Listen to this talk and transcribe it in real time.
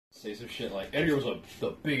say some shit like Edgar was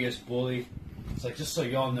the biggest bully. It's like, just so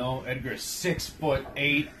y'all know, Edgar's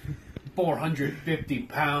 6'8", 450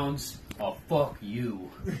 pounds. Oh, fuck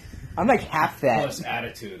you. I'm like half that. Plus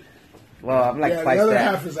attitude. Well, I'm like twice the other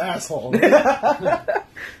that. half is asshole.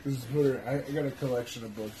 Just put her. I got a collection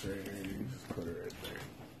of books right here. You just put her right there.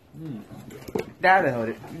 That'll hold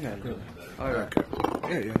it. Okay.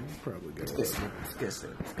 Yeah, you probably good. It's good.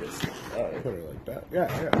 Put her like that.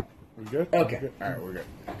 Yeah. We good? Okay. Good? All right, we're good.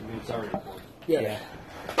 It's already recorded. Yeah.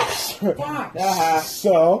 Uh-huh.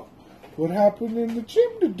 So, what happened in the gym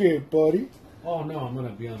today, buddy? Oh, no, I'm going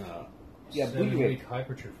to be on a Yeah, 7-week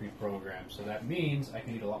hypertrophy program, so that means I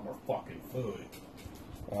can eat a lot more fucking food.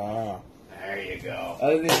 Ah. There you go.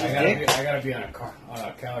 Other than I gotta be on a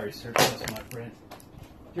calorie surplus, my friend.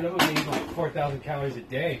 Dude, I'm gonna eat like 4,000 calories a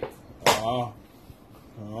day.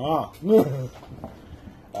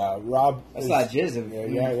 Rob. That's not jism.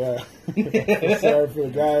 Yeah. Sorry for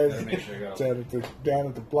the guys Make sure I go. down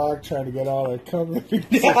at the block trying to get all their company.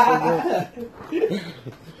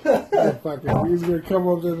 Fucking, he's gonna come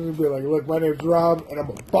up there and be like, "Look, my name's Rob, and I'm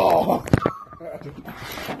a ball."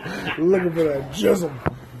 Looking for that jism.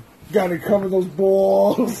 Got to cover those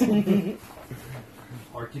balls.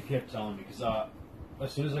 Archie kept telling me because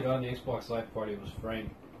as soon as I got on the Xbox Live Party, it was Frank,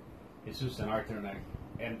 Jesus, and Arthur,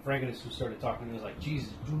 and Frank and Jesus started talking. And he was like,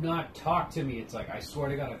 "Jesus, do not talk to me." It's like, I swear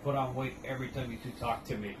to God, I put on weight every time you two talk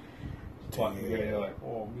to me. Fucking great. They're like,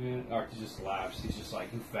 "Oh man," Archie just laughs. He's just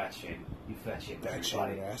like, "You fat shame, Fat shaming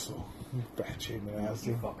asshole. Fat shaming You're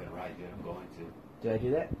asshole. fucking right, dude. I'm going to." Did I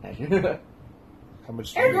do that? How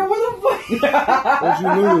much? Edgar, what the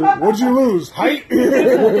fuck? What'd you lose? Height?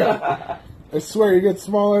 I swear you get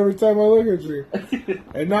smaller every time I look at you.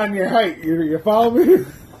 And not in your height. You follow me?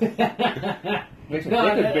 Makes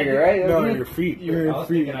my dick look bigger, right? No, your feet. I Your was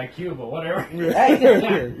feet. thinking IQ, but whatever.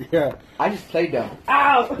 Yeah. I just played dumb.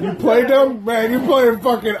 Ow! You play dumb? Man, you playing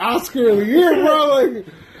fucking Oscar of the Year, bro. Like,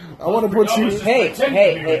 I want to put you... Hey,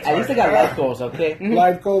 at least I got life goals, okay?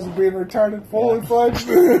 Life goals of being retarded, fully fledged.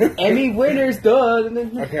 Emmy winners, duh.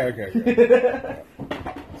 Okay.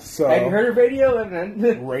 So, Have you heard of radio?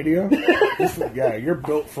 radio? Yeah, you're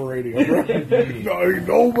built for radio, bro. No,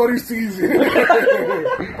 nobody sees you.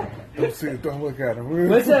 Don't see it. Don't look at him.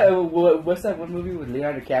 What's that one movie with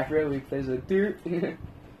Leonardo DiCaprio where he plays a dude?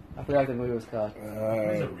 I forgot what the movie was called.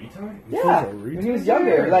 He's a retard? Yeah, when he was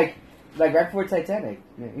younger, like right before Titanic.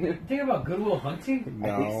 Think about Good Will Hunting?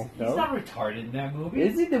 No. He's not retarded in that movie.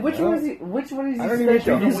 Is he? Which one is he? Which one is he? I don't even The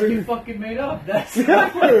think one you fucking made up. That's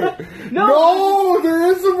No,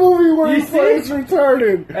 there is a movie where You he plays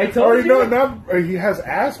retarded. I told you. No, he has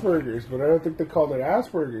Asperger's, but I don't think they called it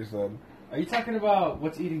Asperger's then. Are you talking about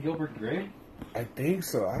What's Eating Gilbert Grape? I think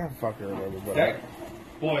so. I don't fucking remember. But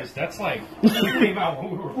Boys, that's like it came out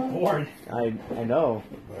when we were born. I know.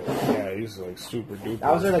 yeah, he's like super duper.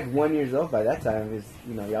 I was like 1 year old by that time. Because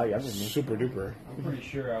y'all younger than me. super duper. I'm pretty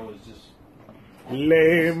sure I was just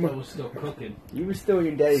Lame. still cooking. You were still in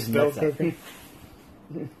your daddy's Still nuts. cooking.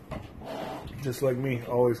 Just like me,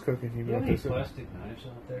 always cooking. You Do know you have what any they say? plastic knives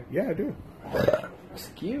out there? Yeah, I do.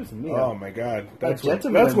 Excuse me. Oh my god, that's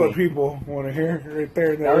gentleman what of me. people want to hear right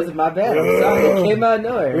there. That was my bad. I'm sorry. It came out of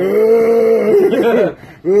nowhere.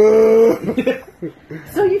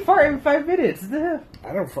 So you farted in 5 minutes.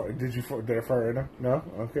 I don't fart. Did you fart? Did I fart right now? No?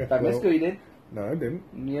 Okay. 5 minutes ago you did. No, I didn't.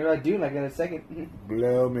 You're not doing like in a second.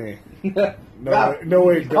 Blow me. Wow. No,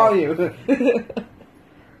 wait. Call don't. you.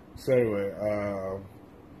 So anyway,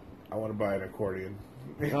 I want to buy an accordion.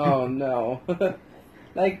 Oh no.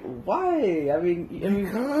 Like why? I mean,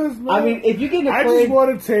 Because, man, I mean, if you get an I just accordion,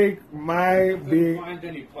 want to take my I couldn't being. find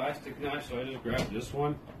any plastic knives, so I just grabbed this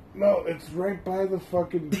one. No, it's right by the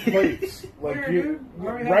fucking plates. Like Where, you, dude? You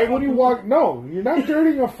already right have when you one. walk. No, you're not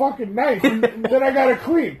dirtying a fucking knife. Then I gotta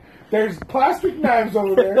clean. There's plastic knives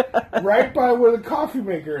over there, right by where the coffee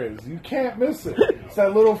maker is. You can't miss it. It's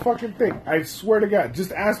that little fucking thing. I swear to God.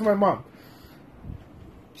 Just ask my mom.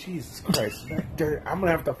 Jesus Christ, that dirt. I'm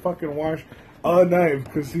gonna have to fucking wash a knife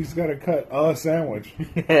because he's gotta cut a sandwich.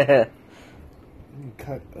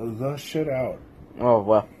 Cut the shit out. Oh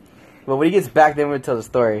well. Well, when he gets back, then we'll tell the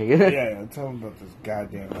story. Yeah, tell him about this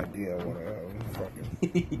goddamn idea. I want to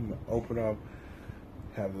fucking open up,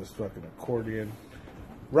 have this fucking accordion.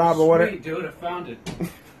 Rob, I want Sweet, dude, I found it.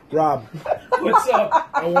 Rob, What's up?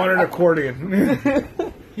 I want an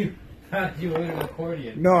accordion. You in an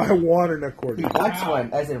accordion. No, I want an accordion. Wants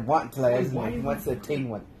one, as in want to, as in wants to obtain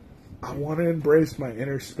one. I want to embrace my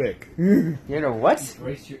inner spick. You know what?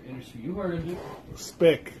 Embrace your industry. You heard of it.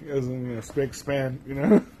 Spick, as in a spick span, you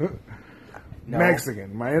know? No.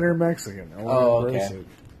 Mexican, my inner Mexican. I want to embrace okay. it.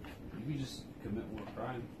 You can just commit more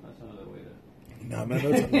crime. That's another way to. Nah,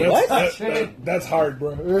 man, that's hard,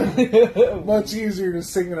 bro. Much easier to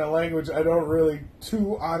sing in a language I don't really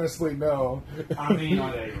too honestly know. I mean,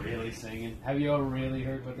 are they really singing? Have you ever really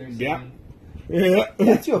heard what they're singing? Yeah.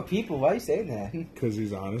 That's your people. Why are you saying that? Because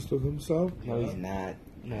he's honest with himself. No, he's not.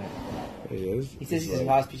 No. He is. He says he's like, a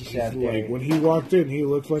hospital chef. like when he walked in, he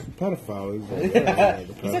looked like a pedophile. He's like, yeah,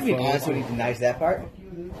 He's not being honest when he denies that part.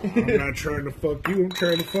 I'm not trying to fuck you. I'm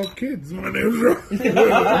trying to fuck kids. My name's Ron.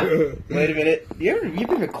 Wait a minute. You've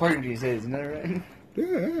been recording these days, isn't that right?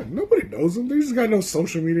 Yeah, nobody knows him. He's got no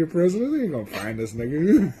social media presence. They ain't gonna find this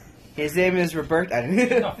nigga. His name is Robert. Shut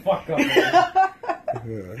the fuck up,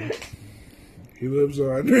 man. Yeah. He lives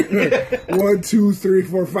on 1, 2, 3,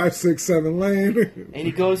 4, 5, 6, 7 lane. And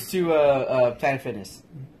he goes to Planet Fitness.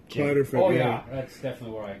 Planet Fitness. Oh yeah, that's definitely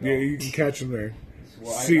where I go. Yeah, you can catch him there.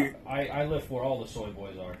 Well, See, I live where all the soy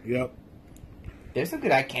boys are. yep. There's some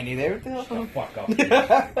good eye candy there. What the hell? Shut the fuck up. Dude.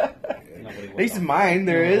 At least in mine,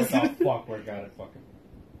 there is. What the fuck work out at fucking...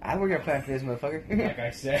 I work at Planet Fitness, motherfucker. Like I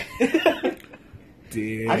said.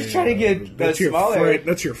 Damn. I'm just trying to get that's your smaller. friend.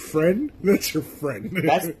 That's your friend. That's your friend.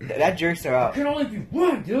 That jerks are out. There can only be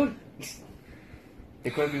one, dude.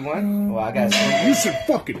 There could be one. Well, I got. You should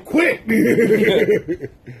fucking quit. Damn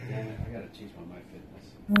it, I gotta change my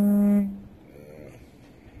MyFitness.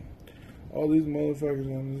 All these motherfuckers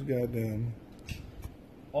on this goddamn.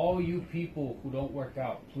 All you people who don't work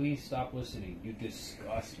out, please stop listening. You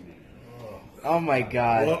disgust me. Ugh. Oh my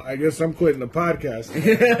god. Well, I guess I'm quitting the podcast.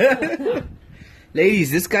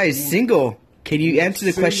 Ladies, this guy is single. Can you answer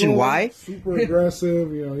the question Single, why? Super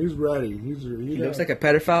aggressive. You know, he's ready. He looks like a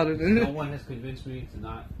pedophile. No one has convinced me to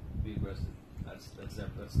not be aggressive. That's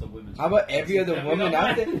the women's. How about every other Every woman other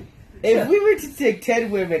out there? man. If we were to take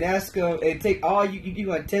 10 women, ask them, and take all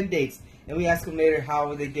you on 10 dates, and we ask them later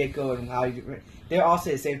how they did go and how you, they'll all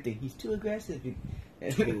say the same thing. He's too aggressive. Too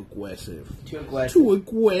aggressive. Too aggressive. Too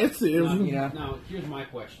aggressive. You know? Now, here's my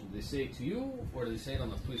question: do they say it to you, or do they say it on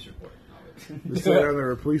the police report? They say on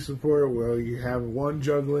the police report, well, you have one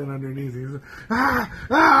juggling underneath. He's like, ah.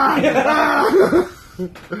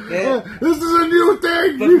 This is a new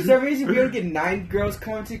thing. But for some reason, we only get 9 girls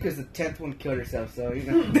coming to because the 10th one killed herself. So you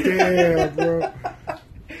know. Damn, bro.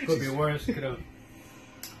 Could be worse. Could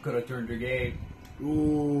have turned her gay.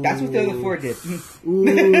 Ooh. That's what the other 4 did.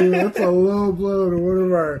 Ooh, that's a low blow to one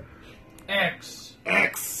of our Ex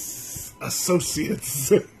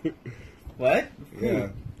associates. What? Yeah.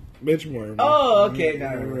 Mitch Moore. Oh, okay.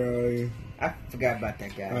 No. I forgot about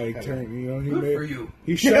that guy. I turned, you know, Good for you.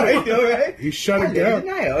 He shut I know, right? He shut I it down.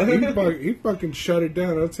 live in denial. He fucking shut it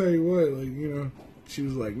down. I'll tell you what, like, you know, she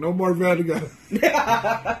was like, no more Vatican.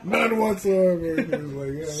 None whatsoever. He was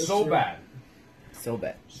like, yeah, So sure. bad. So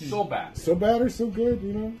bad. So bad. So bad or so good,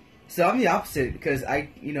 you know? So I'm the opposite because I've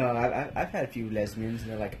had a few lesbians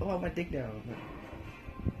and they're like, oh, my dick down.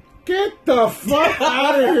 Get the fuck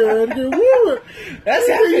out of here, Edgar. That's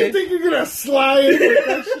You happening. think you're gonna slide in with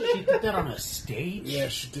that shit? She did that on a stage? Yeah,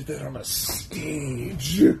 she did that on a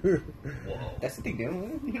stage. That's the thing,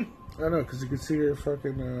 dude. I know, because you can see her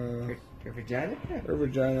fucking, Your vagina? Yeah. her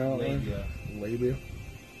vagina out there. Labia. Labia.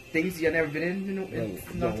 Things you've never been in a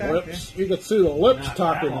The long time. lips. You can see the lips Not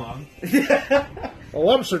talking. that long. The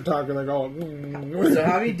lips are talking like, oh. So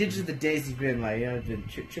how many digits of the days you've been like? It's been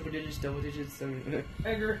triple digits, double digits?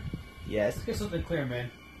 Edgar, Yes. let's get something clear,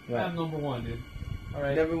 man. What? I'm number one, dude.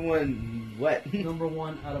 Alright? Number one, what? Number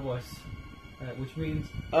one out of us. Alright, which means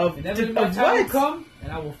Of inevitably my of time will what? come,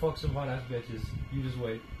 and I will fuck some hot ass bitches. You just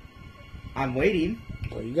wait. I'm waiting.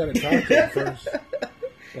 Well, you gotta talk to him first.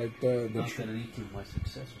 Like the Not that anything my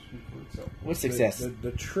success will speak for itself. What success?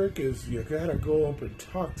 The trick is you gotta go up and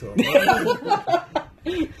talk to him.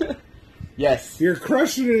 Yes. You're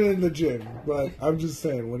crushing it in the gym, but I'm just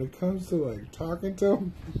saying when it comes to like talking to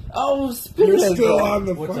him, Oh, speaking you're of still that, on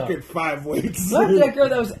the What's fucking up? 5 weights. not that girl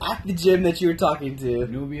that was at the gym that you were talking to.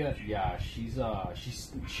 Nubia, yeah, she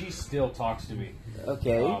still talks to me.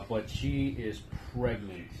 Okay. But she is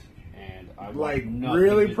pregnant, and I want Like nothing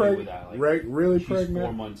really to do with pregnant, that. Like, right? Really she's pregnant.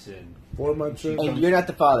 4 months in. 4 months in. And you're not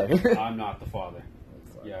the father. I'm not the father.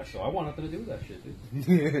 Yeah, so I want nothing to do with that shit,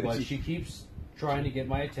 dude. But she keeps trying to get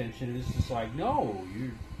my attention, and it's just like, no, you're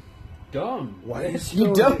dumb. Why are you You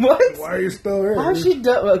still done what? Why are you still here? How's she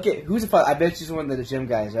done? Okay, who's the father? I bet she's one of the gym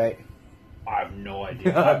guys, right? I have no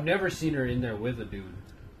idea. I've never seen her in there with a dude.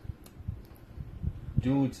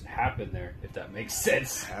 Dudes happen there, if that makes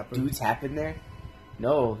sense. Dudes happen there?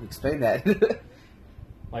 No, explain that.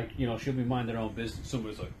 Like, you know, she'll be minding her own business.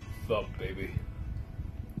 Somebody's like, "Fuck, baby."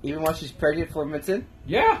 Even while she's pregnant 4 months in?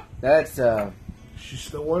 Yeah. That's, She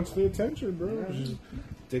still wants the attention, bro. She's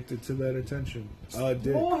addicted to that attention.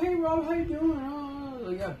 Dick. Oh, hey, Rob, how you doing?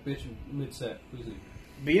 like, yeah, bitch, mid-set. Please.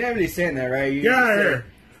 But you're not really saying that, right? You Get out of here!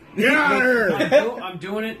 Get out of here! I'm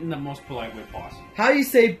doing it in the most polite way possible. How do you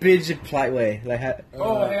say bitch in a polite way? Like, how...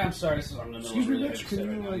 Oh, hey, I'm sorry. This is I'm in the middle Excuse of me, really bitch. heavy Can set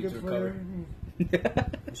right you now. I like need to recover.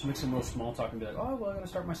 Just make some real small talk and be like, oh, well, I gotta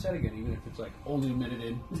start my set again, even if it's like only a minute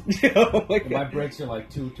in. Oh my And my God. breaks are like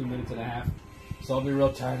 2 minutes and a half. So I'll be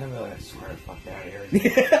real tired. I'll be like, I swear to fuck out of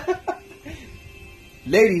here.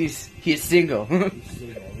 Ladies, he's single.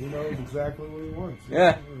 He knows exactly what he wants.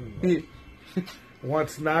 Yeah.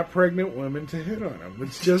 Wants not pregnant women to hit on him.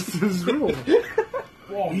 It's just his rule.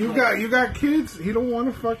 You got kids. He don't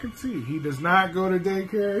want to fucking see. He does not go to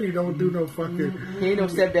daycare. He don't do no fucking He ain't no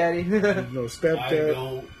stepdaddy. no I stepdad.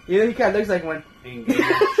 don't You know, he kind of looks like one. engage.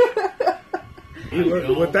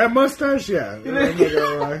 With that mustache, yeah. I'm not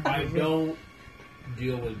gonna lie. I don't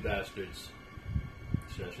deal with bastards.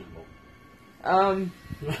 It's that simple.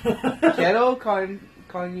 Kettle calling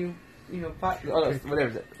you, pot. Oh, no,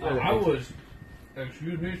 whatever. I was,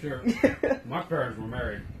 excuse me, sir. My parents were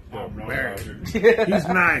married. I'm not a married. bastard. He's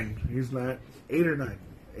 9. He's not 8 or 9.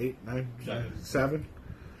 8, 9, 7.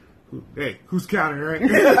 Hey, who's counting, right?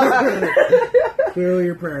 Clearly,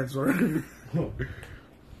 your parents were.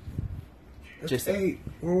 That's Just 8.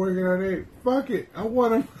 We're working on 8. Fuck it. I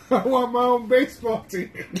want my own baseball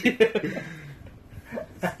team.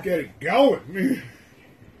 Let's get it going.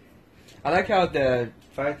 I like how the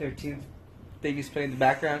Friday 13th thing is playing in the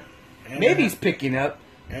background. Maybe he's picking up.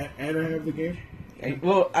 And I have the game.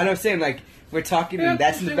 Well, I know I'm saying, like, we're talking and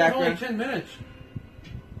that's in the background. 10 minutes.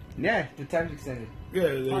 Yeah, the time's extended. Yeah,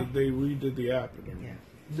 they redid the app and everything. Yeah.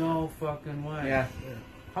 No fucking way. Yeah.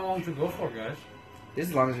 How long did it go for, guys? This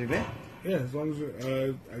is as long as we've been. Yeah, as long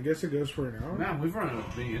as I guess it goes for an hour. Man, we've run out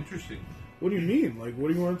of being interesting. What do you mean? Like, what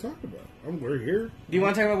do you want to talk about? We're here. Do you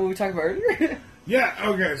want to talk about what we talked about earlier? Yeah,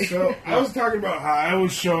 okay, so I was talking about how I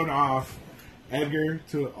was showing off Edgar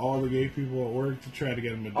to all the gay people at work to try to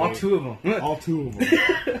get him a date. All 2 of them. All 2 of them.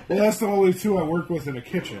 Well, that's the only 2 I work with in a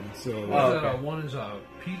kitchen, so... okay. One is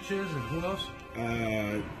Peaches, and who else?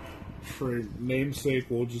 For namesake,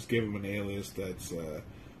 we'll just give him an alias that's,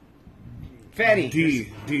 Fanny. D.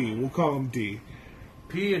 We'll call him D.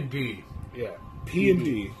 P and D. Yeah. P and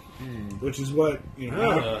D. Which is what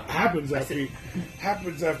happens after you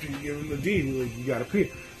give him the D. Like, you got to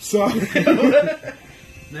pee. So And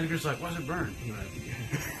then you're just like, why's it burn?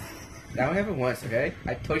 That one happened once, okay?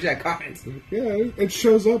 I told you that comment. yeah, it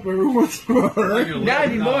shows up every once in a while, right? Not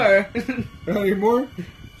anymore. Not anymore.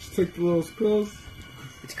 Just take the little spills.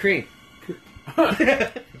 It's cream.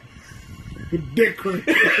 Dick cream.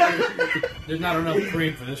 There's not enough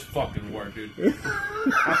cream for this fucking word, dude. I'm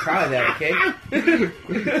proud of that, okay?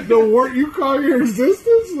 The word you call your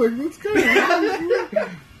existence? Like, that's kind of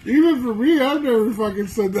hard. Even for me, I've never fucking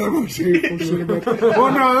said that much hateful shit about you. Oh,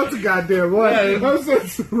 no, that's a goddamn lie. I've said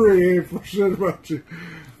some really hateful shit about you.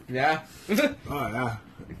 Yeah. Oh, yeah.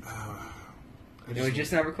 It was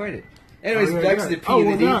just not recorded. Anyways, back to the P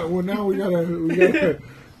and the D. Now we gotta,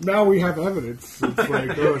 now we have evidence. It's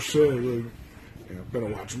like, oh shit, like, yeah, better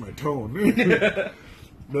watch my tone.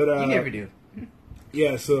 But, You never do.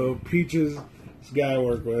 yeah, so Peaches, this guy I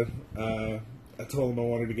work with, I told him I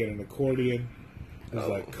wanted to get an accordion. I was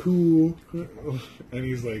like, cool. And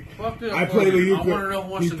he's like, Fuck this. I play the I ukulele. want to know who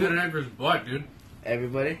wants to get an Edgar's butt, dude.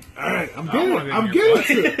 Everybody. Alright, I'm I wanna getting get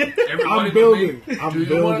to your it. Everybody I'm but building. me. I'm Do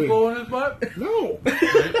you want to building. go in his butt? No.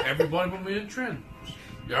 Everybody but me and Trin.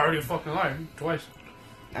 You already fucking lied twice.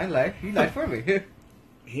 I lie. You lie for me.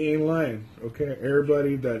 He ain't lying, okay?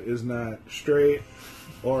 Everybody that is not straight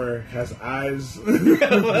or has eyes,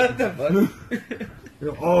 What the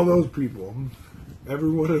fuck? all those people.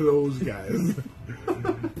 Every one of those guys.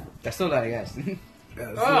 That's still not a guess. Yeah,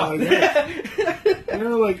 that's a lot of guys. And they're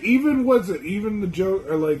like, even the joke,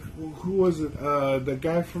 or like, who was it? The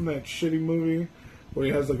guy from that shitty movie where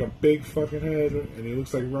he has like a big fucking head and he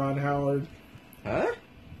looks like Ron Howard. Huh?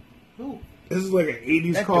 Who? This is like an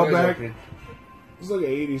 80s That door's callback. open. It's like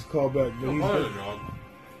an 80s callback. But, What is it,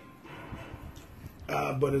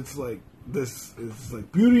 dog? but it's like this. It's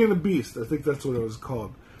like Beauty and the Beast. I think that's what it was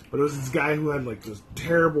called. But it was this guy who had like this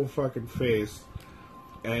terrible fucking face,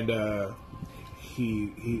 and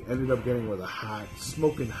he ended up getting with a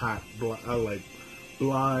smoking hot, like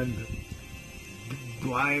blonde,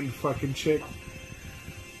 blind fucking chick.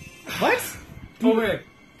 What? Okay.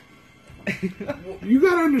 You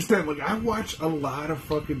gotta understand, like, I watch a lot of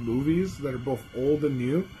fucking movies that are both old and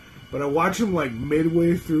new, but I watch them like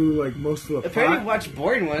midway through like most of the Apparently, you plot. watch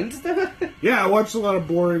boring ones. Yeah, I watched a lot of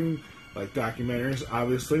boring like documentaries.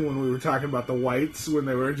 Obviously, when we were talking about the whites, when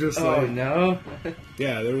they were just Oh like, no.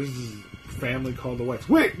 yeah, there was family called the Whites.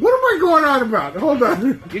 Wait, what am I going on about? Hold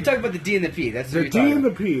on. You're talking about the D and the P. That's what The you're D talking and the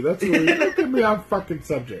about. P. That's what you're getting me on fucking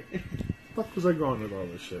subject. Fuck was I going with all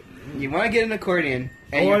this shit? You want to get an accordion,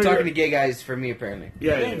 I and you're wanna talking get- to gay guys for me, apparently.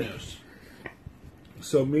 Yeah.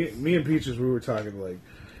 So me and Peaches, we were talking like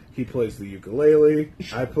he plays the ukulele,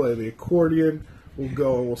 I play the accordion. We'll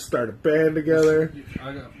go and we'll start a band together.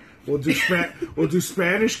 We'll do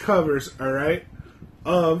Spanish covers. All right.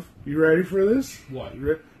 You ready for this? What?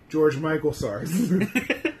 George Michael songs.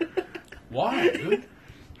 Why, dude?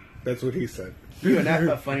 That's what he said. You're not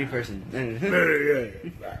a funny person. Yeah.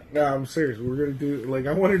 No, I'm serious. We're gonna do like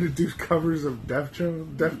I wanted to do covers of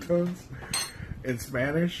Deftones in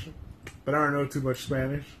Spanish, but I don't know too much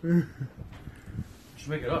Spanish. Just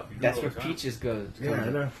make it up. You do That's it all where the time. Peaches goes. Yeah, I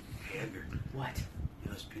know. Hey, Edgar, What? you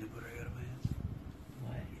know this peanut butter I got in my hands?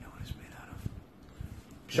 What? You know what it's made out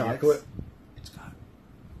of? Chocolate. It's got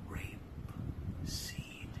rape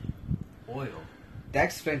seed oil. That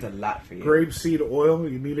explains a lot for you. Grapeseed oil.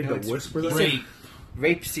 You needed No, to it's whisper that. Rape.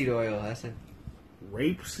 Rapeseed oil. That's it.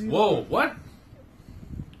 Rapeseed. Whoa, what?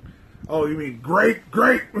 Oh, you mean grape?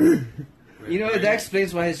 You know that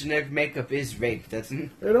explains why his genetic makeup is rape. That's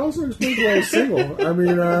It also explains why I'm single. I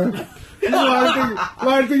mean, there's a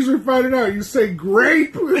lot of things we're finding out. You say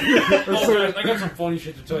grape. Oh, guys, I got some funny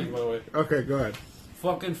shit to tell you, by the way. Okay, go ahead.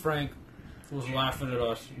 Fucking Frank was laughing at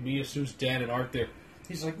us. Me, Jesus, Dan, and Art there.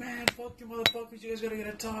 He's like, man, fuck you motherfuckers. You guys gotta get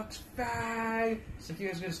a tux. Bye. So you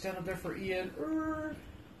guys gotta stand up there for Ian.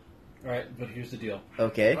 Alright, but here's the deal.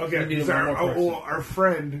 okay. Okay, We need because one more person. our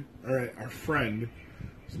friend, all right, our friend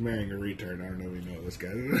is marrying a retard. I don't know if you know this guy.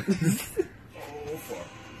 Oh,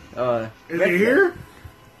 fuck. Is he here?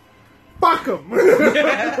 Fuck him.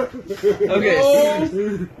 Okay.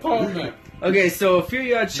 Oh, man. Okay, so a few of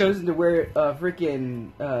you had chosen to wear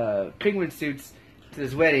freaking penguin suits to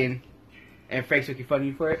this wedding, and Frank's making fun of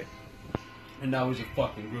you for it. And now he's a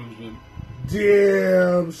fucking groomsman.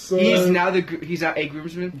 Damn, son. He's now a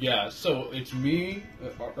groomsman. Yeah, so it's me,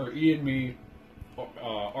 or Ian, me,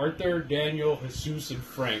 Arthur, Daniel, Jesus, and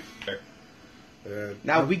Frank.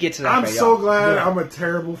 Now we get to that. I'm part, so y'all. glad Yeah. I'm a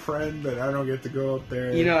terrible friend that I don't get to go up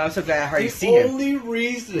there. You know, I'm so glad I already The see him. only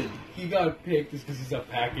reason he got picked is because he's a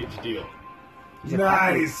package deal.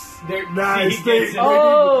 Nice. They're- Nice. see, he gets it.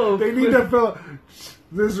 Oh, they need that fella.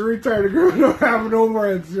 This retarded girl don't have no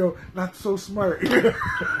friends, not so smart.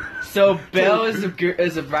 So Belle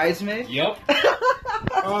is a bridesmaid. Yep.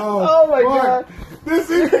 Oh my God.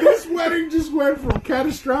 This wedding just went from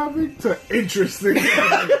catastrophic to interesting.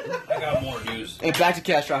 I got more news. And back to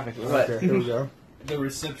catastrophic. What? Okay, here we go. The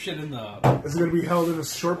reception in the... Is it gonna be held in a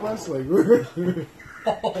short bus? Like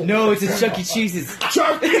No, it's a Chuck E. Cheese's.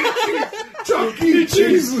 Chuck E.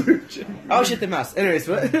 Cheese. Oh shit, the mouse. Anyways,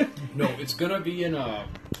 what? No, it's gonna be in a...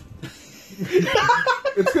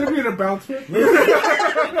 It's gonna be in a bounce pit.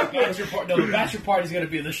 Bachelor party. No, the bachelor party's gonna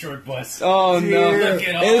be in the short bus. Oh no! Yeah. Look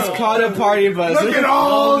at It's all- called a party bus. Look at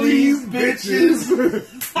all these bitches.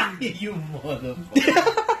 You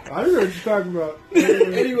motherfucker. I know what you're talking about.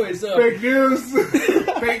 Anyways, Fake news.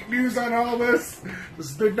 Fake news on all this.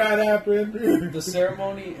 This did not happen. the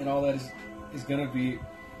ceremony and all that is gonna be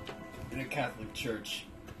in a Catholic church,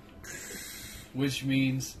 which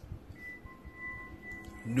means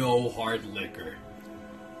no hard liquor,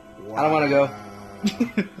 I don't want to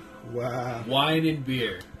go. Wow. wine and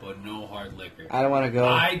beer, but no hard liquor. I don't want to go.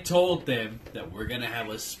 I told them that we're gonna have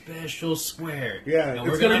a special square. Yeah, and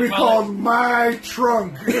it's gonna be called My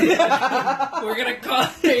Trunk. We're gonna call it.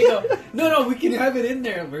 There you go. No, we can have it in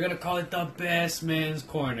there. We're gonna call it the best man's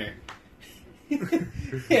corner.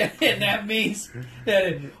 And that means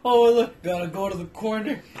that look, gotta go to the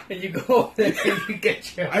corner, and you go over there and you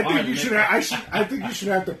get your. I think you should. I think you should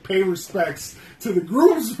have to pay respects to the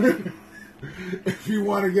groomsmen if you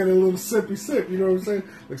want to get a little sippy sip. You know what I'm saying?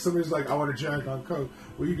 Like somebody's like, I want to jack on coke.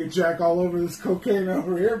 Well, you can jack all over this cocaine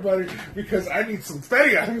over here, buddy, because I need some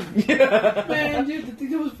thea. Man, dude, the thing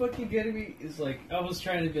that was fucking getting me is like I was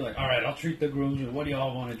trying to be like, all right, I'll treat the groomsmen. What do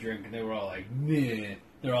y'all want to drink? And they were all like, meh.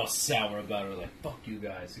 They're all sour about it. Like, fuck you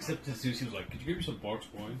guys. Except to Zeus, he was like, could you give me some boxed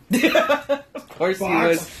wine? Of course he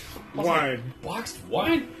Boxed was. wine. Boxed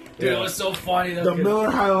wine? Dude, it was so funny. The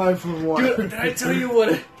Miller High Life of wine. Dude, did I tell you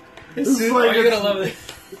what? It's Zeus, like you're gonna love it.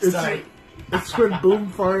 It's Sorry. it's when boom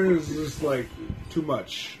fire is just like too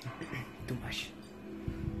much. Too much.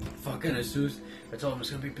 Fucking Jesus. I told him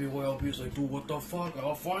it's gonna be BYOB. He's like, dude, what the fuck?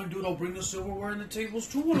 I'll fine, dude. I'll bring the silverware and the tables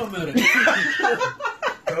too when I'm at it.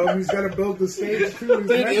 Oh, he's got to build the stage too. He's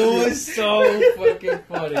But next it to was so fucking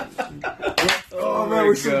funny. Oh my man,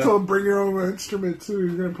 we should God. have told him bring your own instrument too.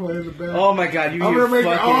 He's gonna play in the band. Oh my God, you I'm gonna make.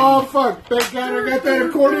 fucking. Oh fuck! Thank God I got that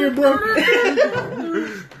accordion, bro.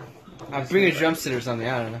 I'll bring a drum set or something.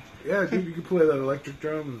 I don't know. Yeah, dude, you can play that electric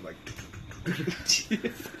drum and like.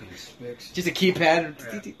 Just a keypad.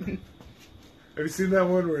 Yeah. Have you seen that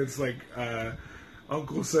one where it's like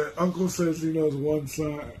Uncle says he knows one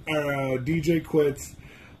song, DJ quits.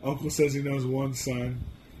 Uncle says he knows one song,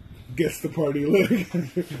 gets the party lit, and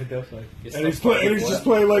he's just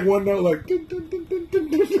playing like one note, like.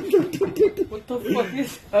 What the fuck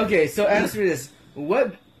is? Okay, so answer me this: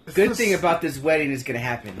 what good thing about this wedding is gonna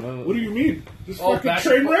happen? What do you mean? This fucking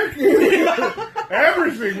basketball. train wreck?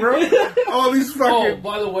 Everything, bro. All these fucking. Oh,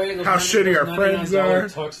 by the way, how shitty our friends are.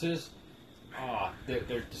 Tuxes,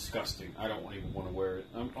 they're disgusting. I don't even want to wear it.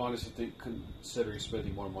 I'm honestly considering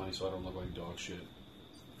spending more money so I don't look like dog shit.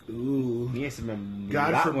 Ooh. You get some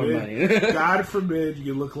God lot more money. forbid. God forbid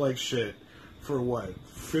you look like shit for what?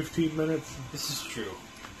 15 minutes? This is true.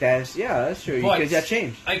 That's true. But Because that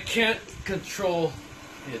changed. I can't control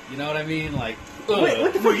it. You know what I mean? Like, Wait,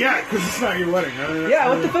 what the Well, yeah, because it's not your wedding. Yeah,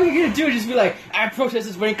 what the fuck are you gonna do? Just be like, I protest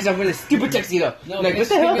this wedding because I'm wearing a stupid tuxedo. No, like, what it's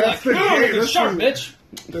the hell? gonna be That's the like, gay- no, that's sharp, the- bitch.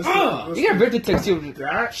 You got a birthday tuxedo.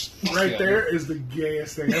 That right there is the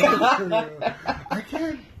gayest thing ever. I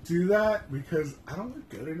can't do that because I don't look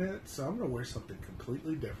good in it, so I'm going to wear something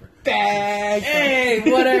completely different. Bag.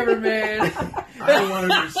 Hey, whatever, man. I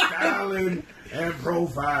want to be styling and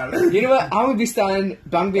profiling. You know what? I'm gonna be styling,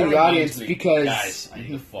 but I'm gonna be in the audience because Guys, I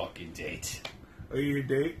need a fucking date. Are you a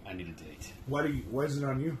date? I need a date. Why is it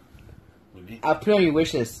on you? With me? I'll put it on your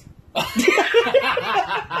wish list.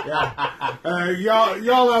 Yeah.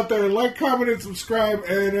 Y'all out there, like, comment, and subscribe,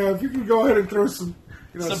 and if you can go ahead and throw some,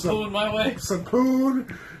 Some poon my way. some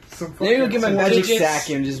poon, some Maybe we'll fucking get my some magic tickets. sack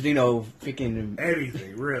and just freaking.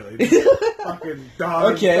 anything really. Fucking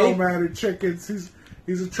dogs, Okay. don't matter, chickens.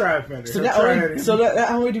 He's a trap vendor. So He'll not try only, anything. so not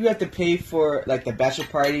only do we have to pay for like the bachelor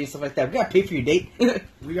party and stuff like that, we gotta pay for your date.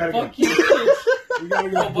 we gotta Fuck get you, bitch. we gotta Oh,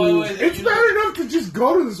 get by the booze. way, It's you know- bad enough to just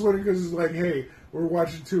go to this wedding because it's like, hey, we're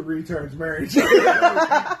watching two retards marry each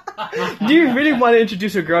other. Do you really want to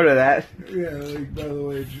introduce a girl to that? Yeah, like, by the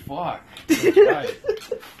way, Fuck. Right.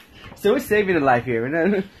 So we're saving a life here. We're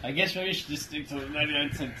not- I guess maybe we should just stick to the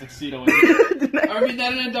 99-cent tuxedo. I mean,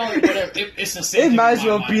 $99, whatever. It's the same It thing might in as my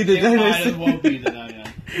well mind. be the It might 99 as well be the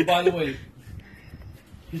 99. By the way,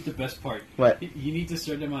 here's the best part. What? You need a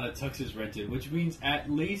certain amount of tuxes rented, which means at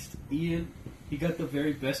least Ian, he got the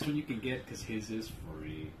very best one you can get because his is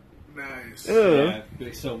free. nice. Ugh.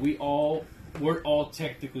 Yeah, so we're all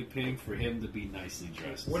technically paying for him to be nicely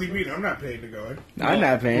dressed. What do you mean? I'm not paying to go in. I'm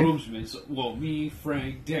not paying. Groomsmen, so, well, me,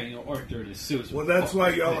 Frank, Daniel, Arthur, and Susan. Well, that's why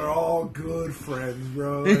y'all are all good friends,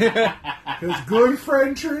 bro. Because good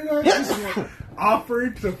friend Trina just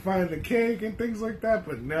offered to find the cake and things like that,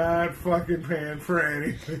 but not fucking paying for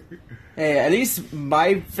anything. Hey, at least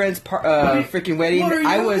my friend's freaking wedding, What are you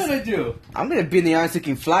I'm gonna do? gonna be in the audience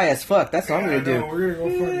looking fly as fuck. That's what I'm I gonna know, do. we're gonna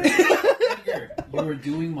go fucking. You were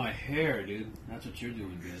doing my hair, dude. That's what you're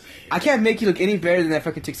doing, bitch. I can't make you look any better than that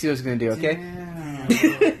fucking tuxedo's gonna do. Okay?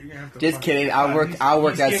 Just kidding. I'll work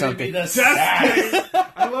out He's something. giving me the Just sass. kidding.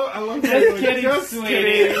 I love Just that. kidding, Just sweetie.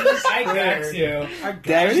 kidding. I got you.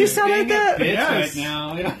 Did I really sound like Being a that? bitch Yes. right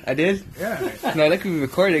now. You know? I did. Yeah, No, like we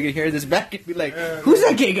recorded, I could hear this back and be like, Yeah. "Who's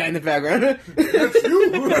that gay guy in the background?" that's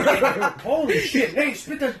you. Holy shit! Hey,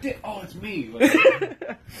 spit that dick. Oh, it's me.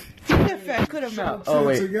 Like, that fat cut him out. Oh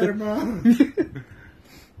wait. Together, man.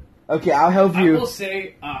 Okay, I'll help I you. will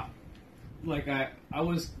say, like I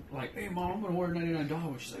was like, hey mom, I'm gonna order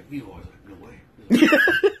 $99. She's like, Vivo. I was like, no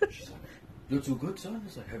way. She's like, you're too good, son.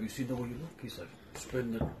 It's like, have you seen the way you look? He's like,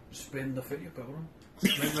 spin the feria, cabrón.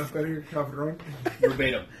 Spend the feria, cabrón.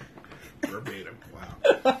 Verbatim. Verbatim.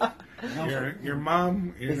 Wow. Your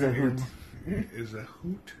mom Is a hoot. Is a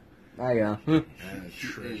hoot. I know. She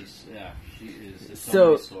is. Yeah, she is. It's So- so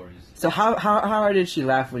many stories. So how hard did she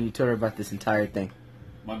laugh when you told her about this entire thing?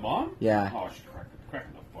 My mom? Yeah. Oh, she's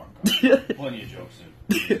cracking the fuck up. Plenty of jokes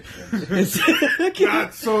in.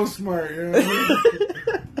 Not so smart, you know?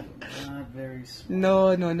 Not very smart.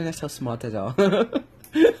 No, that's how smart at all.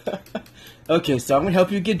 Okay, so I'm gonna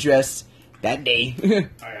help you get dressed that day,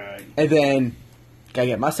 and then gotta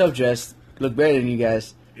get myself dressed, look better than you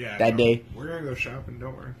guys Yeah, that no, day. We're gonna go shopping,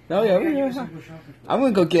 don't worry. Oh yeah, I'm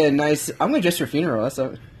gonna go get a nice. I'm gonna dress for funeral. That's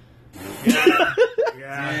all.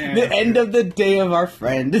 Yeah. The end of the day of our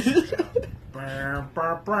friend.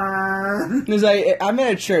 It's like, I'm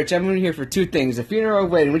at a church. I'm here for two things: a funeral or a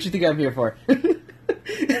wedding. What do you think I'm here for?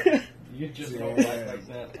 You just don't like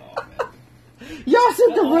that? Oh, man. Y'all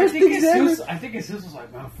said the worst things ever. I think his was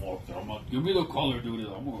like, man, fuck that. Give me the color, dude.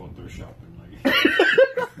 I'm gonna go thrift shopping. Like,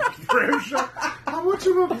 Thrift shop? How much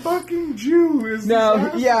much of a fucking Jew is No, this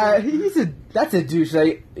asshole? yeah, that's a douche.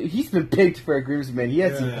 Like, he's been picked for a groomsman. He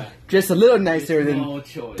has Yeah. to dress a little nicer There's than no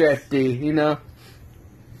choice. Thrifty, you know?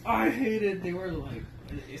 I hate it. They were like,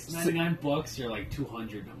 it's $99. You're like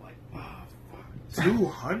 200. I'm like, ah, fuck.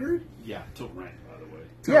 200? Yeah, to rent, by the way.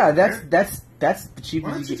 Yeah, that's the Why don't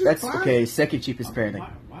cheapest. you just That's buy okay. it? Second cheapest pair.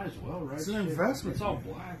 Might as well, right? It's an Shit. investment. It's all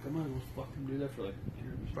black. I might as well fucking do that for like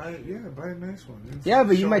interviews. Buy a nice one. Just Yeah,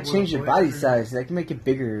 but you show might what change a your body blazer- size. That can make it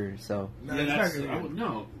bigger. So No, Yeah, it's that's not gonna get-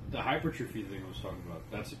 no. The hypertrophy thing I was talking about.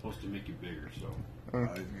 That's supposed to make you bigger. So. It's gonna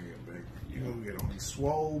get big. You gonna get on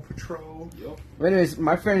Swole Patrol. Yep. But anyways,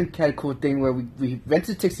 my friend had a cool thing where we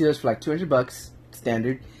rented tuxedos for like $200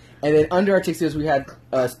 standard, and then under our tuxedos we had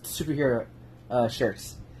superhero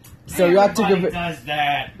shirts. So we all took Everybody a. does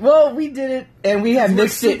that. Well, we did it, and we had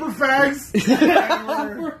mixed it. Super fags.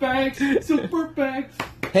 Super bags. Super bags.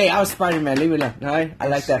 Hey, I was Spider-Man. Leave me alone. All right? I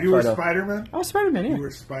like that You were photo. Spider-Man. I was Spider-Man. You Yeah,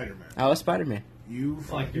 were Spider-Man. I was Spider-Man. You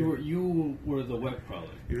Like fucking- you were the web crawler.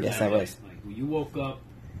 Yes, I was. Like when you woke up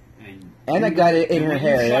And I got it in her when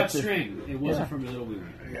hair. You shot That's a- string. It wasn't Yeah. from your little wee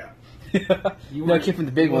wee. Yeah. You No, weren't- it came from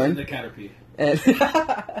the big it wasn't one. The Caterpie. And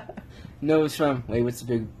no, it's from. Wait, what's the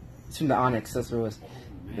big? It's from the Onyx. That's what it was.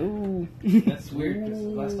 Oh, man. Ooh. That's weird because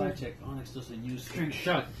last I checked, Onyx doesn't use string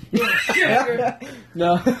shot. You're a shit.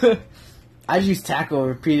 No, I used tackle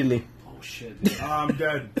repeatedly. Oh shit. Dude. I'm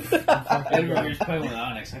dead. Anyway, we're just playing with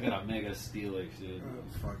Onyx. I got a Mega Steelix, dude.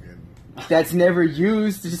 Fucking. That's never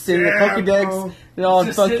used. Just in the Yeah, Pokedex. bro. And all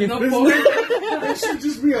Just fucking. sitting up It should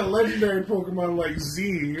just be a legendary Pokemon like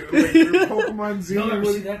Z. Like your Pokemon Z. You never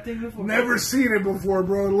was- seen that thing before? Never seen it before,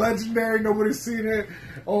 bro. Legendary, nobody's seen it.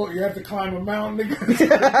 Oh, you have to climb a mountain to get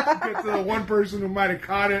to the one person who might have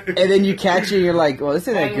caught it. And then you catch it, and you're like, "Well, this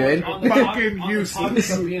isn't that good." On the Fucking on the useless.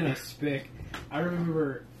 topic of being a spick, I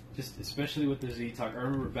remember, just especially with the Z Talk, I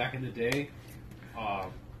remember back in the day,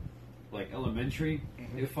 like elementary,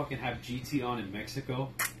 they would fucking have GT on in Mexico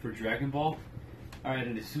for Dragon Ball. Alright,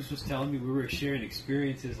 and Jesus was telling me we were sharing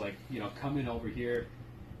experiences, like, you know, coming over here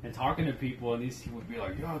and talking to people, and these people would be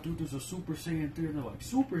like, "Yo, dude, there's a Super Saiyan 3," and they're like,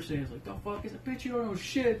 "Super Saiyan's like, the fuck is a bitch? You don't know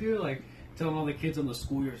shit, dude." Like, telling all the kids on the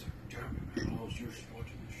schoolyards, like, "Damn it, man, I was just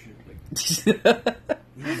watching this shit." Like,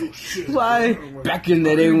 Shit. Why? Back in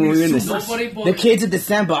the day when we were in Nobody the kids at the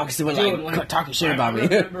sandbox were Dude, like talking shit about me. I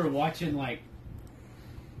remember watching, like,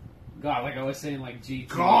 God, like I was saying, like, GT,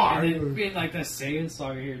 God. and then being like the Saiyan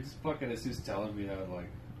saga here, just fucking Jesus telling me that, like,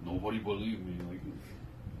 nobody believed me,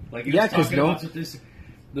 like he Yeah, was 'cause talking no- about this,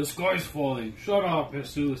 the sky's falling, shut up,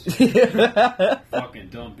 Jesus, fucking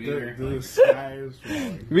dumb beater. The sky is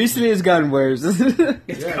falling. Recently, it's gotten worse.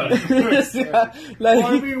 It's Yeah. gotten worse. like, Well,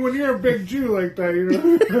 I mean, when you're a big Jew like that, you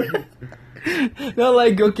know. no,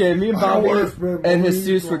 like, okay, me and I Bobby was, man, and Bobby,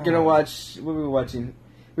 Jesus were gonna God. watch. What were we watching?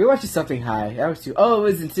 We were watching something high. That was too. Oh, it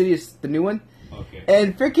was Insidious, the new one. Okay.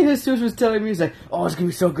 And freaking Jesus was telling me, he's like, "Oh, it's gonna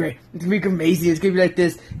be so great. It's gonna be amazing. It's gonna be like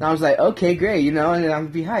this." And I was like, "Okay, great," you know. And then I'm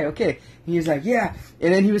gonna be high. Okay. And he was like, "Yeah."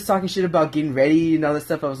 And then he was talking shit about getting ready and all that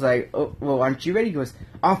stuff. I was like, "Oh, well, aren't you ready?" He goes,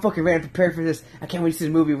 "I'm fucking ready. I'm prepared for this. I can't wait to see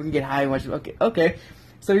the movie. We can get high and watch it." Okay, okay.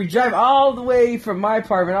 So we drive all the way from my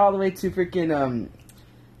apartment all the way to freaking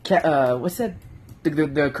what's that?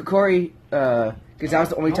 The Corey. Because that was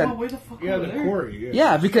the only Oh, time. where the fuck Yeah, over the there? quarry.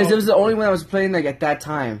 Yeah, because it was the only one I was playing like at that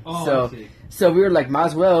time. Oh, I so see. so we were like, might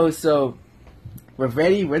as well. So we're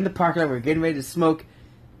ready. We're in the parking lot. We're getting ready to smoke.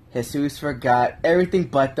 Jesus forgot everything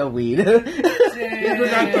but the weed You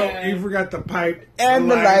forgot the pipe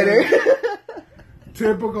and the lighter.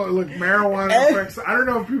 Typical. Look, marijuana And- affects. I don't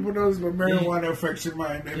know if people know this, but marijuana affects your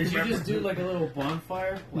mind. And Did you just do like a little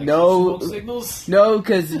bonfire? Like No. some smoke signals? No,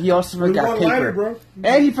 because he also There's forgot one paper, lighter, bro.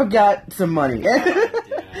 and he forgot some money.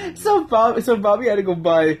 damn. so Bobby had to go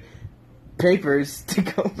buy papers to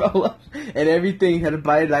go roll up, and everything had to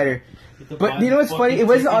buy a lighter. But you know what's funny? It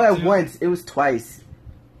wasn't all at once. It was twice.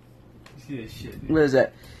 See that shit, dude. What is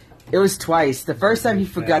that? It was twice. The first time he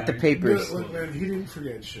forgot the papers. Look, man, he didn't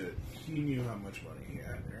forget shit. He knew how much money he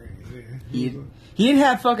had. Right? He didn't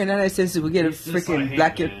have fucking 99 cents to get a He's just freaking like,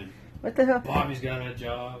 black hey, kid. man, What the hell? Bobby's got a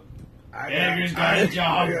job. I Edgar's got a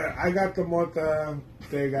job. Yeah, I got the mota.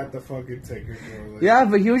 They got the fucking ticket. Bro. Like, Yeah,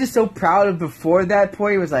 but he was just so proud of before that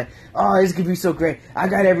point. He was like, "Oh, this could be so great. I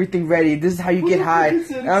got everything ready. This is how you get high."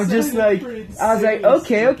 And I'm just like, I was like,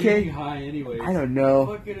 "Okay, Getting okay." high anyway. I don't know.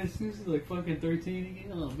 Fucking as soon as like fucking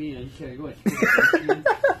 13, oh man, shit, what?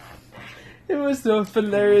 It was so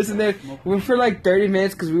hilarious, and then we were for like 30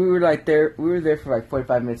 minutes because we were there for like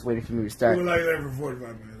 45 minutes waiting for me to we start. were like there for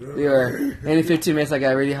 45 minutes. We were, and in 15 minutes, I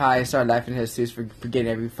got really high. I started laughing at Jesus for forgetting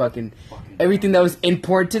everything that was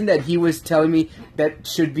important that he was telling me that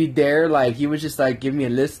should be there. Like he was just like giving me a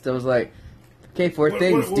list. I was like, Okay, 4 What-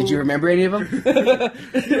 things. what- Did you remember any of them? He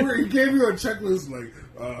gave you a checklist like,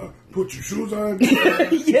 put your shoes on.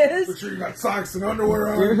 Yes. Make sure you got socks and underwear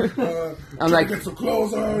on. I'm try like- to get some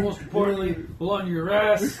clothes on. Most importantly, blow on your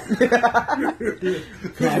ass.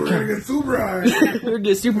 Because we're gonna get super high. We're gonna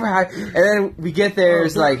get super high, and then we get there.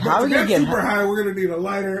 It's like, But how are to we gonna get super high? high? We're gonna need a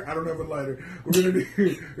lighter. I don't have a lighter. We're gonna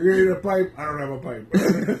need a pipe. I don't have a pipe.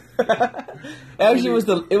 Actually,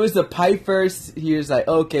 it was the pipe first. He was like,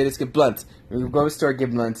 okay, let's get blunts. We go to the store,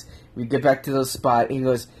 get blunts. We get back to the spot. And he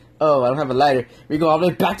goes, oh, I don't have a lighter. We go all the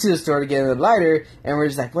way back to the store to get a lighter, and we're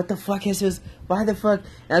just like, what the fuck, Jesus? Why the fuck? And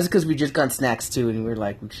that's because we just got snacks too, and we are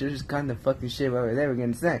like, we should have just gotten the fucking shit while we were there. We're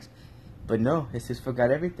getting snacks, but no, Jesus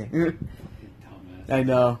forgot everything. Dumbass. I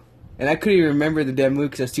know, and I couldn't even remember the damn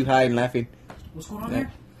move because I was too high and laughing. What's going on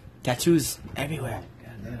there? Tattoos everywhere.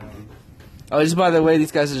 Goddamn. Oh, just by the way,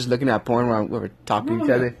 these guys are just looking at porn while we're talking to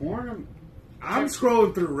each other. I'm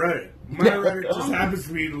scrolling through Reddit. My Reddit just happens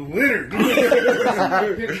to be littered.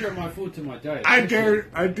 A picture of my food to my diet. I dare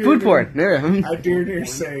Food porn. Yeah. I dare to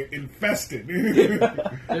say infested.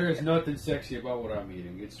 There is nothing sexy about what I'm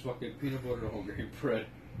eating. It's fucking peanut butter and whole grain bread.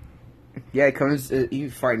 Yeah, it comes.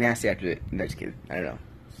 You fart nasty after it. No, just kidding. I don't know.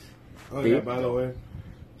 Oh yeah, by the way,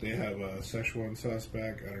 they have a Szechuan sauce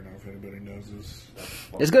back. I don't know if anybody knows this.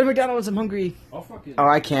 Let's go to McDonald's. I'm hungry. Oh, fuck it. Oh,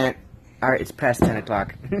 I can't. All right, it's past 10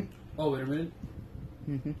 o'clock. Oh, wait a minute.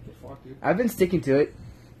 Mhm. The fuck, dude? I've been sticking to it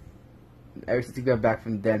ever since we got back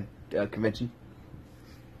from the convention.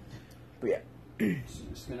 But yeah.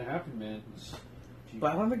 It's gonna happen, man.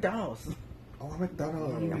 But I want McDonald's. Oh,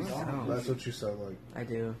 McDonald's. McDonald's. That's what you sound like. I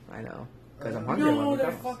do. I know. Because I'm hungry. I No, want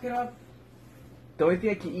that McDonald's. fuck it up. The only thing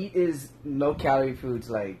I can eat is low-calorie foods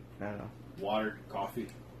like, I don't know. Water, coffee.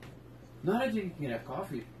 Not that you can have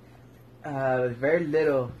coffee. Very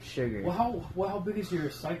little sugar. Well, how big is your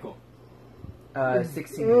cycle?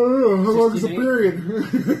 16. How long is the 68?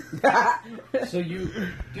 period? So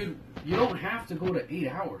dude, you don't have to go to 8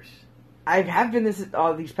 hours. I have been this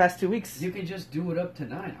all these past 2 weeks. You can just do it up to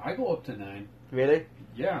 9. I go up to 9. Really?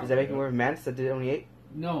 Yeah. Does that make me more mad since I did only 8?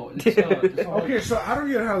 No. It's all Okay, so I don't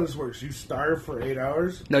get how this works. You starve for 8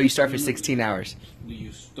 hours. No, you start for 16 hours.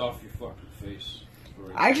 you stuff your fucking face.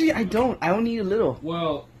 for- Actually, I don't. I only eat a little.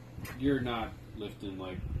 Well, you're not lifting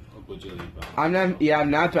like a bajillion pounds. I'm not. Yeah,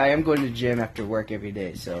 I'm not. But I am going to the gym after work every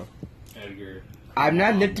day. So Edgar. I'm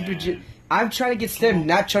not Oh, lifting. man. I'm trying to get slim,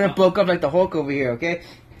 not trying to bulk up like the Hulk over here. Okay.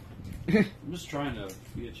 I'm just trying to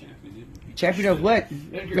be a champion. dude. Champion of what?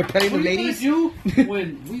 Edgar, Repelling the what are you ladies? gonna do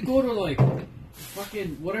when we go to like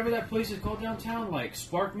fucking whatever that place is called downtown, like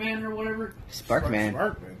Sparkman or whatever? Sparkman.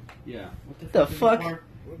 Sparkman. Yeah. What The is fuck? bar?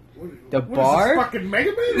 The What is bar? this, fucking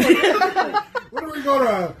Mega Man? What do we go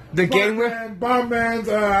to? The game where- Man, Bomb Man's,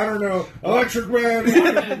 I don't know, Electric Man.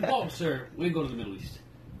 And, oh, sir, we go to the Middle East.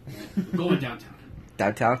 We're going downtown.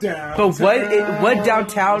 Downtown. Downtown. But what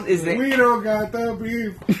downtown is it? We don't got the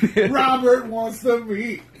beef. Robert wants the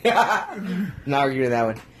meat. Not arguing that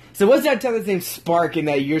one. So what's downtown that's named Spark and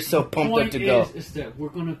that you're so pumped up Point to go? is that we're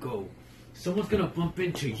gonna go. Someone's gonna bump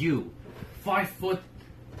into you, 5'2"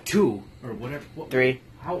 or whatever. What, 3.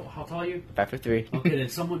 How tall are you? 5'3". Okay, then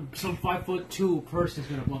some 5'2" person's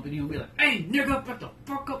gonna bump into you and be like, "Hey, nigga, get the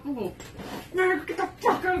fuck up, nigga, get the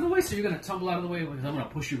fuck out of the way." So you're gonna tumble out of the way because I'm gonna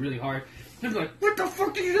push you really hard. And be like, "What the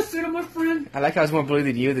fuck did you just say to my friend?" I like how I was more bullied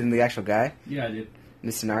than you than the actual guy Yeah, I did. in this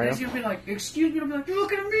And scenario. he's gonna be like, "Excuse me," I'm like, "You're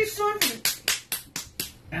looking at me, son."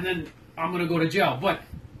 And then I'm gonna go to jail, but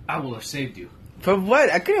I will have saved you. For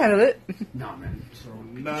what? I could handle it. Nah, man. So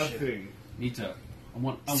Nothing. Need to.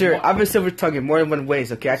 Sir, I've been silver tongued in more than one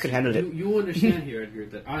ways, okay? I could handle it. You understand here, Edgar,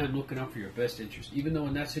 that I am looking out for your best interest. Even though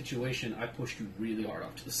in that situation, I pushed you really hard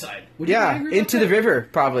off to the side. Would you be Yeah, angry about into the that? river,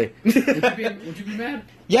 probably. Would you be mad?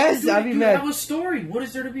 Yes, Dude, I'd be dude, mad. That was a story. What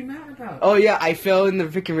is there to be mad about? Oh, yeah, I fell in the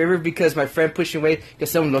freaking river because my friend pushed me away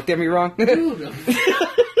because someone looked at me wrong. Dude.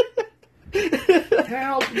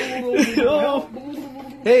 Help. Help.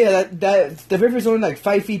 Hey, the river's only like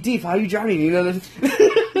 5 feet deep. How are you drowning? You know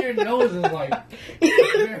that? Your nose is like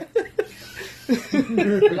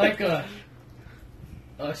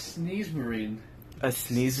a sneeze marine. A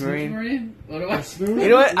sneeze Sneeze marine? marine? What do I say? You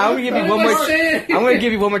know what? I'm gonna give you What one am I more. saying? I'm gonna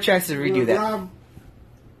give you one more chance to redo that. Rob,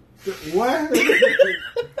 what?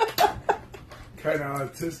 Kind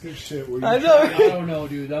of autistic shit. Where you I I know. don't know,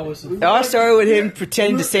 dude. That was some. It all started with him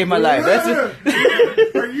pretending to save my life. That's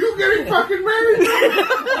it. Are you getting fucking married?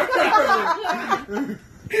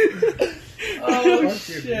 Oh Fucking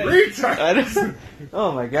shit! retard. I don't-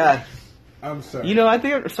 Oh my god. I'm sorry. You know, I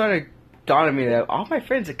think it's starting to dawn on me that all my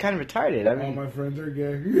friends are kind of retarded. I all mean, my friends are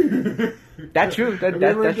gay. that's true. Have you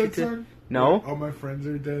ever heard That's true that too. song? No. All my friends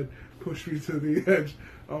are dead. Push me to the edge.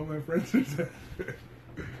 All my friends are dead.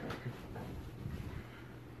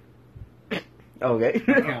 Okay.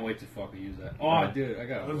 I can't wait to fucking use that. Oh, dude, I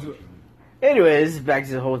got it. Anyways, back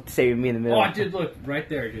to the whole saving me in the middle. Oh, dude, look, right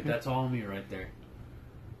there, dude. That's all me right there.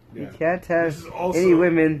 You Yeah. can't This have is also- any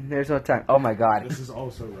women. There's no time. Oh my god. This is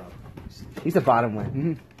also Rob. He's the bottom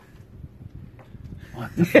one.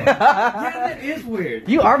 Yeah, that is weird.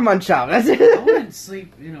 You are Munchausen. That's I it. wouldn't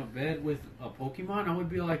sleep in a bed with a Pokemon. I would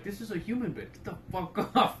be like, this is a human bed. Get the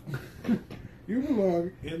fuck off. You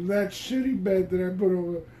belong in that shitty bed that I put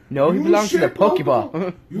over. No, he You belongs to the shit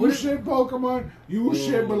Pokeball. You What if- shit Pokemon. You Whoa.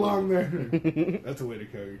 shit belong there. That's a way to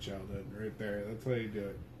kill your childhood, right there. That's how you do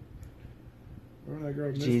it. Remember that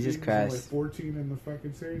girl? Misty? Jesus She was Christ. Like 14 in the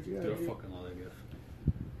fucking series. Yeah. Dude, I dude. fucking love that gift.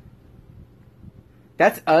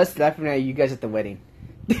 That's us laughing at you guys at the wedding.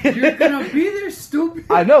 You're gonna be there, stupid.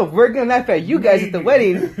 I know, we're gonna laugh at you guys at the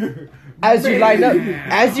wedding as you line up.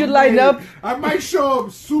 As you line up, I might show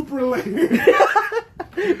up super late.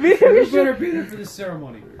 You better be there for the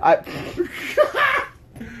ceremony.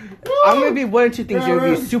 I'm gonna be one or two things. You're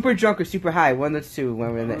gonna be super drunk or super high. One of those two.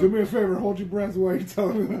 When we're Do there. me a favor, hold your breath while you tell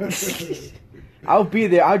me that. I'll be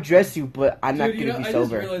there. I'll dress you, but I'm not Dude, you gonna know, be I just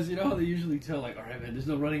sober. realized, you know how they usually tell, like, all right, man, there's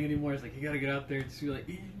no running anymore. It's like, you gotta get out there. Just be like,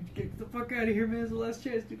 get the fuck out of here, man. It's the last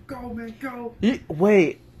chance. Dude, go, man, go.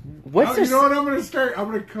 Wait, what's Oh, this? you know what I'm gonna start? I'm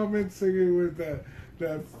gonna come in singing with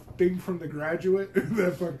that thing from The Graduate.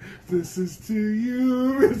 That fuck, this is to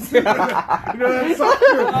you. You know that song?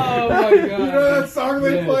 Oh, my God. You know that song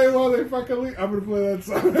they Yes. play while they fucking leave? I'm gonna play that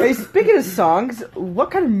song. Hey, speaking of songs, what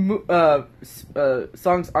kind of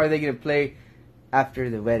songs are they gonna play after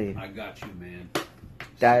the wedding? I got you, man.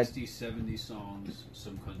 That- 60, 70 songs,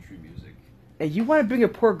 some country music. And you want to bring a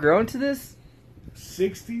poor girl into this?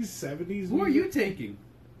 60s, 70s. Who are you taking?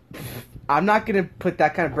 I'm not gonna put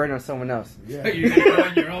that kind of burden on someone else. Yeah. You're gonna go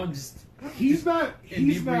on your own, just He's not.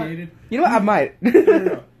 inebriated. You know what? I might.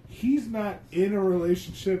 No. He's not in a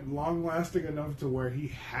relationship long lasting enough to where he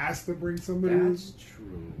has to bring somebody That's else.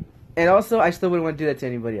 true. And also, I still wouldn't want to do that to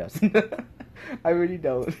anybody else. I really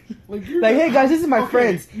don't. You're Like, hey guys, this is my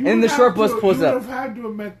friends. you And the would short have bus to- pulls you up. would have had to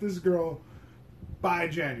have met this girl by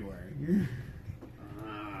January.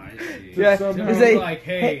 Ah, I see. Yeah, somehow- it's Like, like,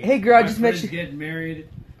 hey, hey girl, I my just met friend's you. getting married.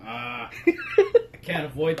 I can't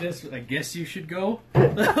avoid this. I guess you should go.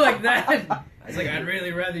 Like that. It's like, I'd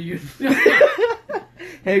really rather you.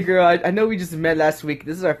 Hey girl, I know we just met last week.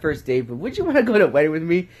 This is our first date, but would you want to go to a wedding with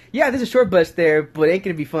me? Yeah, there's a short bus there, but it ain't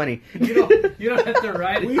gonna be funny. you don't have to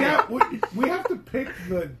ride it. We have to pick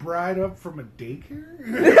the bride up from a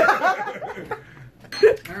daycare.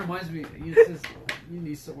 That reminds me, it says you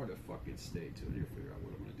need somewhere to fucking stay too. You figure out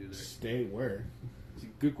what I'm gonna do there. Stay where? It's a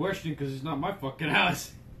good question because it's not my fucking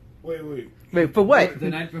house. Wait. Wait, for what? The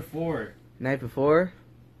night before. Night before?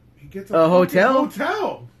 He gets A hotel?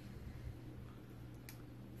 Hotel.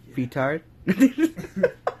 Retard?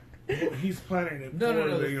 Well, he's planning it. No.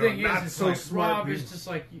 for The you thing know, not is, it's so like smart Rob people. is just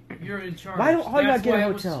like you're in charge. Why don't all y'all That's get why a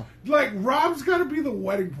I was- hotel? Like Rob's got to be the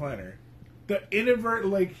wedding planner, the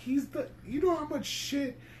inadvertent. Like he's the. You know how much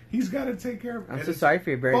shit he's got to take care of. I'm And so it's sorry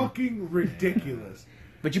for your burden. Fucking ridiculous.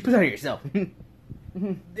 But you put that on yourself.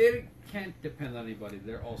 They can't depend on anybody.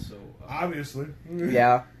 They're also. Obviously.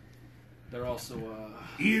 Yeah. They're also.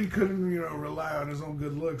 Ian couldn't, rely on his own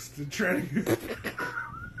good looks to try to.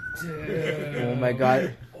 Oh my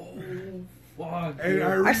god. Oh fuck. And dude.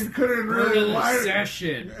 Irene couldn't We're really in a lie.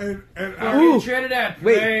 session. And Ooh. Fucking Trinidad,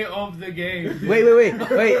 Wait. play of the game. dude. Wait.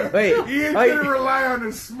 Ian Oh, couldn't rely on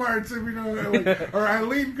his smarts, or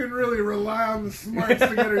Eileen couldn't really rely on the smarts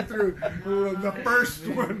to get her through the first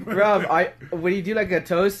one. Rob, when you do like a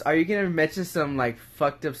toast, are you gonna mention some like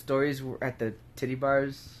fucked up stories at the titty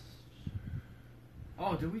bars?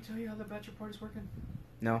 Oh, did we tell you how the bachelor party's working?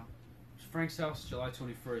 No. It's Frank's house, July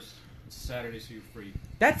 21st. It's Saturday, so you're free.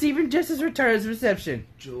 That's even just as retarded as reception.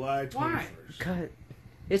 July 21st. Why? God,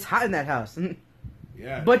 it's hot in that house.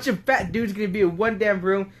 Yeah. Bunch of fat dudes gonna be in one damn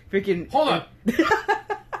room, freaking. Hold on.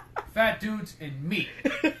 Fat dudes and me.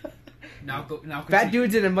 Now Fat continue.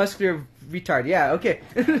 dudes and a muscular retard. Yeah, okay.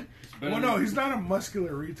 It's better Well, than- no, he's not a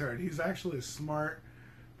muscular retard. He's actually a smart,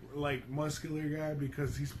 muscular guy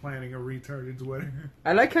because he's planning a retarded's wedding.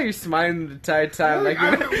 I like how you're smiling the entire time. Like,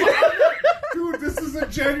 Dude, this is a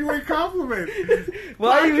genuine compliment.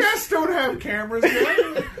 well, you Podcasts don't have cameras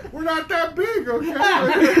yet. We're not that big,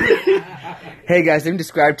 okay? hey guys, let me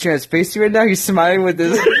describe Trent's face right now. He's smiling with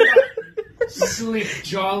this. Sleek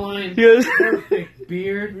jawline, Yes. perfect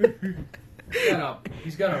beard.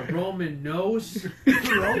 He's got a Roman nose.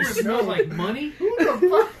 Roman He smells nose. like money. Who the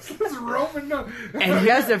fuck says Roman nose? And he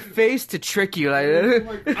has a face to trick you, like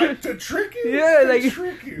To trick you? yeah, To like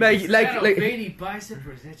trick you. like Is that a like. veiny bicep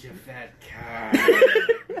or is that your fat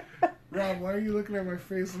cock? Rob, why are you looking at my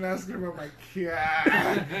face and asking about my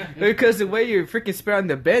cat? Because the way you're freaking spread on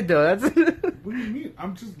the bed, though, that's. What do you mean?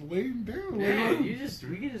 I'm just laying down. Yeah,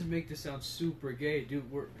 we can just make this sound super gay, dude.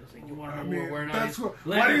 It's like you want to know what we're wearing that's on what-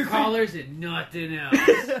 why do leather you think- collars and nothing else.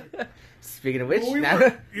 Speaking of which, Well, we now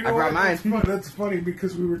were- you know I brought what? mine. That's funny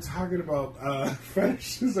because we were talking about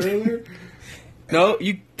fetishes earlier. No,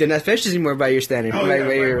 they're not fetishes anymore by your standard, Oh, by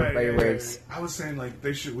yeah, your right, by your yeah, words. yeah. I was saying like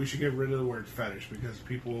we should get rid of the word fetish because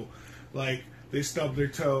people like they stub their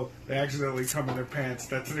toe, they accidentally come in their pants.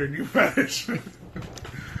 That's their new fetish.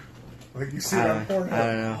 Like you see it on Pornhub. I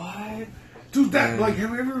don't know. What? Dude, that like have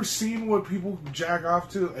you ever seen what people jack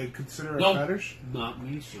off to and consider a Nope. fetish? Not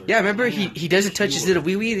me, sir. Yeah, remember he doesn't touch his little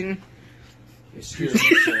wee wee. And Excuse me,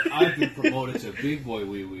 sir. I've been promoted to big boy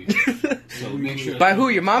wee wee. So make sure. by who?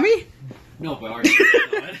 Your mommy? No, by Archie.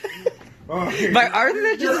 Oh, okay. By Arthur?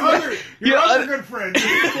 That Your just your other good friend.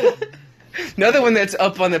 another one that's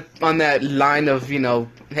up on that line of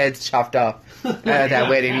heads chopped off at that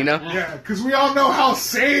wedding. Yeah, because we all know how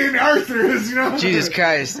sane Arthur is. You know. Jesus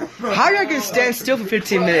Christ! How are you gonna stand still for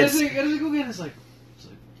 15 minutes? As I go get, it's like,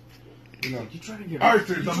 You know. you trying to get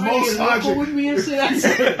Arthur, you the trying to most get local logic. with me and say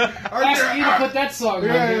that? Ask me to put that song on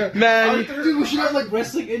Yeah, there. yeah. Man, Arthur, Dude, we should have like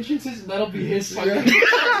wrestling entrances, and that'll be his fucking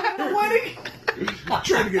Yeah. wedding.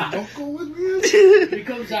 trying to get local with me. He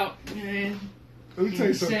comes out, man, Let me tell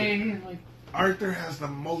you something. insane. Like, Arthur has the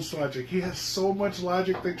most logic. He has so much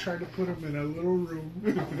logic they tried to put him in a little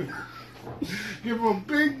room. Give him a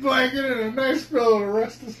big blanket and a nice pillow to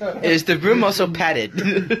rest his head on. is the room also padded?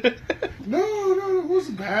 No, it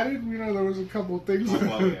wasn't padded. You know, there was a couple of things. oh,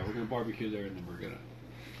 well, yeah, we're gonna barbecue there, and then we're gonna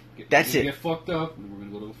That's it. Get fucked up, and then we're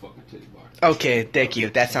gonna go to a fucking titty bar. Okay, thank you.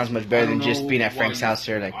 That sounds much better than just being at Frank's house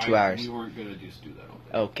for like 2 hours. We weren't gonna just do that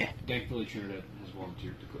all day. Okay. Thankfully, Trinidad has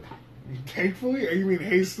volunteered to cook. Thankfully, or you mean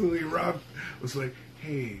hastily, Rob was like,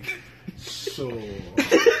 "Hey, so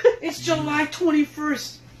It's July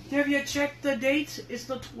 21st. Have you checked the dates? It's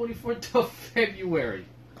the 24th of February.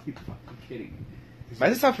 You fucking kidding me? Might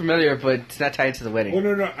just sound familiar, but it's not tied to the wedding.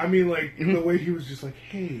 Well, no. I mean, like the way he was just like,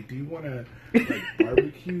 "Hey, do you want to like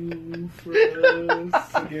barbecue for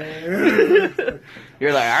us again?"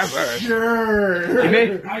 You're like, I'm first.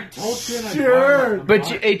 Sure. I told you. Sure. But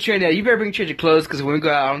hey, Trinidad, you better bring change of clothes because when we go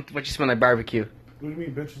out, I don't want you to smell like barbecue. What do you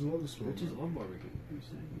mean, bitches love the story? Just on barbecue.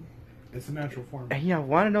 It's a natural form. And you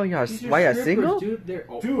want to know These are why you're strippers, single? Dude, they're,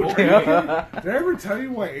 Dude, okay. did I ever tell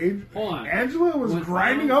you why Hold on. Angela was When-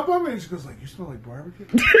 grinding up on me? And she goes like, "You smell like barbecue."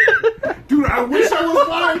 Dude, I wish I was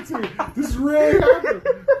lying to you. This really happened.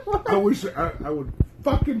 I wish I would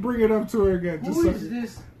fucking bring it up to her again. Just Who so is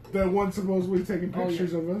this? that one supposedly taking Oh,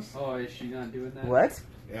 pictures of us. Oh, is she not doing that? What?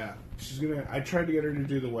 Yeah, she's gonna. I tried to get her to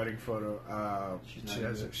do the wedding photo. She's not She into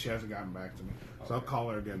hasn't. it. She hasn't gotten back to me. So I'll call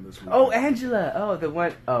her again this week. Oh, Angela. Oh, the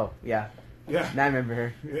one. Oh, yeah. yeah, Now I remember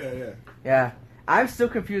her. yeah. Yeah. I'm still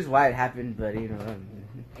confused why it happened, but Hey man,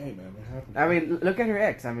 it happened. I mean, look at her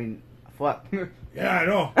ex. I mean, fuck. Yeah, I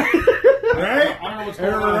know. I Right? don't know what's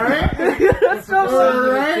going on. Right? That's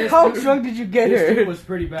so Right? How drunk did you get This her? dude was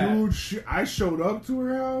pretty bad. Dude, I showed up to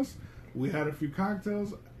her house. We had a few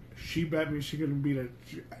cocktails. She bet me she couldn't beat her.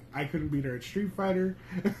 I couldn't beat her at Street Fighter.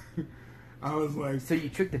 I was like, So you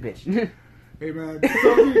tricked the bitch. "Hey man,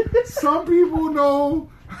 some people know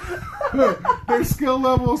their skill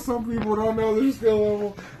level. Some people don't know their skill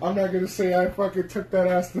level. I'm not gonna say I fucking took that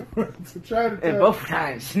ass to try to And tell. both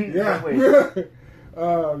times. Yeah. Both ways.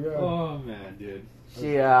 Oh god. Oh man, dude.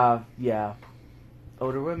 She, yeah.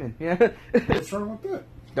 Older women. Yeah. What's wrong with that?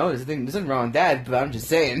 No, there's nothing wrong with that, but I'm just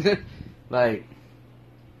saying. Like,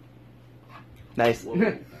 nice. Whoa.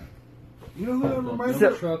 You know who that reminds So-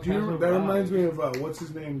 me of? That reminds me of what's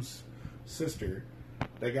his name's sister,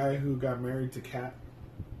 that guy who got married to Kat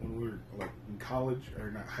when we were like in college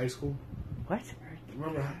or not high school. What?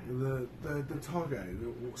 Remember the tall guy,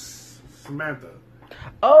 Samantha.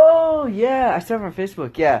 Oh, yeah. I saw her on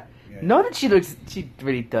Facebook, yeah. Yeah. No, that she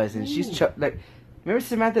really doesn't. She's, like, remember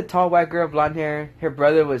Samantha, tall white girl, blonde hair? Her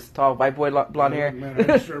brother was tall white boy, blonde hair. Man, I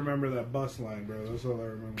just remember that bus line, bro. That's all I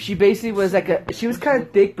remember. She basically was like she was kind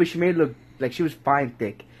of thick, but she made it look like she was fine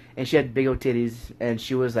thick. And she had big old titties, and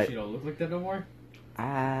she was like, She don't look like that no more.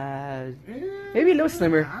 maybe a little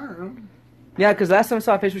slimmer. I don't know. Yeah, because last time I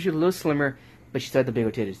saw her Facebook, she was a little slimmer, but she still had the big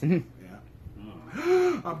old titties.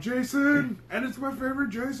 I'm Jason, and it's my favorite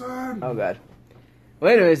Jason. Oh, God.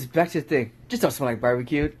 Well, anyways, back to the thing. Just don't smell like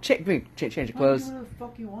barbecue. Change your clothes. Whatever the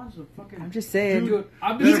fuck he wants. I'm just saying. Dude,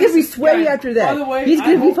 He's gonna be sweaty after that. By the way, he's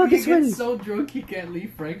gonna I be hope fucking he sweaty. gets so drunk he can't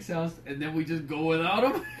leave Frank's house, and then we just go without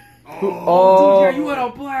him. Oh, Dude, yeah, you had a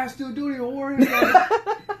blast, dude. Don't even worry about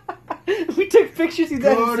it. we took pictures. He's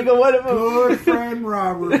every single one of them. Good friend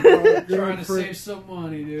Robert. Bro. Good Trying to friend. save some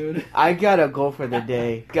money, dude. I gotta go for the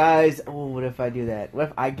day, guys. Oh, what if I do that? What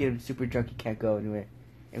if I get him super drunk? He can't go anywhere,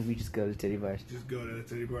 and we just go to titty bars. Just go to the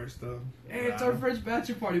titty bar stuff. Hey, it's our first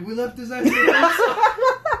bachelor party. We left his ass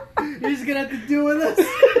here. He's gonna have to do with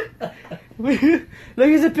us. Look,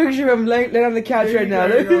 there's a picture of him laying on the couch right now.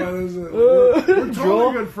 There Look. you go. We're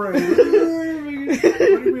Joel. totally good friends.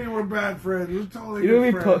 What do you mean we're bad friends? We're totally You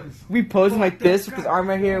know, good we friends. we pose him like this with his arm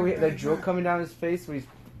right here. We the drill coming down his face when he's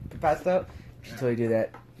passed out. We should totally do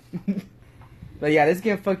that. But yeah, this is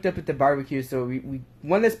getting fucked up at the barbecue, so we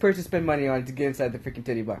want this person to spend money on to get inside the freaking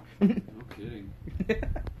titty bar. No kidding.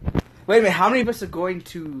 Wait a minute, how many of us are going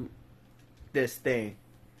to this thing?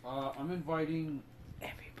 I'm inviting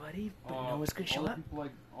Everybody, but no one's gonna show all the up. people,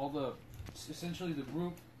 like all the essentially the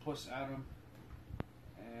group plus Adam,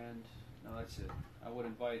 and no, that's it. I would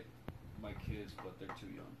invite my kids, but they're too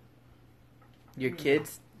young. Your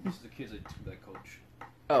kids? This is the kids that coach.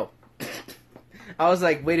 Oh. I was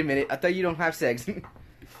like, wait a minute, I thought you don't have sex.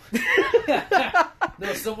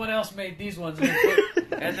 No, someone else made these ones, and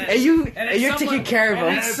then, and you're taking care of them.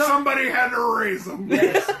 And somebody had to raise them.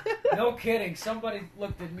 Yes. No kidding. Somebody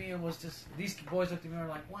looked at me and was just... These boys looked at me and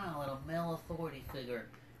were like, wow, little male authority figure.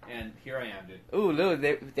 And here I am, dude. Ooh, no,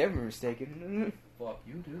 they're mistaken. Fuck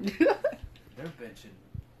you, dude. They're benching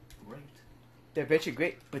great. They're benching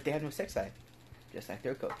great, but they have no sex life. Just like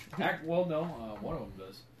their coach. Well, no. One of them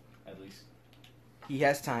does, at least. He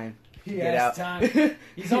has time. He Get has out. time.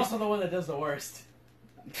 He's also the one that does the worst.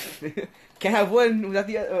 Can't have one without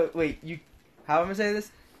the other. Wait, you... How am I saying this?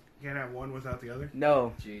 You can't have one without the other.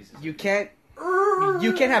 No. Jesus. You can't...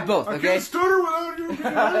 You can't have both, I okay? can't stutter without you, you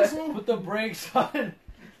asshole. Put the brakes on.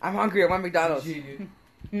 I'm hungry. I want McDonald's. Gee,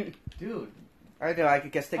 dude. I know. I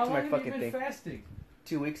could get stick How to long my have you fucking been thing. fasting?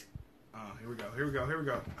 2 weeks. Oh, here we go.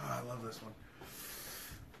 Oh, I love this one.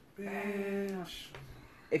 Bitch.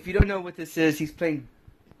 If you don't know what this is, he's playing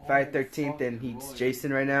Friday 13th, and he's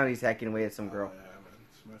Jason right now, and he's hacking away at some girl. Oh, yeah, man.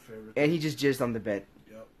 It's my favorite. And he just jizzed on the bed.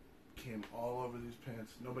 Yep. Came all over these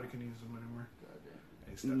pants. Nobody can use them anymore.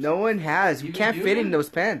 Hey, step, No one has. We You can't do? fit in those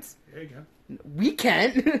pants. Yeah, you can. We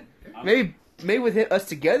can't. maybe with us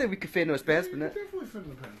together, we could fit in those pants, Yeah, but not. you definitely fit in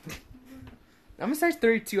the pants. I'm a size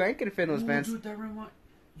 32. I ain't gonna fit in those Ooh, pants. Dude, that remind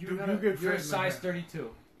You you're could you're fit a in the size pants. 32.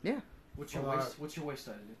 Yeah. What's your Well, waist? What's your waist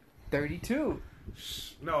size? Dude? 32.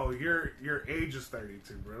 No, your age is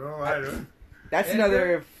 32, bro. Don't lie to me. That's Edgar,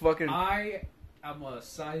 another fucking. I am a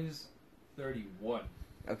size 31.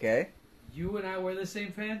 Okay. You and I wear the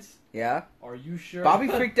same pants? Yeah. Are you sure? Bobby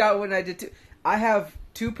freaked out when I did too. I have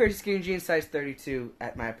 2 pairs of skinny jeans size 32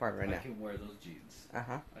 at my apartment I right can wear those jeans. now. Uh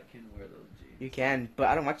huh. I can wear those jeans. You can, but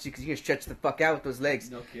I don't want you because you can stretch the fuck out with those legs.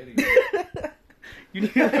 No kidding. You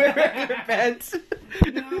need to wear regular pants.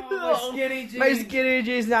 No, my skinny jeans. My skinny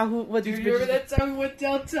jeans now. What Dude, these you remember bitches? that time we went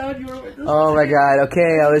downtown? You were with us. Oh my god.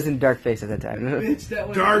 Okay, I was in dark face at that time. Bitch, that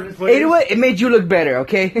was Dark place. You know what? It made you look better.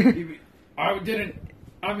 Okay. I didn't.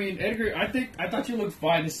 I mean, Edgar, I thought you looked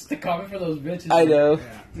fine. This is the comment for those bitches. I know.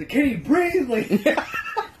 Yeah. Like, can he breathe?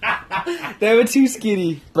 Like, They were too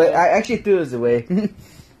skinny, but I actually threw those away.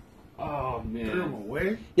 oh Threw them man.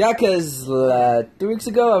 away. Yeah, because 3 weeks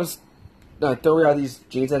ago I was throwing all these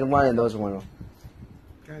jeans I didn't want, and those were one of them.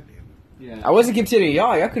 God damn it. Yeah. I wasn't continuing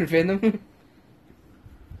y'all. Y'all couldn't fit in them.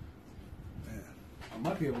 Man. I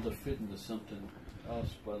might be able to fit into something else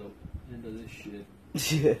by the end of this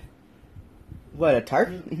shit. What, a tarp?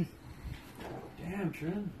 Damn,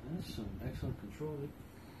 Trent, that's some excellent control.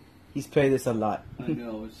 He's played this a lot. I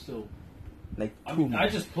know it's still. Like, I too mean, I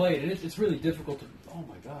much. just played it. It's really difficult to. Oh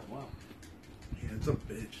my god! Wow. Yeah, it's a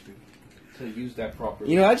bitch, dude. To use that properly.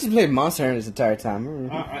 You know, I just played Monster Hunter this entire time.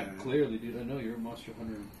 I clearly, dude. I know you're a Monster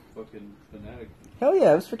Hunter fucking fanatic. Hell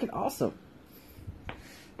yeah, it was freaking awesome.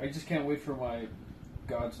 I just can't wait for my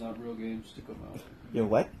God's Not Real games to come out. Yo,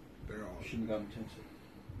 what? They're all. Shin Megami Tensei.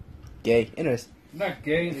 Gay. Interesting. Not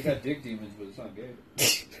gay. They got dick demons, but it's not gay.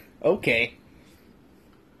 Okay.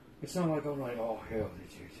 It's not like I'm like, oh hell,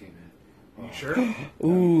 it's your team, man. You sure?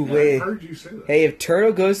 Ooh, Yeah, wait. I heard you say that. Hey, if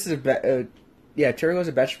Turtle goes to the Turtle goes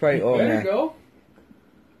to bachelor party. You Oh better man. go.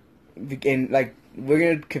 And like, we're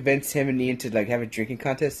gonna convince him and Ian to like have a drinking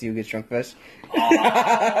contest so you get drunk first.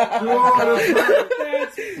 Oh,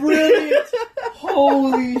 That's brilliant.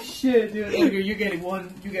 Holy shit, dude! Look, you get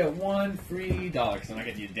one. You get $1 free, and I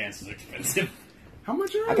get you dance is expensive. how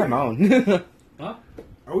much are I got my own. Huh?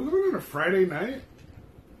 Are we going on a Friday night?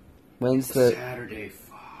 When's the? Saturday,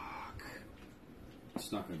 fuck.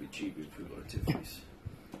 It's not going to be cheap if we go to Tiffany's.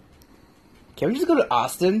 Can we just go to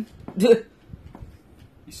Austin? You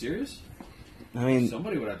serious? I mean,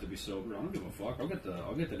 Somebody would have to be sober. I don't give a fuck. I'll get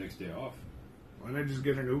the next day off. Why not just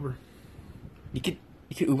get an Uber? you could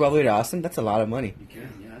Uber all the way to Austin. That's a lot of money. You can,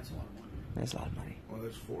 yeah, that's a lot of money. That's a lot of money. Well,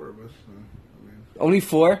 there's 4 of us. So, I mean, Only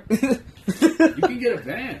 4. You can get a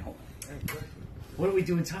van. What are we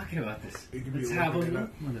doing talking about this? It could be Let's a have a little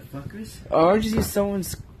look, motherfuckers. Or just use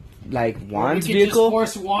someone's like Juan's we could vehicle.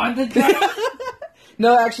 just force Juan to drive.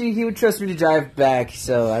 No, actually, he would trust me to drive back.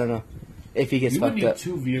 So I don't know if he gets You would fucked need up.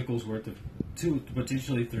 2 vehicles worth of 2,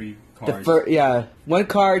 potentially 3 cars. Yeah, one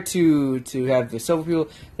car to have the sober people.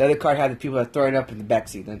 The other car had the people that are throwing up in the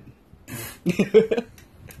backseat. Then.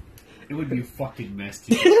 It would be a fucking mess,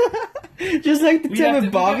 too. Just like the Tim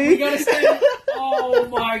and Bobby. We gotta stand. Oh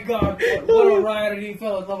my god! What a riot! And he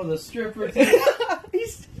fell in love with a stripper.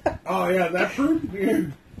 oh, yeah, that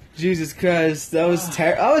prude? Jesus Christ, that was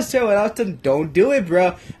terrible. I was terrible. I was telling him, don't do it,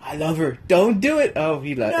 bro. I love her. Don't do it. Oh,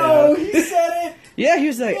 he like, No, he said it. Yeah, he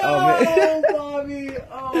was like, No, oh man. Bobby.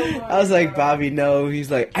 Oh my I was like, God. Bobby, no.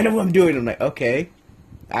 He's like, I know what I'm doing. I'm like, okay,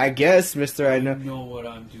 I guess, Mister. I You know. know what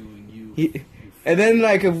I'm doing, you. And then,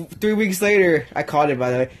 like, 3 weeks later, I called it, by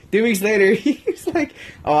the way. 3 weeks later, he was like,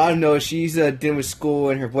 oh, I don't know, she's dealing with school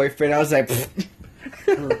and her boyfriend. I was like,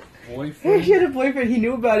 Her boyfriend. he had a boyfriend. He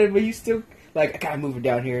knew about it, but he still, like, I gotta move her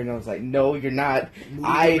down here. And I was like, no, you're not.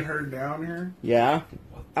 Moving her down here? Yeah.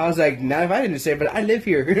 I was like, not if I didn't say it, but I live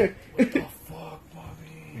here. What the fuck,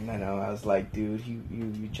 Bobby? I know. I was like, dude, you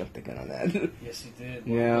jumped the gun on that. Yes, he did.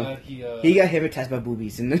 Yeah. I'm glad He got hypnotized by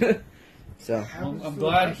boobies. And so, I'm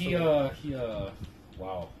glad he.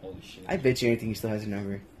 Wow, holy shit. I bet you anything he still has a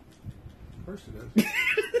number. Of course it is.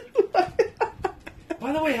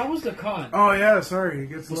 By the way, how was the con? Oh, yeah, sorry. He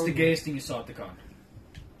gets What's the loaded. gayest thing you saw at the con?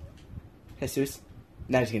 Jesus?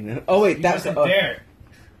 Not just kidding. Oh, wait, He that's wasn't there.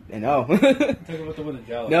 I know. Talk about the one in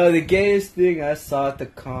Jalo. No, the gayest thing I saw at the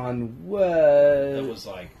con That was. was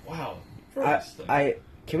like, wow. First,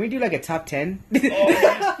 Can we do like a top 10? Oh,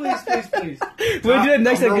 yes, please. We'll do it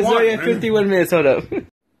next time Number because we only one, have man. 51 minutes. Hold up.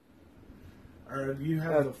 You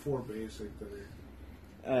have the 4 basic that are...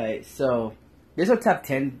 Alright, so there's no top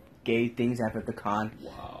 10 gay things happened at the con.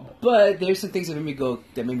 Wow. But there's some things that made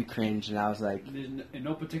me cringe, and I was like, In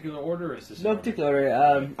no particular order, or is this no in order? particular order.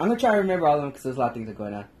 I'm gonna try to remember all of them because there's a lot of things that are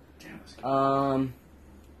going on. Damn, that's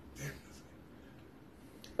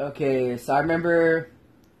good. Okay, so I remember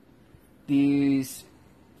these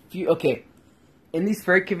few. Okay, in these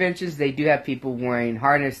fur conventions, they do have people wearing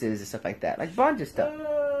harnesses and stuff like that, like bondage stuff.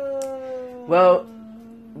 Well,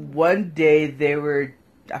 one day they were.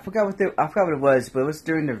 I forgot what it was, but it was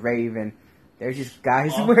during the rave, and there's just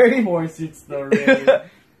guys wearing. Of course, it's the rave.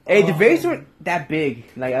 Hey, the raves weren't that big.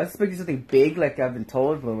 Like, I was expecting something big, like I've been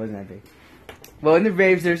told, but it wasn't that big. Well, in the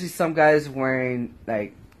raves, there's just some guys wearing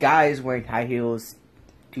high heels,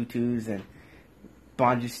 tutus, and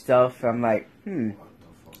bondage stuff. I'm like,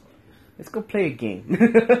 let's go play a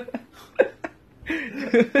game.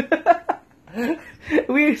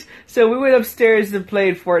 we went upstairs and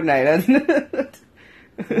played Fortnite.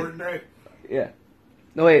 Fortnite? Yeah.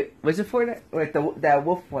 No, wait, was it Fortnite? Wait, that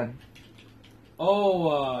wolf one.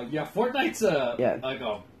 Oh, yeah, Fortnite's like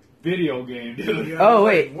a video game, dude. Yeah, Oh, like,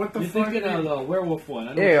 wait. What the You're fuck? thinking of the werewolf one.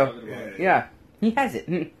 I know There what you you're talking about. Yeah, he has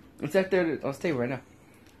it. It's out there. I'll tell you right now.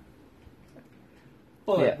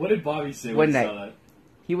 But Yeah. what did Bobby say One when he night. saw that?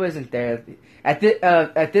 He wasn't there at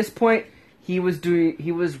this point. He was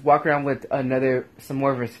walking around with some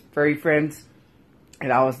more of his furry friends,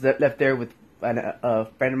 and I was left there with a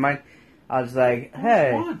friend of mine. I was like,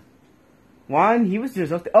 "Hey, Juan." He was doing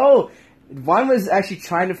something. Oh, Juan was actually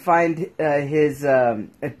trying to find his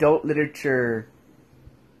adult literature.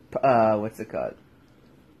 What's it called?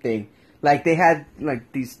 Thing. Like they had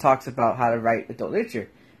like these talks about how to write adult literature,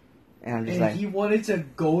 and I'm just And like, he wanted to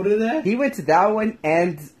go to that? he went to that one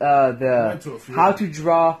and the went to a few. how to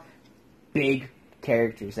draw big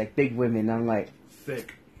characters, like big women. I'm like,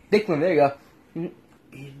 Thick. thick women. There you go.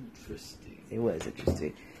 Interesting. It was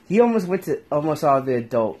interesting. He almost went to almost all the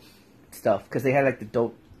adult stuff because they had like the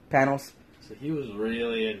adult panels. So he was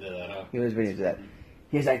really into that, huh? He was really into that.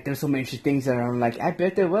 He was like, "There's so many interesting things," and I'm like, "I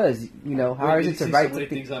bet there was." You know, how Wait, is did it to he say write so many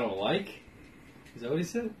something? things I don't like? Is that what he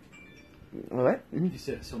said? What? You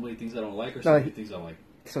said so many things I don't like, or No, so many things I like?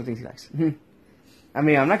 Some things he likes. I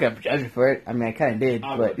mean, I'm not gonna judge him for it. I mean, I kind of did,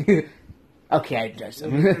 I but okay, I judged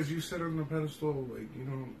Well, him. because you sit on the pedestal, like, you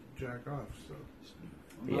don't jack off, so.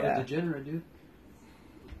 I'm not Yeah. a degenerate, dude.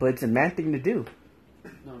 But it's a man thing to do.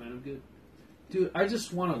 No, man, I'm good. Dude, I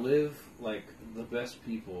just want to live like the best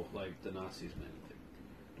people, like the Nazis, man.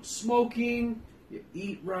 Smoking, you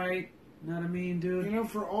eat right. Know what I mean, dude? You know,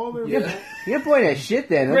 for all their Yeah. You're pointing at shit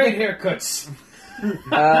then. Great haircuts.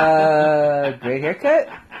 Great haircut?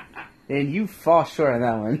 And you fall short on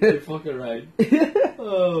that You're one. fucking right.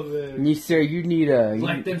 Oh man. You, sir, you need a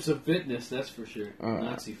Like them some fitness, that's for sure. Uh-uh.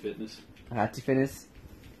 Nazi fitness. Nazi fitness.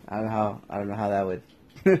 I don't know how that would.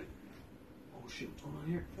 Oh shit, what's going on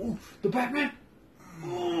here? Oh, the Batman.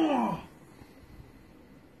 Oh.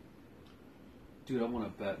 Dude, I want a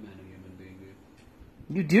Batman human being,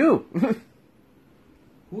 dude. You do.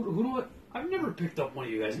 Who do I? I've never picked up one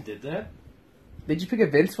of you guys and did that. Did you pick a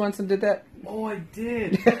Vince once and did that? Oh, I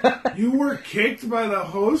did. You were kicked by the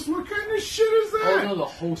host? What kind of shit is Oh that? no, the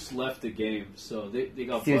host left the game, so they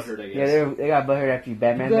got Seriously, butthurt, I yeah, guess. they got butthurt after you You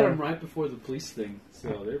Batman got them. him right before the police thing,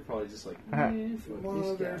 so they're probably just like, Uh-huh.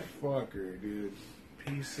 fuck this guy. Motherfucker, dude.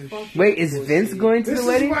 Piece of Fuck shit. Wait, is Pussy. Vince going to This the is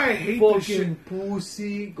wedding? why I hate this shit. Fucking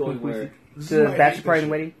pussy. Going where? This To is the why I bachelor hate party this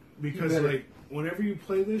and wedding? Because, You better- like, whenever you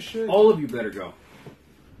play this shit, All of you better go.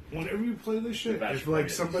 whenever you play this shit, The if, bachelor like,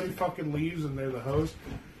 party somebody is- fucking leaves and they're the host,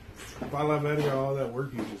 Bala Verga, all that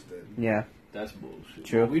work you just did. Yeah. That's bullshit.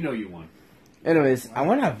 True. Well, we know you won. Anyways, I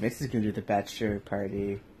wonder how Vince is going to do the bachelor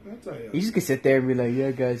party. That's how you He's just going to sit there and be like,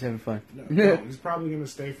 yeah, guys, having fun. no, he's probably going to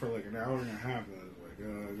stay for, like, an hour and a half. And it's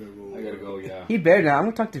like, I gotta go, yeah. He better not. I'm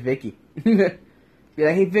going to talk to Vicky. Be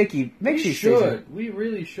like, hey, Vicky, make sure We you stay here. should. We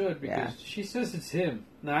really should, because Yeah. she says it's him,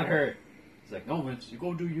 not her. He's like, no, Vince, you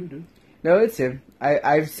go do you, dude. No, it's him.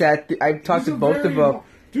 I've talked to both of them.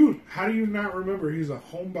 Dude, how do you not remember he's a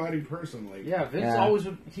homebody person? Like, Yeah, Vince Yeah. always,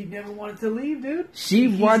 he never wanted to leave, dude. She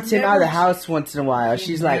He's wants him out of the never- house once in a while.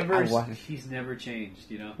 She's like, I want. He's never changed,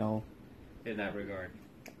 you know, No. in that regard.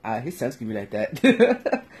 His son's gonna be like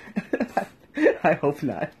that. I hope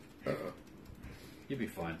not. You'll be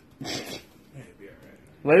fine. hey, be alright.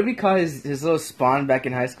 What did we call his little spawn back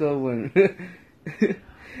in high school when?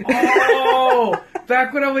 Oh,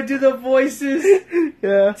 back when I would do the voices.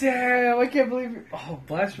 Yeah. Damn, I can't believe it. Oh,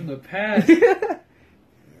 blast from the past.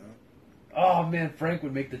 Oh man, Frank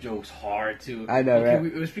would make the jokes hard too. I know, right?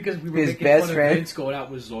 It was because we were His making best fun friend. of Vince going out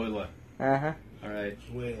with Zoila. Uh-huh. All right,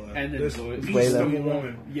 Layla. And then this Zoe- beast of a Layla.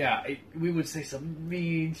 woman. yeah, we would say some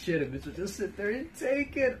mean shit, and Vince would just sit there and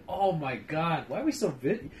take it. Oh my god, why are we so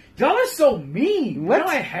y'all are so mean. Why What?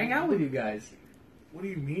 do I hang out with you guys? What do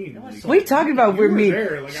you mean? No, Like, it's What are you talking about? You We're were mean.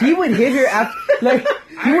 there, like, He I- would hit her after, like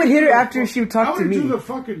he would hit her after she would I talk to would me. do the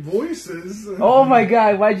fucking voices. Oh my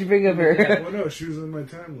god! Why'd you bring up her? Well, no, she was in my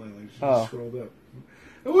timeline. Like, she Oh. just scrolled up.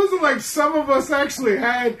 It wasn't like some of us actually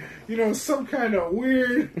had, you know, some kind of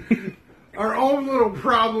weird, our own little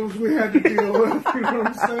problems we had to deal with. You know what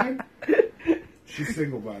I'm saying? She's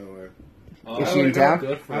single, by the way. Oh, Is I she in only town? know-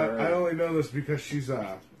 Good for I her. only know this because she's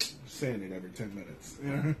saying it every 10 minutes.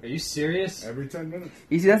 Yeah. Are you serious? Every 10 minutes.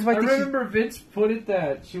 You see, that's why I I think she- remember Vince put it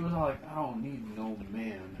that she was all like, "I don't need no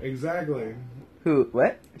man." Exactly. who?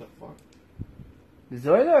 What? The fuck,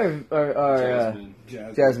 Zoila or Jasmine.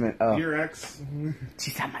 Jasmine? Oh, Your ex.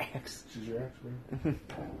 she's not my ex. She's your ex, man.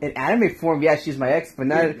 In anime form, yeah, she's my ex, but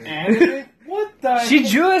not. Anime? What the? She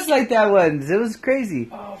heck? drew us like that once. It was crazy.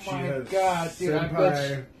 Oh She my has god, dude! I bet.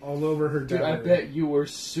 senpai all over her Dude, I dad. bet you were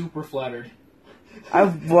super flattered. I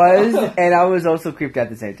was, and I was also creeped out at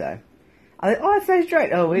the same time. I was like, oh, that's nice, right?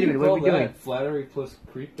 Oh, wait a minute, what are we doing? Flattery plus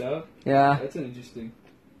creeped out. Yeah, That's an interesting.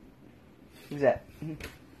 who's that?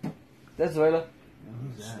 That's Zoila.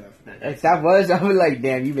 Steph. If that was, I was like,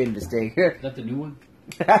 damn, you made a mistake. Is that the new one?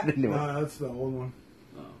 The new one. No, that's the old one.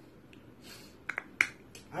 Oh.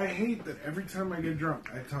 I hate that every time I get drunk,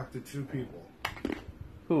 I talk to two people.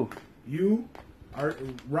 Who? You,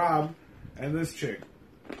 Rob, and this chick.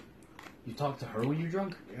 You talk to her when you're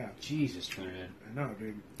drunk? Yeah, Jesus, man. I know,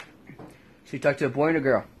 dude. Should you talk to a boy and a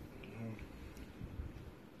girl?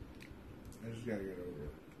 I just gotta get over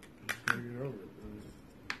it. Just gotta get over it.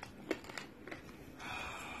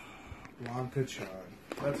 Blanca Chan.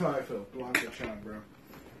 That's how I feel. Blanca Chan, bro.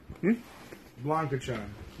 Hmm? Blanca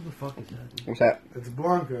Chan. Who the fuck is that? What's that? It's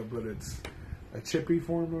Blanca, but it's a chippy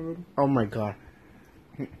form of him. Oh my god.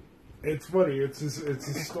 It's funny. It's a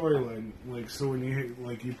storyline. Like, so when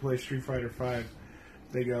you play Street Fighter 5,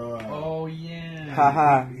 they go. Oh yeah.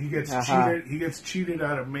 Haha. He gets Haha. cheated. He gets cheated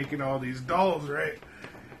out of making all these dolls, right?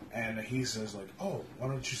 And he says like, "Oh, why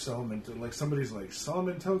don't you sell them into like somebody's like sell them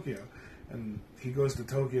in Tokyo?" And he goes to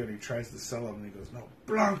Tokyo and he tries to sell them, and he goes, "No,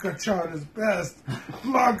 Blanca-chan is best.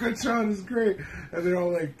 Blanca-chan is great." And they're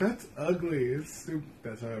all like, "That's ugly. It's stupid."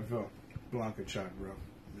 That's how I felt. Blanca-chan, bro,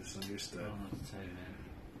 misunderstood. I don't know what to tell you, man.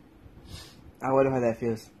 I wonder how that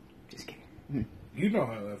feels. Just kidding. You know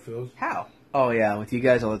how that feels. How? Oh yeah, with you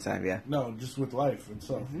guys all the time. Yeah. No, just with life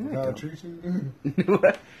itself. Mm-hmm. How it treats you.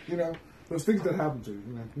 You know, those things that happen to you.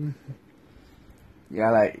 You know?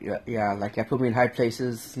 Yeah, like I put me in high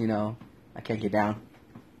places. You know, I can't get down.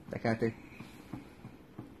 That kind of thing.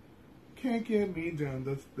 Can't get me down.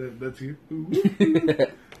 That's you.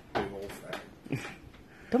 Big old fat.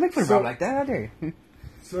 Don't make fun of Rob like that, out there.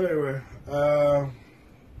 So anyway,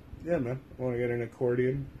 yeah, man. Want to get an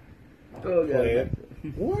accordion? Oh Play it.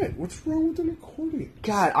 What? What's wrong with an accordion?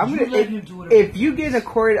 God, I'm You gonna. let him do whatever If he you get an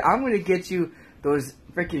accordion, I'm gonna get you those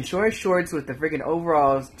freaking short shorts with the freaking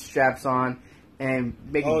overall straps on, and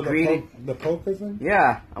make it green. The polka thing?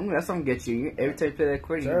 Yeah, that's what I'm gonna get you. Every time you play that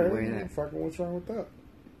accordion, you're Alright, wearing that. fucking what's wrong with that?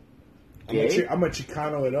 Gay? I'm gonna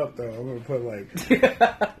Chicano it up though. I'm gonna put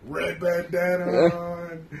like red bandana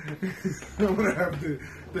on. I'm gonna have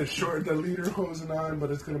the leader hosen on, but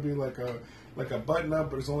it's gonna be like a button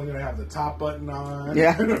up, but it's only gonna have the top button on.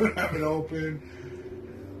 Yeah. I'm gonna have it open.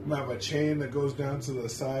 I'm gonna have a chain that goes down to the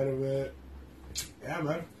side of it. Yeah,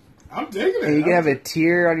 man. I'm digging it. And you can have a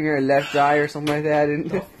tear on your left eye or something like that. And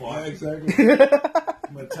Yeah, exactly.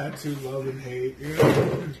 My tattoo, love and hate. You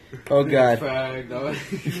know? oh god. Fag, dog.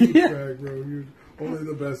 You're fag, bro. You're only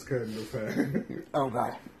the best kind of fag. Oh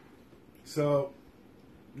god. So,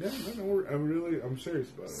 yeah, I'm serious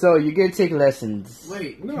about it. So you're gonna take lessons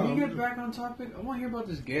Wait, No, can I'm you get just- back on topic? I want to hear about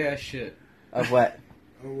this gay ass shit. of what?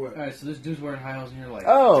 Oh, what? Alright, so this dude's wearing high heels and you're like,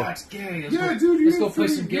 Oh. that's gay. Yeah, dude, you let's go play freaking-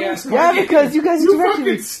 some you gay ass fucking- Yeah, cards. because you guys You interrupted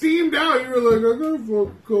me. fucking steamed out. You were like, I got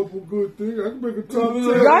a couple good things. I can make a top 10.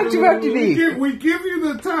 Y'all interrupted me. We give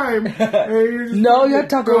you the time. And you're just No, you fucking have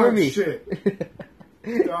to talk over dog me.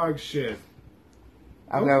 Shit. Dog shit.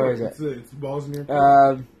 I've never heard It's that. it's balls in your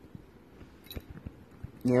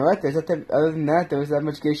You know what? There's nothing other than that. There was that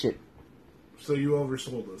much gay shit. So you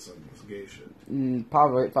oversold us on this gay shit.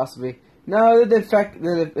 Probably, possibly. No, the fact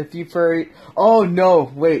that if you furry. Oh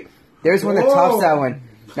no! Wait, there's one that tops that one.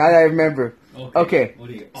 Now that I remember. Okay. What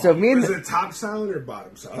do you? So me and Is it top salad or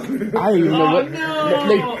bottom salad? I don't even know Oh, what.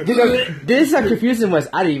 no! This is how confusing was.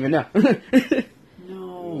 I didn't even know.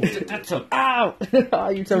 No, that's a. Ow! Oh,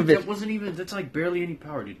 you son of a That bitch. wasn't even. That's like barely any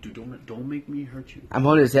power, dude. Don't make me hurt you. I'm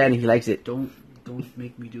holding his hand and he likes it. Don't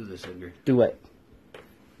make me do this, Edgar. Do what?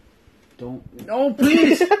 Don't. No,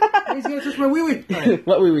 please. He's gonna touch my wee wee. Alright,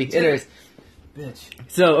 What wee wee? It is. bitch.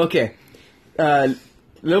 So okay,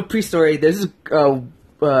 little pre-story. There's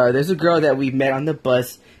a girl that we met on the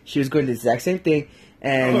bus. She was going to the exact same thing,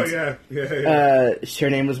 and Oh, yeah. her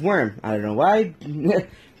name was Worm. I don't know why,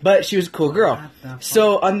 but she was a cool girl.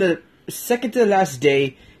 So on the second to the last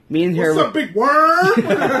day, me and her, What's up, big worm?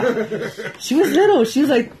 she was little. She was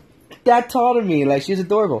like that tall to me. Like she was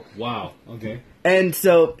adorable. Wow. Okay. And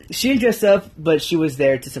so she didn't dress up, but she was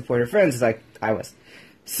there to support her friends, like I was.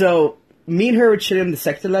 So me and her were chilling the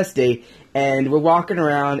second to last day, and we're walking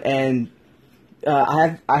around, and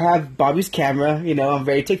I have Bobby's camera. You know, I'm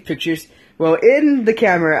ready to take pictures. Well, in the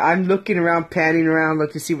camera, I'm looking around, panning around,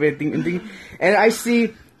 looking to see what anything, and I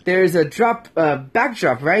see there's a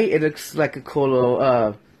backdrop, right? It looks like a cool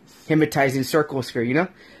little hypnotizing circle skirt, you know.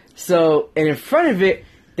 So, and in front of it,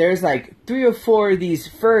 there's like 3 or 4 of these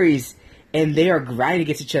furries. And they are grinding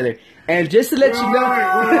against each other. And just to let you know...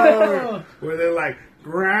 Right. Where they're like,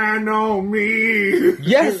 grind on me.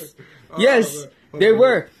 Yes. Yes. They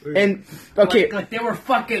were. And, okay. Like they were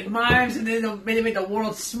fucking mimes, and then they made the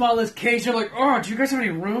world's smallest cage. They're like, oh, do you guys have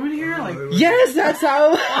any room in here? Like, Yes, that's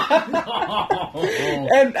how... oh.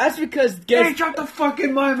 And that's because... Hey, drop the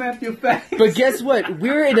fucking mime after your face. But guess what?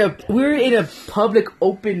 We're in a public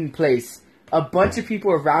open place. A bunch of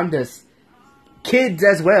people around us. Kids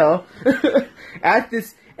as well. At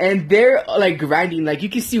this... And they're, like, grinding. Like, you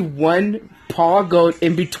can see one paw go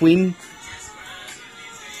in between...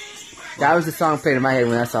 That was the song playing in my head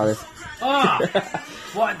when I saw this.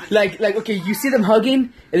 What? Like, okay, you see them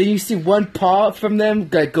hugging, and then you see one paw from them,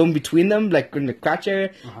 like, going between them, like, in the crotch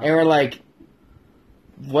area, and we're like,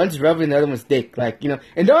 one's rubbing the other one's dick, like, you know,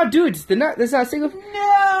 and they're all dudes, there's not a single,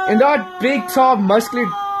 No! and they're all big, tall, muscular,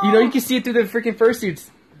 you know, you can see it through the freaking fursuits.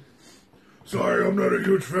 Sorry, I'm not a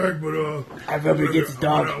huge fag, but I rub it against the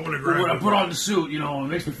dog. I want to But when I grab put on the suit, you know, it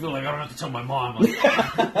makes me feel like I don't have to tell my mom. Like,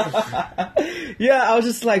 Yeah, I was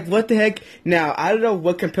just like, what the heck? Now, I don't know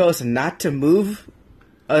what compels us not to move,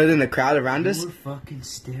 other than the crowd around us. you were fucking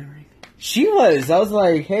staring. She was. I was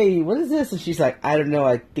like, hey, what is this? And she's like, I don't know.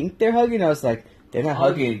 I think they're hugging. I was like, they're not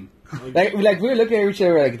hugging. Like we were looking at each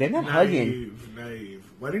other like, they're not hugging. Naive.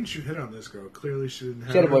 Why didn't you hit on this girl? Clearly she didn't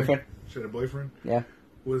have She had a any- boyfriend. She had a boyfriend? Yeah.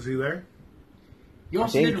 Was he there? You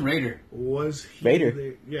also I think. didn't rate her. Was he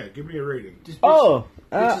Raider. Yeah, give me a rating. Just Oh,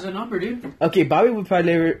 bitch is a number, dude. okay. Bobby would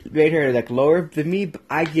probably rate her like lower than me, but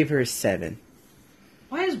I give her a 7.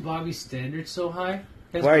 Why is Bobby's standard so high?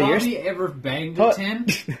 Has Why are yours- Bobby ever banged a 10?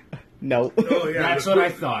 No. Oh yeah, That's what I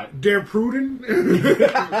thought. Der Pruden.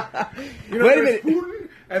 You know, Wait a there's minute. Putin,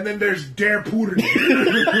 and then there's Der Pruden,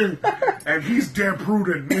 and he's Der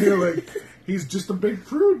Pruden. You know, like he's just a big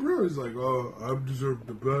prude, bro. He's like, oh, I deserve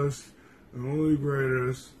the best and only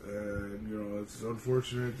greatest, and you know, it's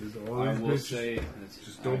unfortunate. There's all I these will bitches. say, it's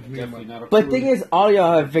Just don't be definitely my- not a But prude. thing is, all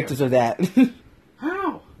y'all are victims of that.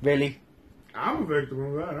 How? Really? I'm a victim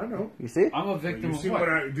of that. I know. You see? I'm a victim You of see what? what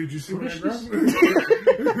I did? You see what I Prudishness?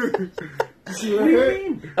 grabbed? See what I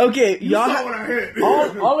hit? Okay, You y'all. saw what I hit.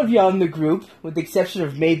 all of y'all in the group, with the exception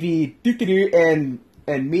of maybe and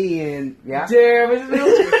me and yeah. Damn, That's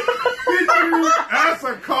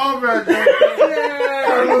a callback.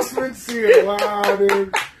 Carlos Mencia. Wow,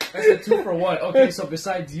 dude. That's a 2 for 1. Okay, so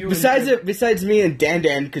besides you, Besides me and Dan,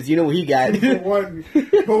 because you know what he got. For one,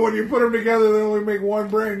 but when you put them together, they only make one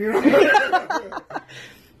brain. You know.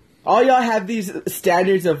 All y'all have these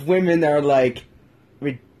standards of women that are like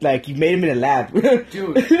you made them in a lab.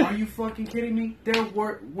 dude, are you fucking kidding me?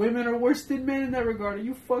 Women are worse than men in that regard. Are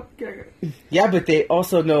you fucking? Yeah, but they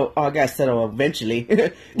also know. Oh, I gotta settle eventually.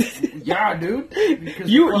 Yeah, dude. Because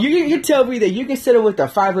you tell me that you can settle with a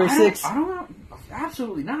 5 or a 6, I don't know.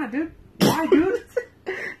 Absolutely not, dude. Why, dude?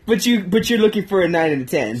 but you're looking for a 9 and a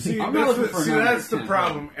 10. See, I'm not looking for a 9 that's out of the 10,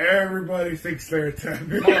 problem. Everybody thinks they're a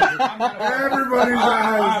 10. Everybody's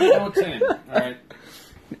eyes. I'm no 10. All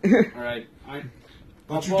right.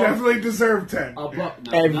 But you definitely deserve 10. No,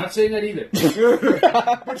 I'm not saying that either.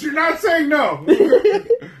 But you're not saying no.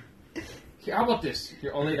 Here, how about this?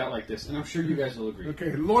 Here, I'll lay it out like this, and I'm sure you guys will agree.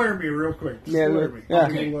 Okay, lawyer me real quick. Just Yeah, lawyer me. yeah.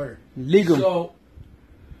 I'm a Okay. lawyer. Legal. So,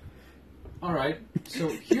 all right. So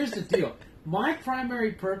here's the deal. My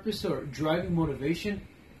primary purpose or driving motivation,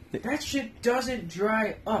 that shit doesn't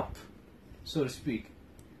dry up, so to speak.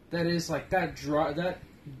 That is like that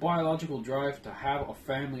biological drive to have a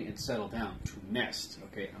family and settle down, to nest.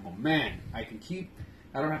 Okay, I'm a man. I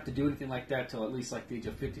don't have to do anything like that till at least like the age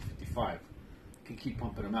of 50, 55. Can keep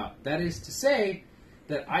pumping them out. That is to say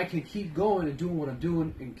that I can keep going and doing what I'm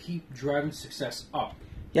doing and keep driving success up.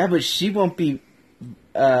 Yeah, but she won't be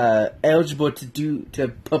eligible to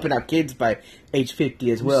pumping out kids by age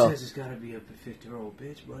 50 as well. Who says it's got to be a 50-year-old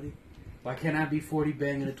bitch, buddy? Why can't I be 40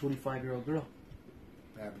 banging a 25-year-old girl?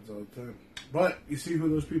 Happens all the time. But you see who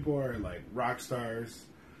those people are? Like rock stars,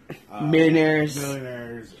 Millionaires,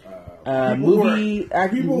 movie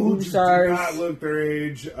people who movie just stars. do not look their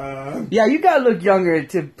age. Yeah, you gotta look younger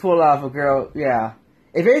to pull off a girl. Yeah.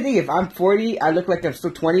 If anything, if I'm 40, I look like I'm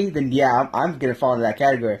still 20, then yeah, I'm gonna fall into that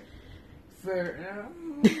category. Fair.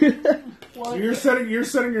 So you're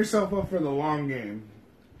setting yourself up for the long game.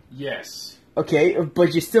 Yes. Okay,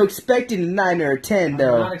 but you're still expecting a 9 or a 10, I'm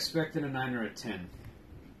though. not expecting a 9 or a 10.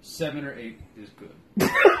 7 or 8 is good.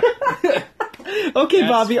 Okay,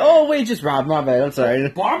 That's Bobby. fair. Oh, wait, just Rob. My bad. I'm sorry.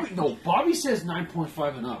 Bobby says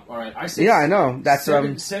 9.5 and up. All right, I say Yeah, I know. That's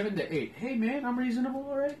what 7 to 8. Hey, man, I'm reasonable,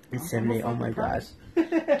 all right? It's I'm 7, 8. a Oh, my fucking God.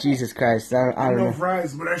 prize. Jesus Christ. I don't No know.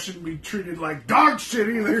 fries, but I shouldn't be treated like dog shit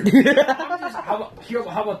either. How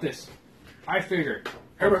about this? I figured.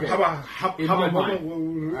 How Okay. In my about mind. All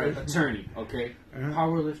right, attorney, okay? Uh-huh.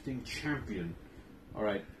 Powerlifting champion. All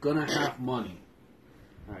right, gonna have money.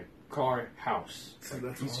 All right, car, house. So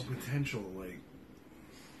that's all potential. Like,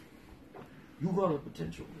 You got a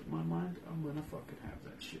potential. In my mind, I'm gonna fucking have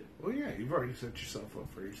that shit. well, yeah, you've already set yourself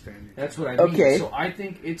up for your standing. That's what I mean. Okay. So I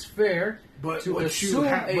think it's fair But to what you assume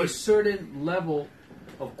have- a but- certain level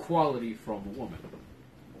of quality from a woman.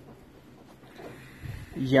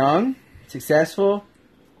 Young, successful.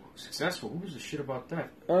 Successful? Who gives a shit about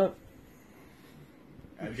that?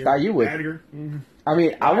 Edgar. Thought you would. Edgar. I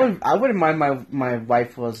mean, I wouldn't mind my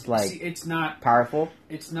wife was like See, it's not powerful.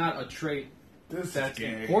 a trait This that's is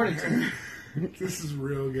gay. important to me. This is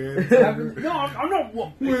real gay. No, I'm not.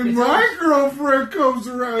 Well, When it's my not- girlfriend comes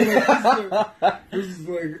around, this is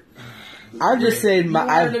like I'm just saying, you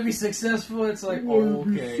want her to be successful. It's like, oh,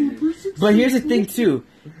 okay. but here's the thing too,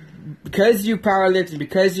 because you powerlift and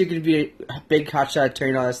because you're gonna be a big hotshot attorney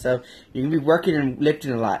and all that stuff, you're gonna be working and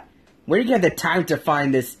lifting a lot. Where do you get the time to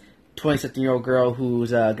find this 20-something-year-old girl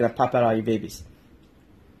who's gonna pop out all your babies?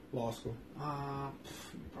 law school.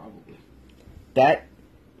 Probably. That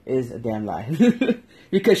is a damn lie.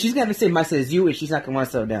 Because she's gonna have the same mindset as you, and she's not gonna want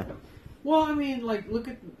to settle down. Well, I mean, like, look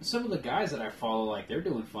at some of the guys that I follow. Like, they're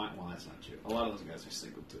doing fine. Well, that's not true. A lot of those guys are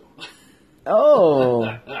single too.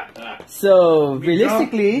 Oh, so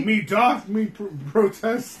realistically, me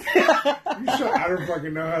protest. You shut, I don't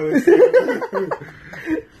fucking know how they say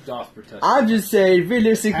it. Doth protest. I'm just saying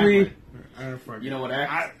realistically. I don't fucking. You know what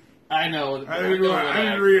act? I know. I didn't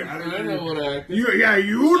know what act. You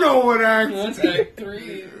know what act. That's Act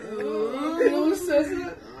 3. Who says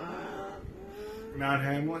it? Not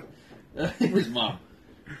Hamlet. His mom.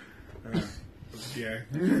 Yeah.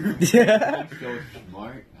 Yeah. So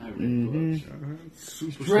smart. I read Mhm. books.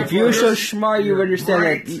 Super If you were so smart, you would understand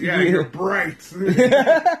bright. that. Yeah, you're bright.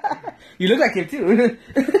 You look like him too.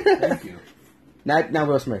 Thank you. Not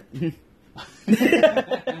Will Smith.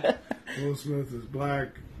 Will Smith is black,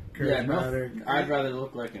 Yeah, charismatic. I'd rather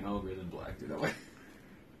look like an ogre than black, dude.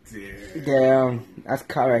 Yeah. Damn, that's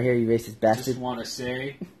caught right here, you racist Just bastard. want to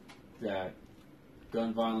say that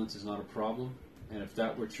gun violence is not a problem, and if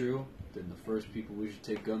that were true, then the first people we should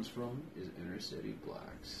take guns from is inner city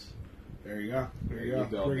blacks. There you go. There you There you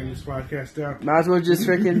go. go, Bringing man. this podcast down. Might as well just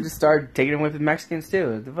freaking just start taking them with the Mexicans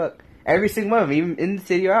too. What the fuck? Every single one of them, even in the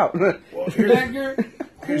city or out. Edgar,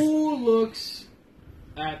 who looks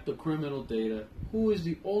at the criminal data? Who is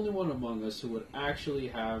the only one among us who would actually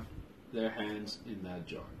have their hands in that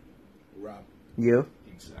jar? Rob. You?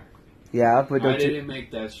 Exactly. Yeah, but I don't you? didn't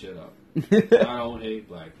make that shit up. I don't hate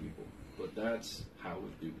black people, but that's how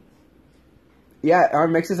it do. Yeah, our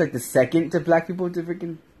Mexicans like the second to black people to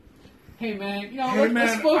freaking. Hey man, you know, Hey, let's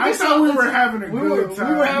man, focus I thought on we this. were having a We good were, time.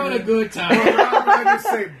 We were having a good time. I'm going to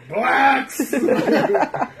say blacks.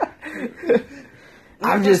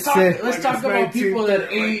 I'm just saying. Let's Like talk it's about people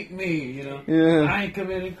that 1930, ain't me. You know, Yeah. I ain't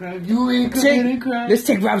committing crime. You ain't committing crime. Let's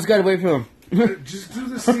take Rob's gun away from him. Just do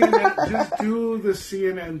the CNN. Just do the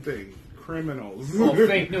CNN thing. Criminals. Oh,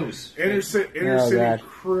 fake news. Inner Oh, city God.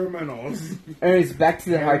 criminals. Anyways, back to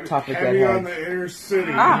the hard topic at Heavy on hand. the inner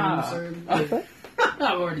city. Ah. You know what I'm saying? I've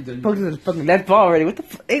already done. Fuck this fucking that ball already. What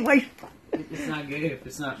the? Hey, wait. It's not gay if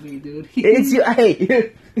it's not me, dude. It's you.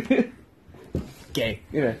 Hey. Gay.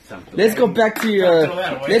 Yeah. Let's go back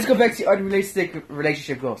to let's go back to unrealistic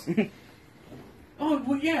relationship goals. Oh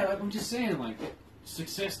well, yeah. Like, I'm just saying, like,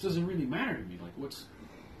 success doesn't really matter to me. Like, what's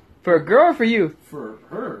For a girl or for you? for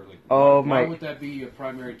her? Like, Oh, why my- would that be a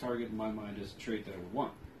primary target in my mind as a trait that I would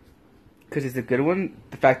want? Because it's a good one.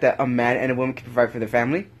 The fact that a man and a woman can provide for their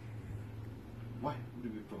family. Why would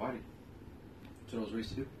it be provided? That's what I was raised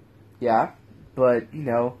to do. Yeah. But, you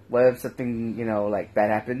know, what if something, you know, like bad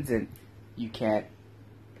happens and you can't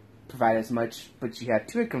provide as much, but you have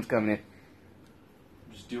two incomes coming in?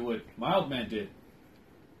 Just do what my old man did.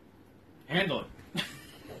 Handle it.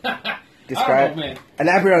 Describe. I don't know, man.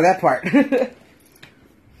 Elaborate on that part.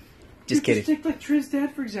 Just kidding. Just take like Triz's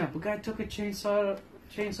dad for example. Guy took a chainsaw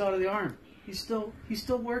to the arm. He's still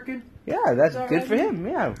working. Yeah, that's It's all good right, for him.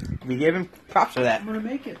 Yeah, we gave him props for that. I'm gonna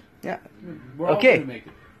make it. Yeah, We're all Okay. gonna make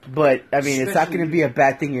it. but I mean, it's not Especially- going to be a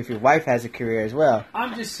bad thing if your wife has a career as well.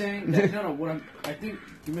 I'm just saying that no. I think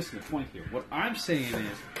you're missing the point here. What I'm saying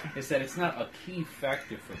is that it's not a key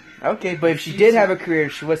factor for me. Okay, but if she did have a career,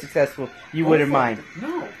 if she was successful, you wouldn't Oh, mind. fuck.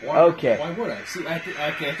 No. Why, Okay. Why would I? See, I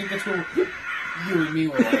think that's where you and me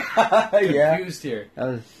were like Yeah. confused here. That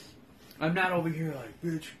was- I'm not over here like,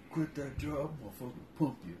 bitch, quit that job. I'll fucking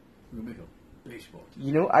pump you. We're gonna make a baseball team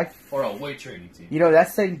you know, or a weight training team. you know,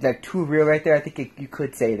 that's like too real right there. I think you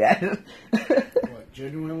could say that. What,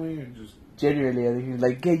 genuinely and just. Genuinely, I think he was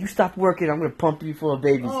like, "Yeah, you stop working. I'm going to pump you full of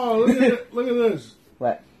babies." Oh, look at this.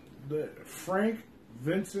 What? Frank,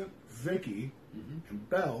 Vincent, Vicky, and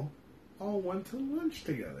Belle all went to lunch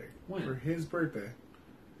together When? for his birthday.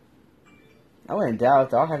 I wouldn't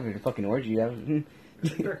doubt. I'll have a fucking orgy. That was-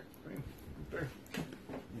 Right there. Right there.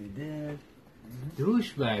 You did.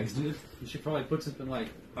 Douchebags, dude. You should probably put something like,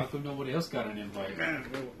 how come nobody else got an invite? Man,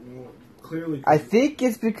 well, clearly. I think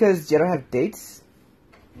it's because you don't have dates.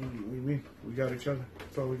 We got each other.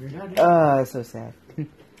 That's all we need. Yeah, dude. That's so sad.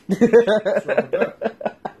 What's wrong with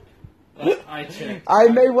that? I checked. I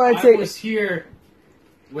may want to I take. was here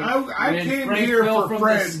when, I when came Frank here fell for from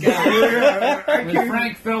friends. the sky. Yeah, I When came-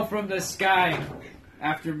 Frank fell from the sky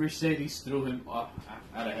after Mercedes threw him out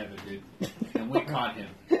of heaven, dude. And we caught him.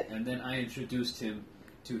 And then I introduced him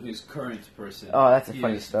to his current person. Oh, that's a He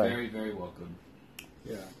funny is story. Very, very welcome.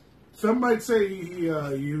 Yeah. Some might say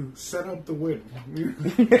you set up the win.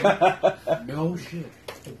 No shit.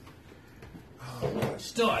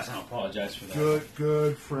 Still hasn't apologized for that.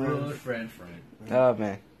 Good friend. Good friend, Frank. Oh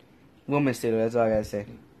man, woman still. That's all I gotta say.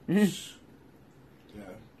 Yeah,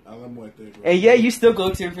 I'm with it. And yeah, you still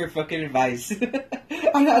go to him for fucking advice. I'm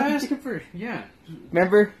I not. asked him for, yeah.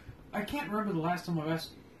 Remember, I can't remember the last time I've asked.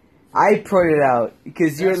 I pointed out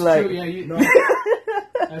because you're That's like, true, yeah, No,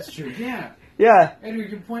 that's true. Yeah. yeah. Edward,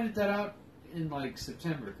 you pointed that out in like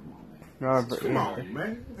September. Come on, man. No, but, Come on,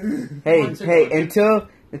 man. Hey, One second, hey, one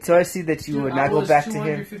until I see that you Dude, would I not go was back to him.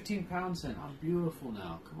 215 pounds then. I'm beautiful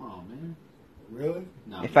now. Come on, man. Really?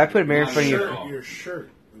 No, If I put a mirror in not front of you- at all. Your shirt.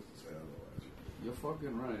 Let's say otherwise. You're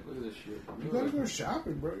fucking right. Look at this shit. You gotta go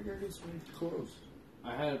shopping, bro. You gotta get some clothes.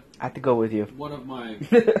 I had I have to go with you. one of my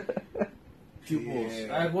pupils.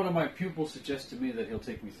 Yeah. I had one of my pupils suggest to me that he'll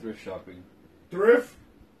take me thrift shopping. Thrift?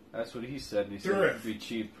 That's what he said. And he said Thrift. it'd be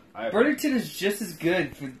cheap. I have Burlington is just as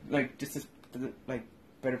good for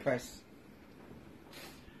better price.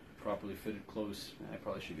 properly fitted clothes. I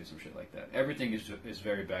probably should get some shit like that. Everything is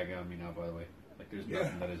very baggy on me now. By the way, like there's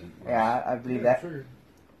nothing that isn't. Yeah, I believe that. Figured.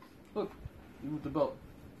 Look, even with the belt,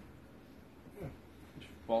 Yeah. it's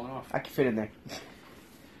falling off. I can fit in there.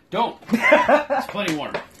 Don't. It's plenty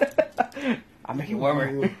warm. I'll make it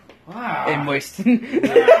warmer Ah. and moist.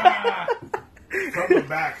 Ah. From the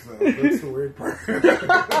back, though. That's the weird part.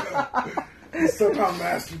 He somehow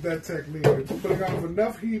mastered that technique. It's putting off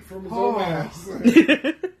enough heat from his own ass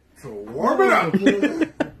to warm it up.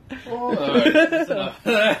 All right, that's enough.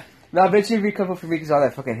 No, I bet you it'd be comfortable for me because all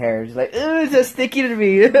that fucking hair. It's like, ugh, it's so sticky to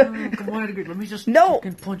me. Come on, let me just No.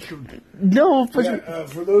 fucking punch you. No, push Yeah, me.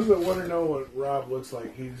 for those that want to know what Rob looks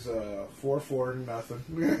like, he's 4'4", nothing.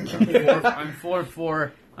 I'm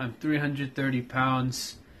 4'4". I'm 330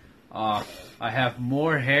 pounds. I have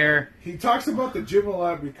more hair. He talks about the gym a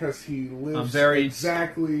lot because he I'm lives very-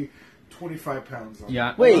 exactly 25 pounds on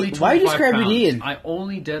Yeah. Wait, only why are you 25 describing pounds. Ian? I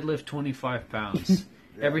only deadlift 25 pounds.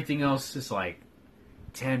 Everything else is like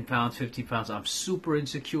 10 pounds, 50 pounds. I'm super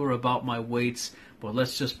insecure about my weights, but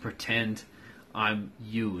let's just pretend I'm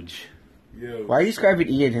huge. Yo. Why are you describing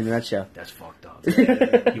Ian in a nutshell? That's fucked up.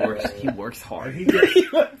 He works And hard. he gets,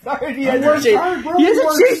 Sorry, he works hasn't changed. hard, bro. He He hasn't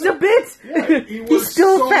works- changed a bit. yeah, he He's works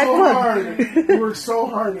still so a fat fuck. hard. He works so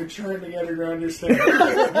hard at trying to get her to understand.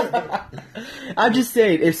 I'm just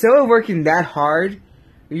saying, if someone working that hard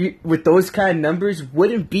with those kind of numbers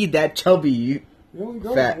wouldn't be that chubby, He only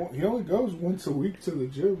goes. Fat. He only goes once a week to the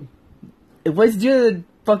gym. what's doing the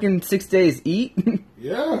fucking 6 days? Eat?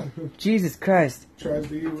 Yeah, Jesus Christ. tries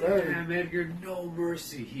to eat right. Damn, Edgar, no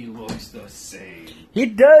mercy. He looks the same. He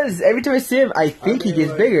does. Every time I see him, I think he mean, gets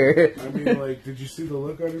like- bigger. I mean, like, did you see the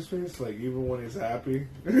look on his face? Like, even when he's happy,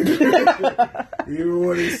 even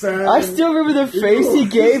when he's sad. I still remember the face he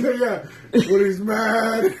gave. Yeah, when he's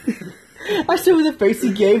mad. I still remember the face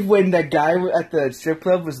he gave when that guy at the strip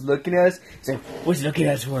club was looking at us. He's like, "What's he looking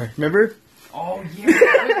at us for?" Remember? Oh, yeah.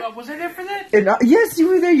 Wait, was I there for that? And yes, you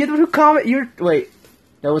were there. You're the one who comment. Wait,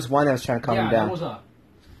 that was one that was trying to calm him down. that was a...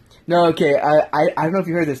 No, okay. I don't know if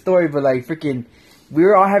you heard the story, but like freaking, we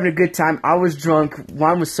were all having a good time. I was drunk.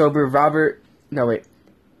 Juan was sober.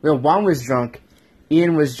 Juan was drunk.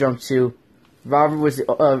 Ian was drunk too. Bobby was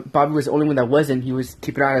the only one that wasn't. He was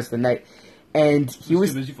keeping an eye on us the night, and he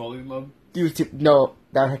was too busy falling in love. no,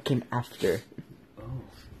 that came after. Oh.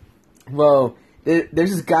 Well, there's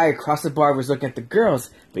this guy across the bar was looking at the girls,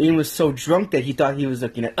 but Ian was so drunk that he thought he was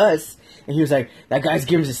looking at us, and he was like, "That guy's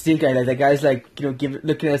giving us a stink eye. That guy's like, looking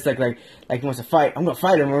at us like he wants to fight. I'm gonna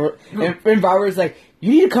fight him." And Barbara was like,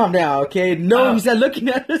 "You need to calm down, okay?" No, he's not looking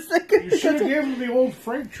at us. You should have given him the old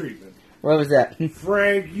Frank treatment. What was that?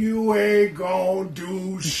 Frank, you ain't gonna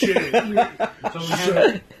do shit.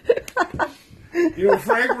 You know,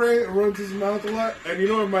 Frank runs his mouth a lot, and you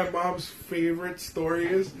know what my mom's favorite story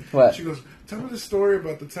is? What? She goes, "Tell me the story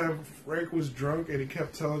about the time Frank was drunk and he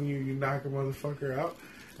kept telling you knock a motherfucker out."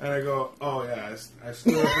 And I go, "Oh yeah, I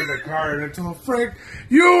stood up in the car and I told Frank,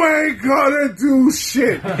 you ain't gonna do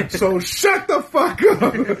shit, so shut the fuck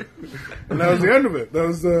up." And that was the end of it. That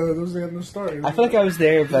was the end of the story. I feel like I was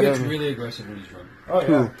there, He but gets really aggressive when he's drunk. oh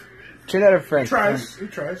yeah, turn out a Frank. he tries. He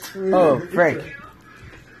tries. Oh, Frank.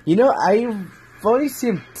 You know, I've only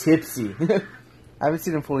seen him tipsy. I haven't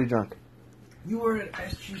seen him fully drunk. You were at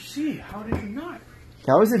SGC. How did you not?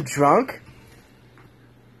 I wasn't drunk.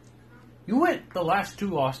 You went the last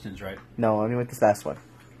two Austins, right? No, I only went this last one.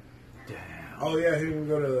 Damn. Oh yeah, he didn't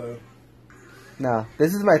go to the. No,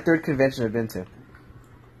 this is my third convention I've been to.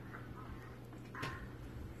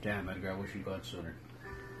 Damn, Edgar, I wish you'd gone sooner.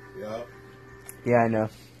 Yep. Yeah, I know.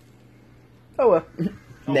 Oh well.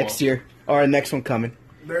 Next well. year. Or next one coming.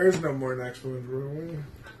 There is no more next one, bro.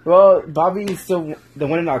 Well, Bobby is still the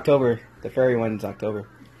one in October. The ferry one is October.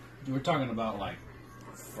 You were talking about, like,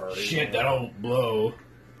 shit that don't blow.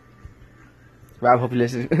 Rob, hope you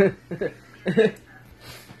listen.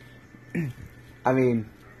 I mean,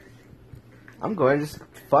 I'm going. Just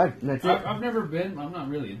fun. That's it. I've never been. I'm not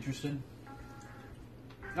really interested.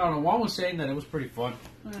 I don't know. Juan was saying that it was pretty fun.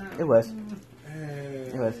 It was. Eh,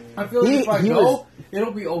 It was. I feel like if I He go, was-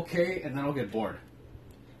 it'll be okay, and then I'll get bored.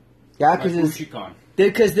 Yeah, Like because Ushicon.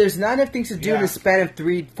 there's not enough things to do in Yeah. the span of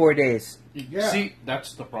 3-4 days. Yeah. See,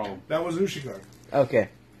 that's the problem. That was Ushikon. Okay.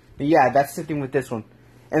 Yeah, that's the thing with this one.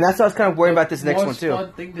 And that's why I was kind of worried about this next one, Most too.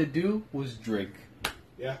 fun thing to do was drink.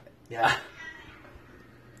 Yeah. Yeah.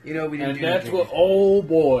 You know, we didn't And do that's the what, oh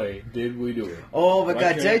boy, did we do it. Oh my Right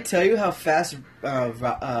god, did there. I tell you how fast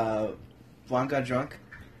Juan got drunk?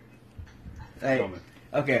 Tell me.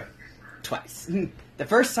 Okay, twice. The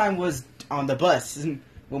first time was on the bus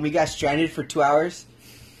when we got stranded for 2 hours.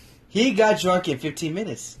 He got drunk in 15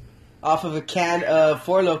 minutes off of a can of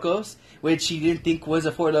Four Locos, which he didn't think was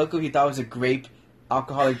a Four Loko. He thought it was a grape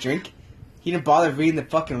alcoholic drink. He didn't bother reading the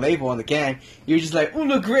fucking label on the can. He was just like, "Oh,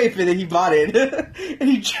 look, grape," and then he bought it. And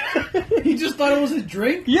He just thought it was a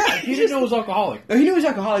drink? Yeah, Like, he didn't know it was alcoholic. No, he knew it was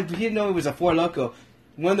alcoholic, but he didn't know it was a Four Loko.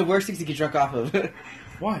 One of the worst things to get drunk off of.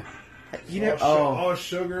 Why? You know? All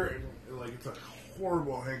sugar and like it's a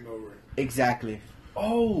horrible hangover. Exactly.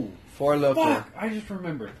 Oh, Four Loko. fuck. I just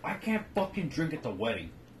remembered. I can't fucking drink at the wedding.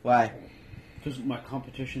 Why? Because my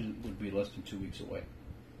competition would be less than 2 weeks away.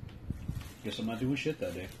 Guess I'm not doing shit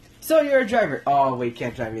that day. So you're a driver. Oh, wait,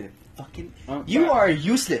 can't drive either. Fucking. You Back. are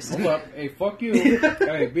useless. Hold up. Hey, fuck you.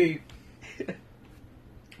 Hey, B.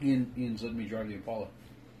 Ian's letting me drive the Impala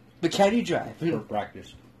But can you drive? for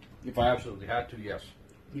practice. If I absolutely had to, yes.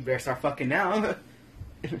 You better start fucking now.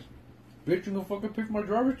 Bitch, you gonna fucking pay for my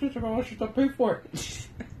driver's test? I got all shit to pay for it.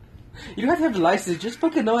 You don't have to have a license. Just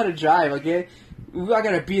fucking know how to drive, okay? We're not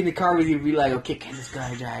gonna be in the car with you and be like, okay, can this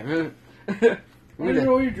guy drive? I don't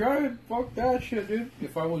know you're driving. Fuck that shit, dude.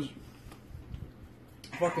 If I was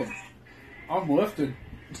fucking, I'm lifted.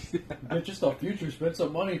 Bitch, it's the future. Spend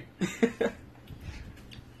some money.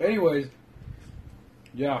 Anyways,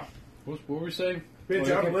 yeah. What were we saying? Bitch,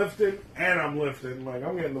 Oh, I'm okay. lifted and I'm lifted. Like,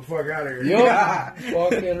 I'm getting the fuck out of here. Yup.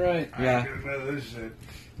 Fucking right. I Yeah. ain't getting none of this shit.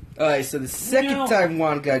 Alright, so the second No. time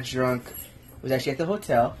Juan got drunk was actually at the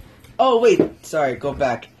hotel. Oh, wait. Sorry, go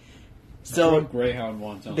back. So, Drunk Greyhound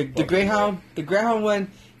one sounds the fucking Greyhound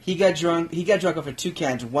one, he got drunk off of 2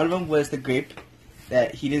 cans. One of them was the grape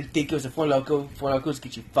that he didn't think it was a Four Loko. Four Lokos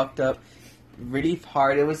get you fucked up really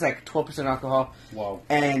hard. It was like 12% alcohol. great. Wow.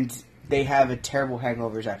 And they have a terrible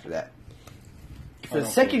hangovers after that. I So the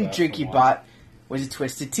don't second feel bad drink for he Juan. bought was a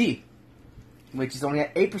Twisted Tea, which is only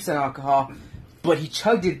at 8% alcohol, but he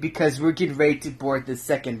chugged it because we're getting ready to board the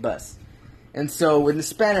second bus. And so in the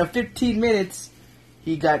span of 15 minutes,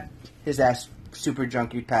 he got his ass super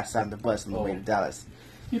drunk. He passed out on the bus on the way to Dallas.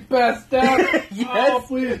 He passed out. Yes. Oh,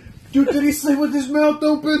 please. Dude, did he sleep with his mouth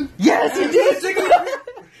open? Yes, he did!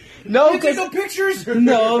 No, Take because no pictures.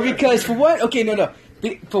 no, because for one, okay, no.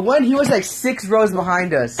 For one, he was like 6 rows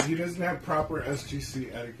behind us, He doesn't have proper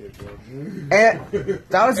SGC etiquette, bro. and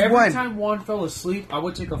that was Every one. time Juan fell asleep, I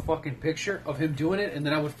would take a fucking picture of him doing it, and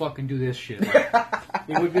then I would fucking do this shit.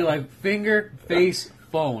 It would be like finger, face,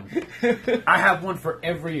 phone. I have one for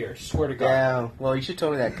every year. Swear to God. Yeah, well, you should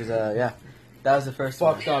tell me that because yeah, that was the first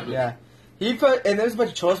Fucked one. up. Yeah, he put and there's a bunch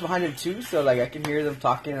of trolls behind him too, so like I can hear them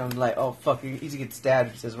talking. And I'm like, oh fuck, he's gonna get stabbed.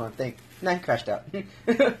 He says one thing. Nah, he crashed out.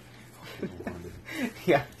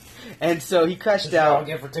 Yeah, and so he crashed I'll out.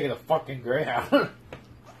 get for taking the fucking Greyhound.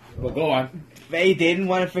 Well, go on. They didn't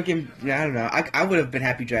want to freaking. I don't know. I would have been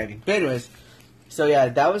happy driving. But anyways, so yeah,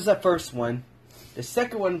 that was the first one. The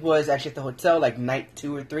second one was actually at the hotel, like night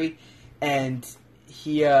 2 or 3, and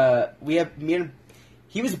he he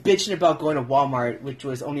was bitching about going to Walmart, which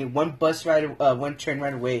was only one train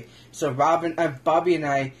ride away. So Bobby and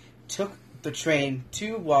I took the train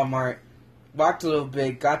to Walmart, walked a little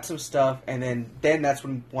bit, got some stuff, and then that's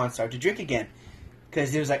when Juan started to drink again.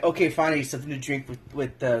 Because it was like, okay, finally something to drink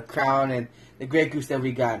with the Crown and the Grey Goose that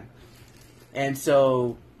we got. And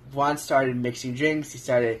so Juan started mixing drinks. He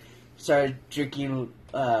started drinking.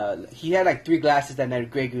 He had like 3 glasses that night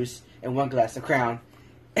of Grey Goose and 1 glass of Crown.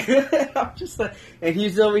 I'm just like, and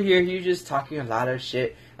he's over here. He was just talking a lot of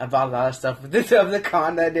shit about a lot of stuff of the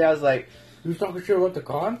con that day. I was like, You was talking shit about the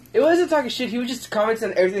con? it wasn't talking shit. He was just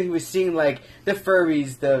commenting on everything he was seeing, like the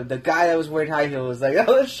furries, the guy that was wearing high heels, like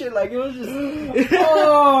all this shit. Like it was just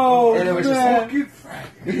Oh, and it was just man. Fucking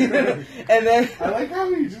faggot. and then I like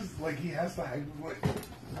how he just, like, he has to hang, like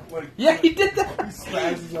yeah, he did he that.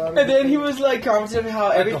 spazzes out. And then he was like commenting on how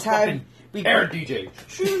every The time fucking we air DJ.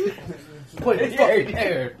 Play the fucking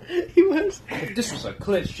air. he was. If this was a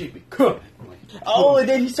clit, she'd be cooked. Oh, and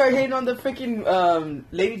then he started hating on the freaking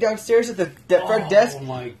lady downstairs at the front desk. Oh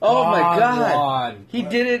my god. Oh my god. Juan. He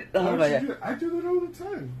did it. Why Oh don't my you god. do that? I do that all the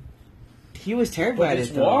time. He was terrible But at it's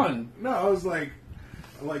it though. Juan. No, I was like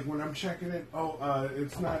when I'm checking it,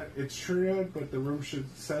 it's not, it's Shria, but the room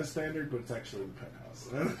says standard, but it's actually the penthouse.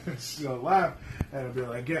 McDonald's. And she'll laugh, and I'll be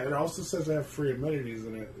like, yeah. It also says I have free amenities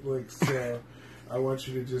in it. Like, so I want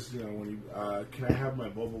you to just, when you, can I have my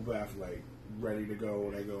bubble bath, like, ready to go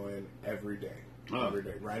when I go in every day? Oh. Every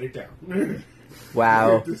day. Write it down.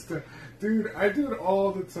 Wow. Dude, I do it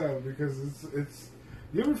all the time because it's.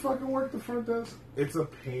 You ever fucking work the front desk? It's a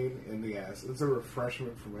pain in the ass. It's a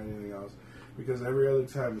refreshment from anything else. Because every other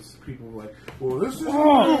time, it's people like, well, this is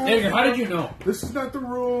Edgar, how did you know? This is not the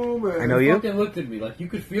room. And I know you. Fucking looked at me like you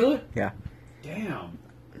could feel it. Yeah. Damn.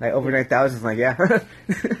 Like over 9,000. Like yeah.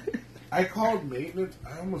 I called maintenance.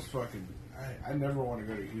 I almost fucking. I never want to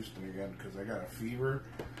go to Houston again because I got a fever.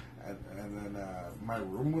 And then my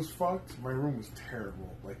room was fucked. My room was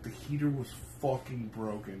terrible. Like, the heater was fucking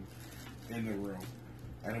broken in the room.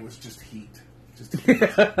 And it was just heat. Just heat.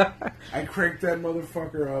 I cranked that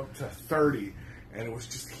motherfucker up to 30, and it was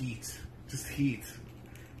just heat. Just heat.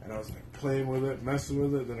 And I was, like, playing with it, messing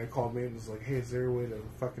with it. Then I called me and was like, hey, is there a way to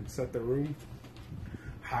fucking set the room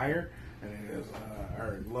higher? And it was,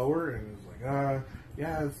 or lower? And it was like,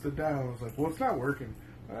 yeah, it's the dial. I was like, well, it's not working.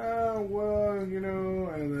 Well, and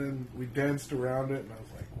then we danced around it, and I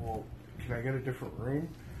was like, well, can I get a different room?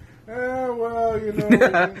 Well,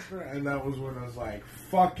 and that was when I was like,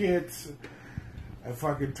 fuck it. I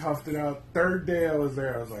fucking toughed it out. Third day I was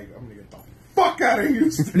there, I was like, I'm gonna get the fuck out of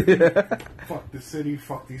Houston. Fuck the city,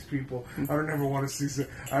 fuck these people. I don't ever want to see.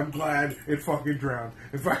 I'm glad it fucking drowned.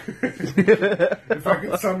 If I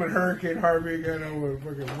could summon Hurricane Harvey again, I would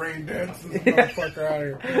fucking rain dance this motherfucker out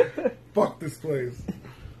of here. Fuck this place.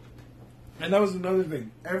 And that was another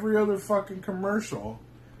thing. Every other fucking commercial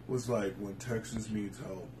was like, when Texas needs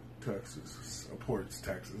help, Texas supports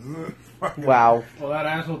Texas. Wow. Well, that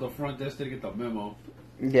asshole at the front desk didn't get the memo.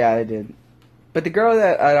 Yeah, I did. But the girl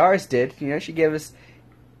that at ours did, she gave us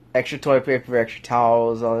extra toilet paper, extra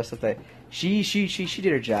towels, all that stuff. That she did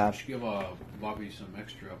her job. She give Bobby some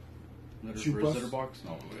extra letters Shoe for his bus? litter box.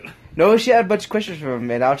 No. No, she had a bunch of questions for him,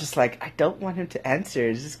 and I was just like, I don't want him to answer.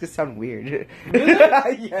 It's just gonna sound weird.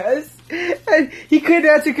 Yes. And he couldn't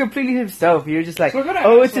answer completely himself. He was just like, So I gotta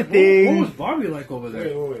oh, ask, it's a like, thing. What was Bobby like over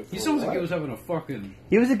there? Wait, He sounds like he was having a fucking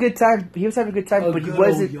He was a good time. He was having a good time, but good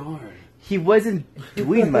old yarn. he wasn't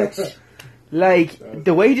doing much. Like,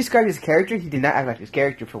 the way he described his character, he did not act like his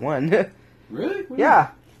character, for one. Really? What Yeah.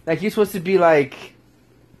 Like, he's supposed to be, like,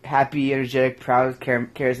 happy, energetic, proud,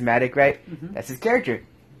 charismatic, right? Mhm. That's his character.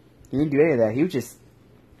 He didn't do any of that. He was just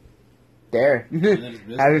there. his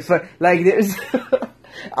business. Having fun. Like, there's...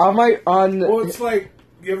 Well, it's like,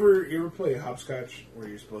 you ever play hopscotch where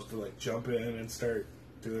you're supposed to, like, jump in and start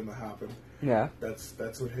doing the hopping? Yeah. That's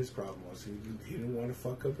what his problem was. He didn't want to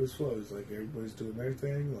fuck up his flow. He's like, everybody's doing their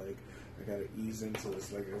thing. Like, I gotta ease into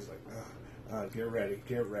this. Like, it was like, get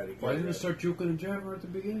ready. Why didn't you start juking and jabbing at the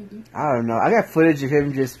beginning, dude? I don't know. I got footage of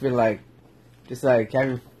him just being like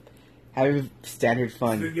having standard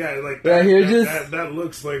fun. Yeah, like Yeah, that, he was that, just- that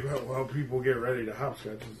looks like how people get ready to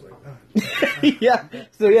hopscotch. It's like, Yeah.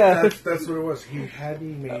 So yeah. that's what it was. He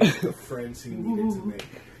hadn't made the friends he needed to make.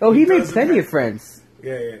 Oh, he made doesn't plenty have- of friends,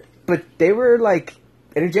 Yeah. but they were like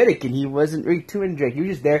energetic, and he wasn't really too energetic. He was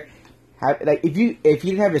just there. Like if he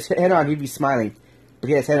didn't have his head on, he'd be smiling. But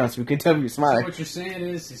he had his head on, so we couldn't tell him he was So smiling. what you're saying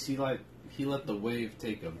is he let the wave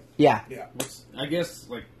take him. Yeah. I guess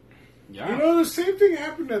yeah. The same thing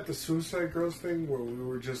happened at the Suicide Girls thing where we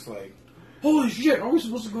were just like, Holy shit! Are we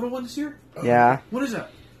supposed to go to one this year? Yeah. What is that?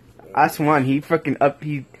 That's one. He freaking up.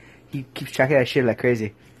 He keeps track of that shit like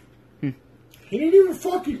crazy. he didn't even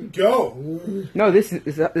fucking go. No, this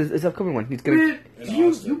is upcoming one. He's gonna. Man, In you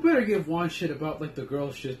Austin. better give Juan shit about like the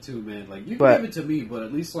girl shit too, man. Like you But- can give it to me, but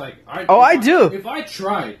at least like I. Oh, if I do. If I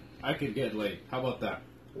tried, I could get laid. How about that?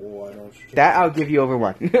 Why don't you? That I'll give you over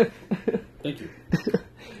one. Thank you.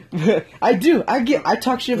 I do. I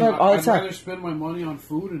talk shit about him all the I'd time. rather spend my money on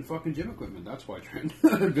food and fucking gym equipment. That's why I train.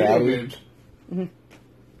 Daddy. Video games.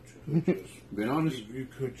 Just, Being honest. you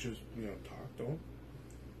could just talk to him.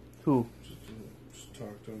 Who? Just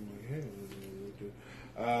talk to him like, hey, what do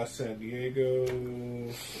we do? San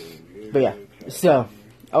Diego. But yeah. So,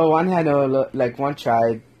 one had one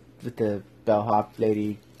tried with the bellhop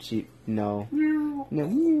lady. She no,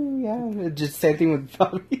 yeah, just same thing with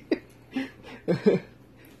Bobby.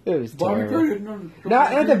 It was Bobby terrible. Curry,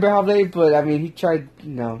 Not the bellhop lady, but I mean, he tried,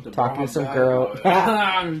 talking to some girl.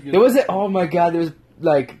 There was oh my god, there was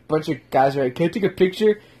like a bunch of guys were like, can I take a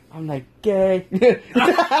picture? I'm like, gay.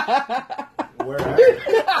 Where at?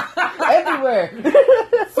 Everywhere.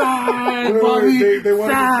 Fine, Wait, Bobby. they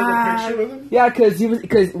wanted to take a Fine. picture with him? Yeah,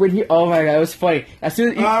 because when he, oh my god, it was funny. As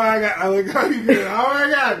soon as Oh my god! I like how you did it. Oh my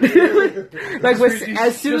god!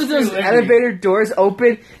 as soon as those elevator doors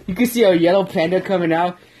open, you can see a yellow panda coming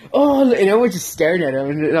out. oh, and everyone's just staring at him,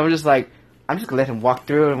 and I'm just like, I'm just gonna let him walk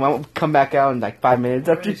through, and I'll come back out in like 5 minutes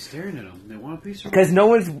Why are after. they staring at him? They want a piece of. Because no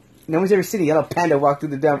one's ever seen a yellow panda walk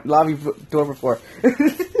through the lobby door before.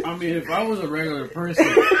 I mean, if I was a regular person,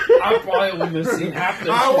 I probably wouldn't have seen half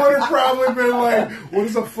the I shit. would have probably been like, "What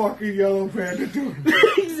is a fucking yellow panda doing?"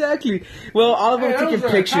 Exactly. Well, all of them Hey, taking that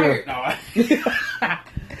was a picture. tiger. No.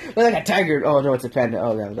 They're like a tiger. Oh no, it's a panda.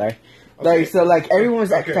 Oh no, sorry. Okay. Like so, like everyone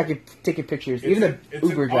was Okay. taking pictures, It's even in, the it's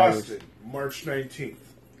Uber in drivers. Austin, March 19th.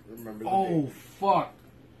 Remember the Oh date. fuck!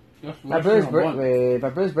 That's My less brother's than a month. birthday. My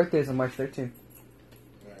brother's birthday is on March 13th.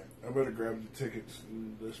 Alright, I better grab the tickets.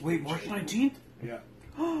 This Wait, week. March 19th? Yeah.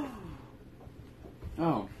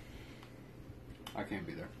 Oh, I can't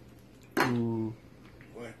be there. Ooh.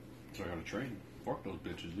 What? So I got a train. Fuck those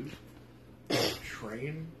bitches, dude.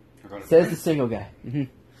 Train? I got a Says train. the single guy. You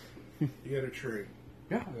got a train.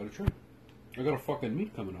 Yeah, I got a train. I got a fucking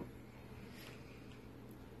meet coming up.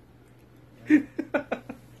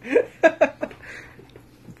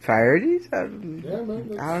 Priorities? Yeah,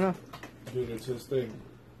 man. I don't know. Dude, it's his thing.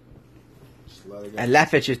 Just let it go. I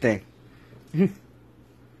laugh at your thing.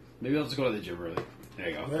 Maybe I'll just go to the gym early. There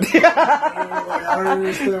you go. I don't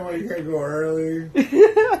understand why you can't go early.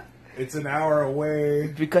 It's an hour away.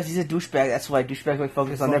 Because he's a douchebag. That's why douchebags only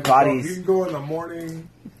focus on their Fucking go. You bodies. can go in the morning.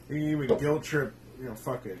 You can even guilt trip,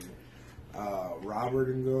 fucking Robert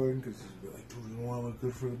and going because he'd be like, dude, you want to look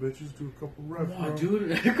good for the bitches? Do a couple reps, Come on, bro.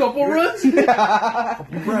 dude. A couple runs?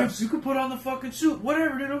 Couple reps. You can put on the fucking suit.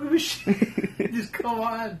 Whatever, dude. Don't give a shit. Just come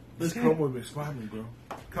on. Let's come with me, spot me, bro.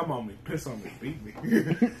 Come on me, piss on me, beat me.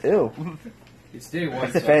 Ew. It's day one.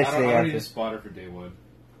 That's the so fantasy I thing don't need after. a spotter for day one.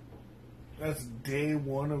 That's day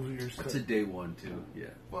one of your stuff. It's a day one, too. Yeah.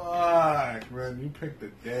 Fuck, man, you picked a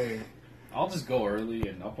day. I'll just go early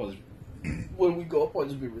and I'll probably. When we go up, I'll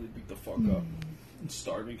just be really beat the fuck up. I'm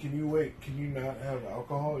starving. Can you wait? Can you not have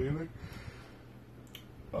alcohol either?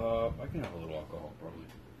 I can have a little alcohol, probably.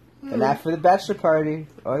 And not for the bachelor party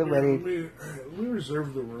or the Yeah, wedding. we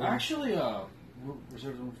reserve the room. Actually,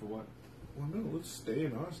 reserve the room for what? Well, no, let's stay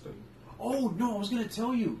in Austin. Oh, no, I was going to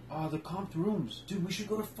tell you. The comped rooms. Dude, we should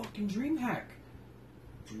go to fucking DreamHack.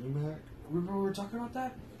 DreamHack? Remember we were talking about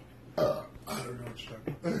that? I don't know what you're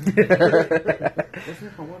talking about.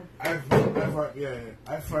 For what?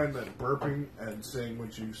 I find that burping and saying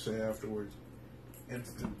what you say afterwards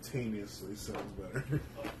instantaneously sounds better.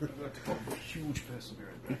 Huge piss. I'll be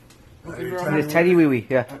right back. Anytime- It's tiny wee wee,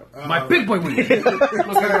 yeah. My big boy weed. Look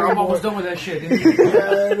at her. I'm almost done with that shit.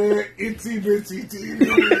 Itsy bitsy teeny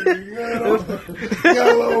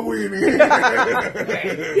yellow weenie.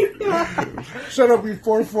 Shut up, you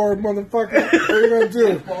 4'4" motherfucker. What are you gonna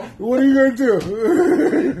do? What are you gonna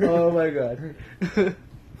do? Oh my god.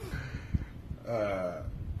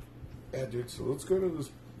 Yeah, dude. So let's go to this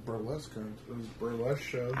burlesque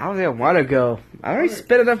show. I don't think I want to go. I already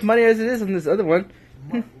spent enough money as it is on this other one.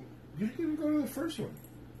 You didn't go to the first one.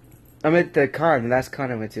 I'm at the con. The last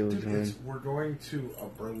con I went to was Dude, we're going to a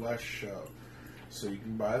burlesque show. So you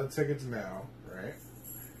can buy the tickets now, right?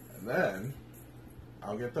 And then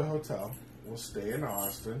I'll get the hotel. We'll stay in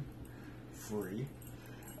Austin. Free.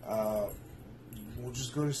 We'll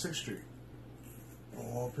just go to 6th Street.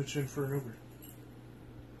 I'll pitch in for an Uber.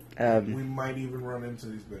 We might even run into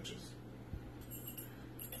these bitches.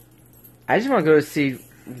 I just want to go to see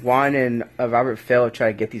Juan and Robert Phil try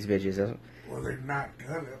to get these bitches. Well, they're not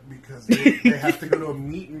gonna because they have to go to a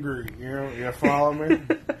meet and greet. You follow me?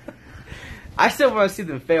 I still want to see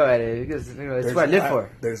them fail at it because it's what I live for.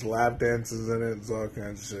 There's lap dances in it. It's all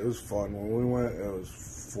kinds of shit. It was fun when we went. It was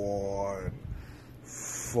fun.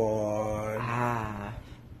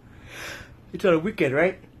 It's on a weekend,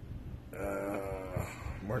 right?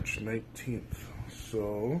 March 19th.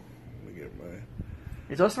 So let me get my.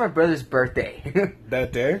 It's also my brother's birthday.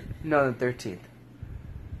 That day? No, the 13th.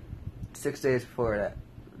 6 days before that.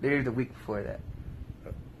 Maybe the week before that.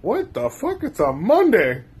 What the fuck? It's on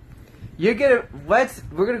Monday. You're gonna what?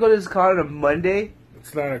 We're gonna go to this con on a Monday.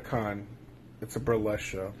 It's not a con. It's a burlesque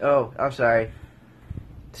show. Oh, I'm sorry.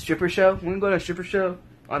 Stripper show? We're gonna go to a stripper show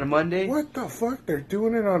on a Monday. What the fuck? They're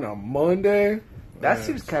doing it on a Monday? That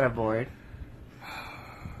seems kind of boring.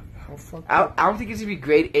 How fucked I up? don't think it's gonna be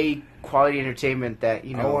grade A quality entertainment that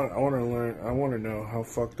I want to learn. I want to know how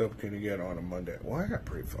fucked up can you get on a Monday. Well, I got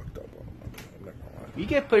pretty fucked up on a Monday. I'm not gonna lie. You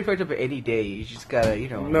get pretty fucked up any day. You just gotta,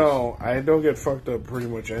 No, I don't get fucked up pretty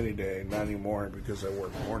much any day. Not anymore because I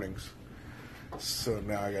work mornings. So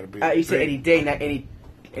now I gotta be. You said any day, not any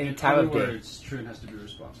time of Where day. it's true and has to be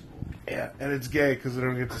responsible. Yeah, and it's gay because I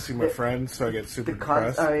don't get to see my friends, so I get super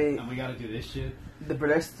depressed. And we gotta do this shit. The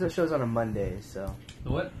burlesque show's on a Monday, so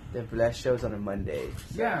The what? the burlesque show's on a Monday.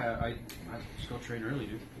 So. Yeah, I just go train early,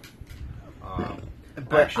 dude.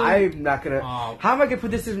 But Actually, I'm not gonna. How am I gonna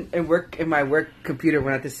put this in work in my work computer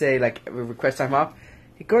when I have to say like request time off?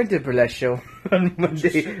 Going to the burlesque show on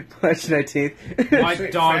Monday, March 19th. my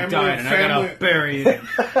dog died and I gotta bury it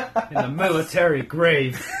in the military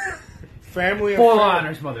grave. Family Full affair.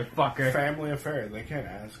 honors, motherfucker. Family affair. They can't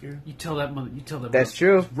ask you. You tell that mother. You tell that. That's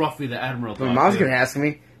true. It's roughly the admiral. My dog, mom's dude. gonna ask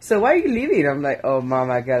me, so why are you leaving? I'm like, oh, mom,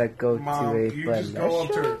 I gotta go Mom, to a you burlesque just go up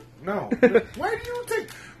show. to no.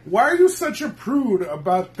 Why are you such a prude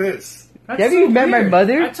about this? That's Have you met my weird.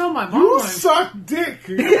 mother? I tell my mom. You like, suck dick.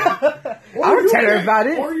 I don't tell her about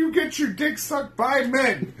it. Or you get your dick sucked by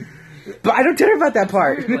men. But I don't tell her about that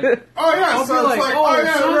part. Like- Oh yeah, I'll so be it's like, like, oh,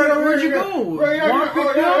 yeah, son, right, where'd you right, go? right, yeah, Mom yeah,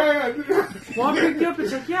 picked you yeah. Mom picked me up.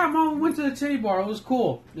 It's like, yeah, mom went to the titty bar. It was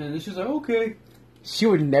cool. And then she's like, okay. She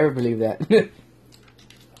would never believe that.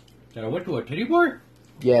 That I went to a titty bar?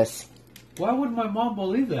 Yes. Why wouldn't my mom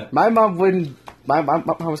believe that? My mom wouldn't. My mom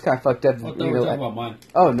was kind of fucked up. I thought you we were know, talking about mine.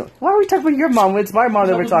 oh, no. Why are we talking about your mom? It's my mom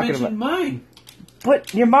that we're talking about. Mine.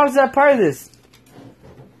 But your mom's not part of this.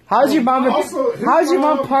 How's your mom? Also, his How's your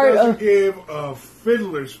mom part doesn't of? give a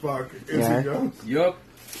fiddler's fuck if Yeah. he goes. Yup.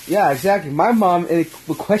 Yeah, exactly. My mom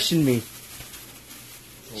would question me.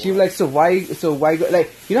 She was like, so why go?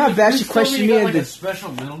 Like, you know how bad she questioned me You got, and like, a this.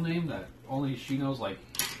 special middle name that only she knows, like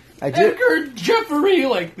I did. Edgar Jeffrey.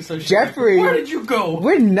 Like so she's Jeffrey. Like, where did you go?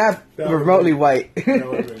 We're not That would've remotely been- white. That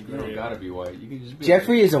would've been You don't great. gotta be white. You can just be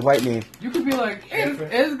Jeffrey is a white name. Like, you could be like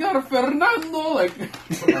Edgar Fernando. Like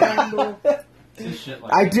this shit.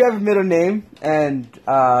 Like I do have a middle name, and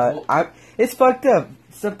it's fucked up.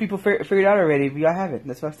 Some people figured it out already, but y'all haven't.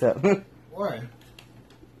 That's fucked up. Why?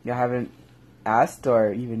 Y'all haven't asked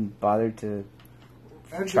or even bothered to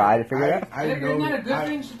try to figure it out. I Isn't know. that a good I-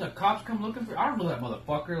 thing? Since the cops come looking for, I don't know that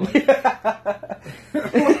motherfucker. Like,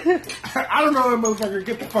 I don't know that motherfucker.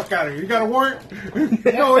 Get the fuck out of here. You got a warrant?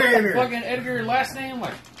 No, he ain't here. fucking Edgar last name.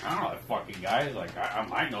 Like, I don't know that fucking guy. Like, I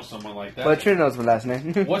might know someone like that. But Trina knows my last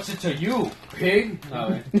name. What's it to you, pig?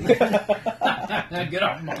 No, get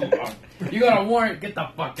off my lawn. You got a warrant. Get the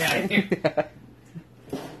fuck out of here.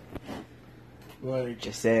 Like,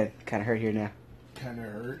 Just saying, kind of hurt here now. kind of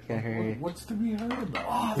hurt. Kinda hurt. What's to be hurt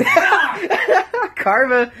about?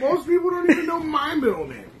 Karma. Most people don't even know my middle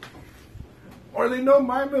name. Or they know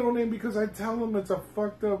my middle name because I tell them it's a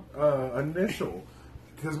fucked up initial.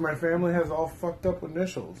 Because my family has all fucked up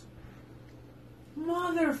initials.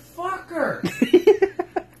 Motherfucker.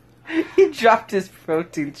 He dropped his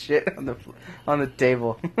protein shit on the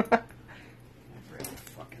table.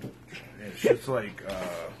 It's just like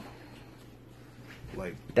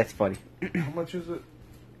That's funny. how much is it?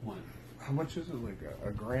 What? How much is it? Like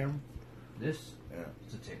a gram? This? Yeah.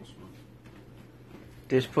 It's a tablespoon.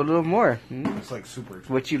 Just put a little more. It's like super expensive.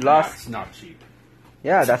 What you Nah, lost. it's not cheap.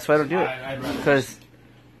 Yeah, that's why I don't do it. I'd rather Because,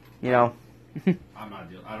 you know, I'm not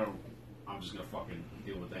dealing. I'm just gonna fucking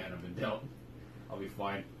deal with the hand I've been dealt. I'll be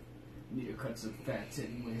fine. Need to cut some fats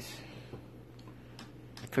anyways.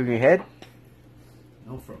 from your head.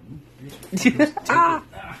 No from. Ah!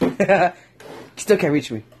 Still can't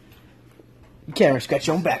reach me. You can't scratch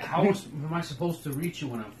your own back. How am I supposed to reach you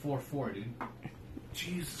when I'm 4'4", dude?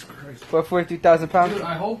 Jesus Christ. For 43,000 pounds? Dude,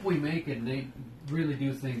 I hope we make it and they really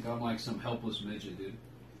do think I'm like some helpless midget, dude.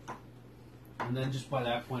 And then just by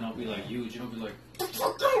that point I'll be like huge and I'll be like,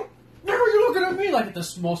 why are you looking at me like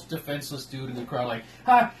the most defenseless dude in the crowd? Like,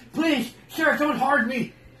 please, sir, don't hard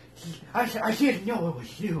me. I didn't know it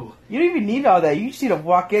was you. You don't even need all that. You just need to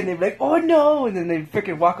walk in. They'd be like, "Oh no," and then they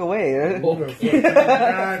freaking walk away. I'm gonna fucking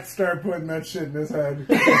not start putting that shit in his head.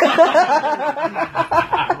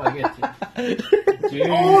 Dude.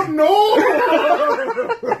 Oh no!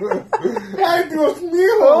 Ay, Dios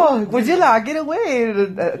mío! Oh, Godzilla, get away!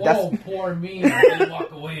 That's, Whoa, poor me. I didn't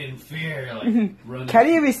walk away in fear. Like, running. can't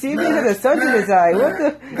you even see me? There's the sun's in his eye. What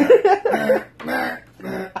the?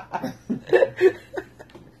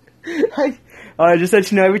 Oh, just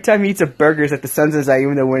let you know, every time he eats a burger, it's like the sun's in his eye,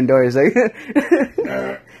 even though we're indoors. Like,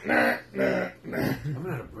 I'm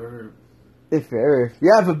not a bird. if ever.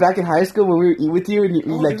 Yeah, but back in high school when we would eat with you, and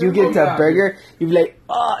you get into a burger, you'd be like,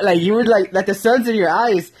 oh, like you would like the sun's in your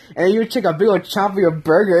eyes, and then you would take a big old chomp of your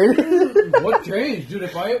burger. What changed, dude?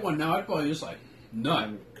 If I ate one now, I'd probably just like nut.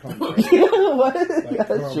 What?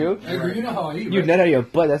 That's true. Edgar, you know how I eat, You right? nut out of your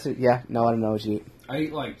butt. That's yeah. No, I don't know what you eat. I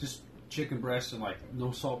eat like just chicken breast and like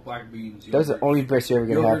no salt black beans. Those are the only breasts you're ever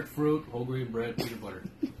gonna yogurt, have. fruit, whole grain bread, peanut butter,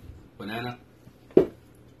 banana.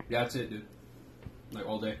 That's it, dude. Like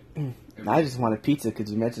all day. I just wanted pizza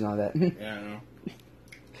because you mentioned all that. Yeah,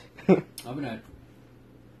 I know. I've been at.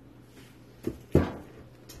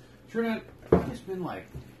 Trinidad. It's been like.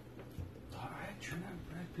 I had Trinidad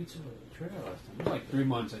pizza with Trinidad last time. It was like 3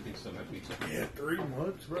 months, I think, still had pizza. Yeah, 3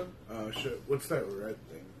 months, bro. Oh shit! What's that red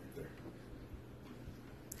thing right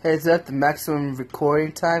Heads up, the maximum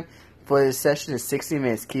recording time for this session is 60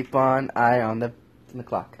 minutes. Keep an eye on the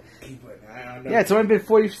clock. there? Keep an eye on that. Yeah, it's only been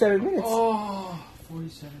 47 minutes. Oh,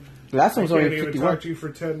 47. The last one I was can't only even 51. talk to you for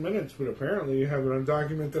 10 minutes, but apparently you have it on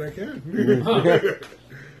document that I can.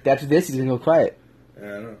 After this, he's going to go quiet.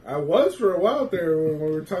 Yeah, I know. I was for a while there when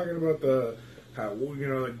we were talking about the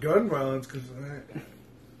gun violence because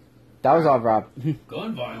That was all Rob.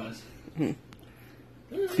 Gun violence.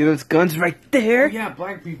 See those guns right Oh, there? yeah,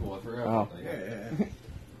 black people. I forgot Oh. about that. yeah.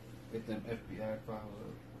 Get them FBI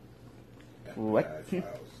files. What?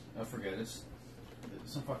 I forget. It's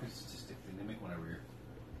some fucking statistic thing. They make one every year.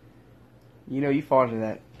 You know you fall into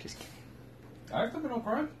that. Just kidding. I've done no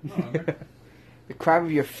crime. No, okay. The crime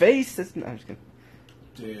of your face? That's not, I'm just kidding.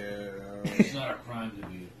 It's not a crime to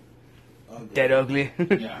be. Dead ugly.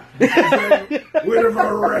 Yeah. We'd have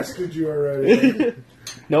arrested you already.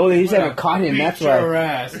 No, they just haven't caught him, that's Your why.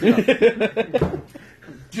 ass.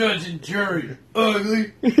 Judge and jury.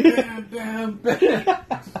 Ugly. Bam, bam,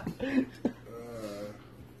 bam.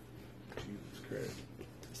 Jesus Christ.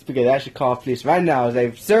 Speaking of that, I should call police right now. I was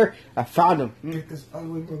like, sir, I found him. Get this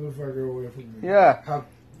ugly motherfucker away from me. Yeah. How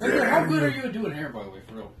How good are you at doing hair, by the way,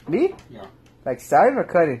 for real? Me? Yeah. Like styling or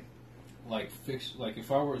cutting? Like, fix, like,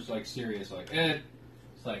 if I was, like, serious, like, Ed,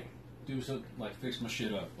 it's like, do some, like, fix my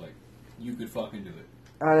shit up. Like, you could fucking do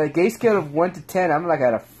it. On a gay scale of 1 to 10, I'm like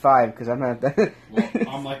at a 5 because I'm not that. Well,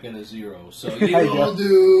 I'm like at a 0, so How you it'll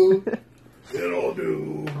doing? do. it'll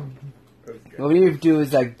do. Okay. What we need to do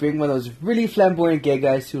is like bring one of those really flamboyant gay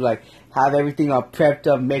guys who like have everything all prepped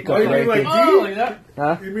up, makeup, Oh, you and mean like everything. Oh, like that?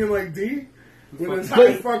 Huh? You mean like D? With his But-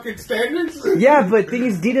 high fucking standards? Yeah, but thing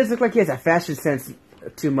is, D doesn't look like he has a fashion sense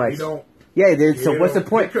too much. You don't. Yeah, dude. So you what's the don't-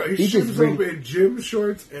 point? He He shows just up bring. in gym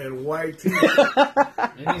shorts and white t-shirt.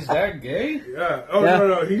 And he's that gay? Yeah. Oh Yeah.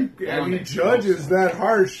 no, he That he makes judges no sense. that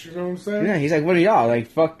harsh. You know what I'm saying? Yeah, he's like, what are y'all like?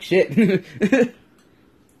 Fuck shit.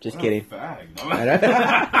 Just kidding. Fag.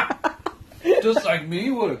 I don't- Just like me,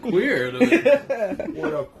 what a queer.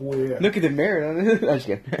 What a queer. Look at the mirror. I'm just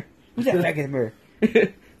kidding. Who's that back in the mirror?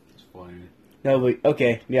 It's funny. No, but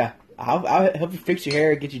okay, yeah. I'll help you fix your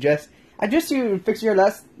hair, get you dressed. I dressed you and fixed your hair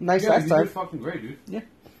last You last did time. fucking great, dude.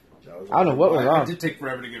 I don't know what went I wrong. did take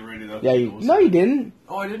forever to get ready, though. Yeah, you. No, you didn't.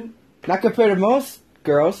 Oh, I didn't? Not compared to most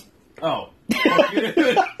girls. Oh. Fuck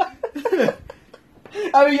you.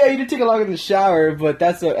 I mean, yeah, you did take a long in the shower, but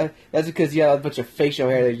that's because you had a bunch of facial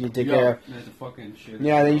hair that you take care Yeah, of. that's a fucking shit.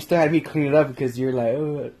 Yeah, then you still had me clean it up because you're like,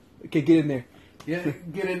 oh, okay, get in there. Yeah,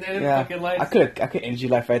 get in there, Yeah, fucking lights. I could end your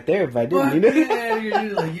life right there if I didn't. Fuck You know? yeah,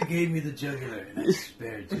 you're like, you gave me the jugular, and I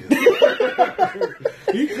spared you.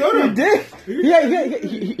 He could He have. did. Yeah,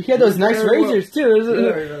 he had those nice Very well. razors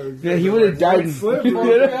too. Yeah, he would have died. Slip,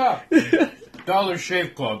 Oh, right? yeah. Dollar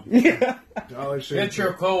Shave Club. Yeah. Dollar Shave Get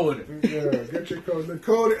your code. Yeah, get your code. The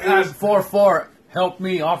code At is 44. Help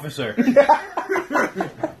me, officer.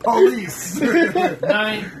 police.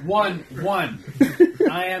 911.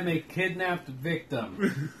 I am a kidnapped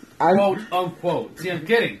victim. Quote unquote. See, I'm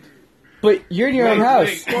kidding. But you're in your own Wait,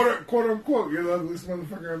 house. wait. Quote unquote. You're the ugliest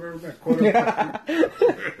motherfucker I've ever met. Quote unquote.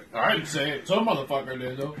 I didn't say it. Some motherfucker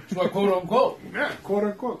did, though. That's why quote unquote. Yeah, quote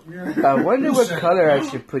unquote. Yeah. I wonder what said color I no?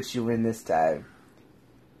 should put you in this time.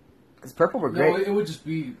 Because purple were No, great. it would just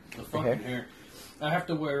be the fucking Okay. hair. I have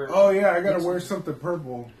to wear. Oh yeah, I gotta wear something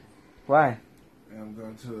purple. Why? And I'm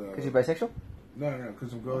going to Because you're the. bisexual? No,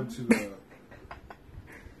 because I'm going to the.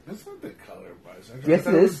 That's not the color of bisexual. Yes, I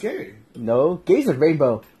thought it it was is. gay. No, gay's a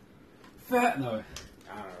rainbow. Fat. No. I don't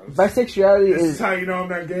know. Bisexuality This is is... how you know I'm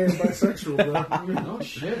not gay and bisexual, bro. No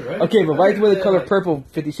shit, right? Okay, but why is the color Like, purple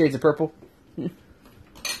 50 Shades of Purple?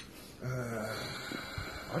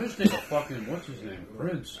 I just think of fucking, what's his name?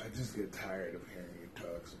 Prince. I just get tired of hearing you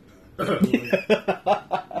talk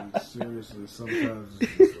sometimes. Seriously, sometimes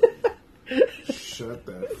it's just like, shut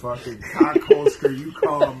that fucking cockholster you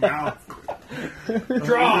call a mouth.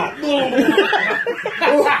 Drop!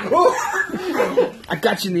 I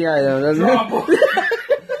got you in the eye, though. Drop!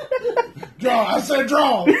 Draw, I said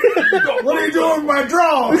draw. What are you doing with my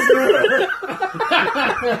draws?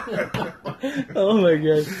 Oh, my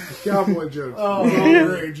God. Cowboy jokes. Oh,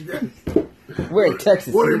 Road rage. We're in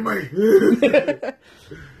Texas. What do you mean?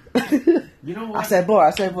 You know I what? said, boy,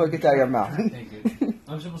 get that out of your mouth. Thank you.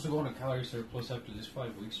 I'm supposed to go on a calorie surplus after this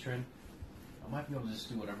 5 weeks trend. I might be able to just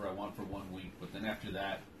do whatever I want for 1 week, but then after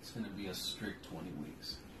that, it's going to be a strict 20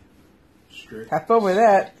 weeks. Strict. Have fun with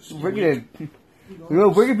that. We're gonna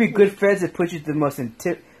be good friends and put you through the most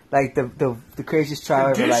like the craziest trial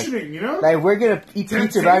ever. Like, Conditioning, you know? like we're gonna eat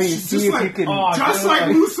pizza around you and see if you can. Just like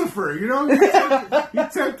Lucifer, you know? He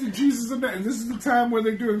tempted Jesus and that. And this is the time where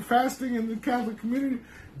they're doing fasting in the Catholic community.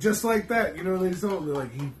 Just like that, you know, they told me, like,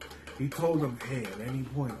 he told them, hey, at any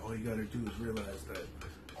point, all you gotta do is realize that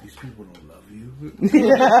these people don't love you.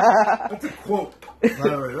 That's a quote, by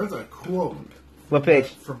the way. That's a quote. What page?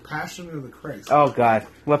 From Passion of the Christ. Oh, God.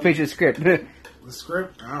 What page of the script? The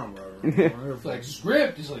script? I don't remember. It's like,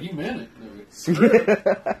 script? He's like, you meant it. Script.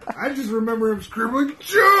 I just remember him scribbling,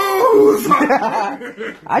 Jews!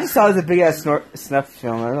 I just saw it as a big-ass snuff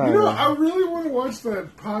film. I really want to watch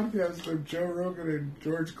that podcast of Joe Rogan and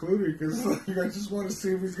George Clooney, because I just want to see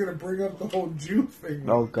if he's going to bring up the whole Jew thing.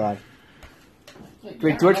 Oh, God. Like,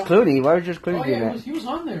 Wait, George Clooney? Why would George Clooney do that? He was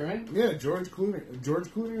on there, right? Yeah, George Clooney. George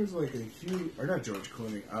Clooney was like a huge... Or not George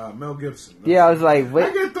Clooney. Mel Gibson. Yeah, I was like, wait.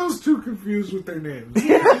 I get those two confused with their names. No,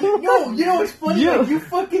 you know what's funny? Like, you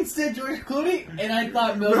fucking said George Clooney, and I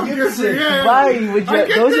thought Mel Gibson. Yeah. Why would you... I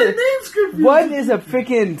get Those their are, names confused. one is a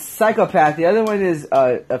freaking psychopath. The other one is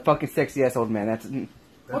a fucking sexy-ass old man. That's...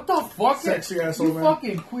 What the fuck? Sexy ass you old man.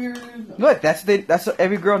 fucking queer. What? That's what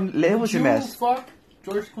every girl labels him as. Fuck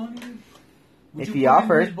George Clooney? Would If you he put him in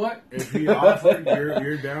offered. his butt? If he offered,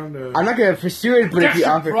 you're down to... I'm not going to pursue it, but if That's he your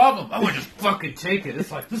offered... problem. I would just fucking take it. It's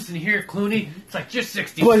like, listen here, Clooney. It's like just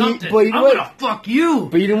 60 But something. you know I'm what? gonna fuck you.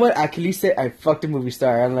 But you know what? I can at least say I fucked a movie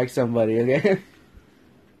star, unlike somebody, okay?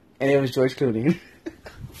 And it was George Clooney.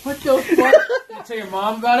 What the fuck? Did you tell your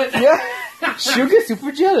mom about it? Yeah. She'll get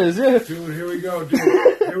super jealous, yeah. Dude, here we go, dude.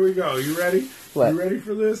 Here we go. You ready? What? You ready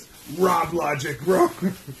for this? Rob Logic, bro.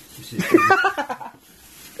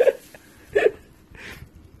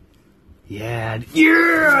 Yeah,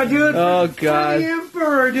 dude. Oh, God. The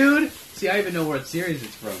Emperor, dude. See, I even know what series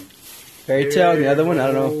it's from. Fairy Tale, the other one,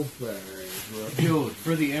 I don't know. Dude,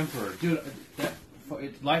 for the Emperor. Dude,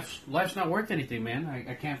 life's not worth anything, man.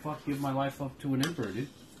 I can't give my life up to an Emperor, dude.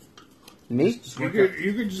 Me? You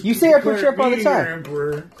could just You say I put you up all the declare me time.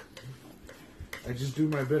 your Emperor. I just do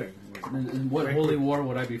my bidding. In what holy war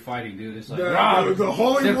would I be fighting, dude? It's like, The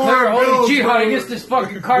holy declare war holy bills, jihad bro. against this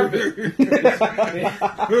fucking carpet. No,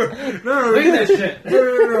 Look at that shit.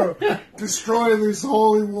 No. Destroy this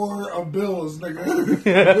holy war of bills,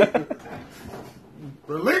 nigga.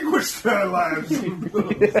 Relinquish their lives of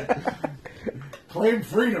bills. Claim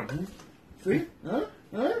freedom. See? Huh?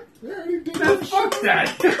 Yeah, you did that. Fuck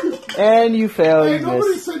that. And you failed. Hey, You nobody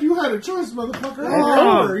missed. said you had a choice, motherfucker.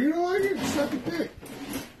 know. You know, I get to suck a dick.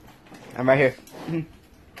 I'm right here. If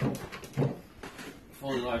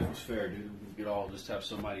only life was fair, dude. We could all just have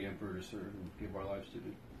somebody Emperor to serve and give our lives to,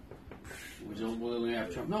 dude. We don't willingly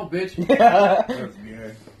have Trump. No, bitch.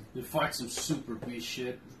 Yeah. We fight some super beast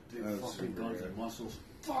shit. Big That's fucking super guns rad. and muscles.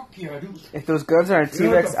 Fuck yeah, dude. If those guns aren't You know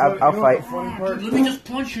what T-Rex, the funny- I'll you know what fight. the funny part? Dude, let me just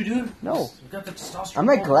punch you, dude. No. I've got the testosterone. I'm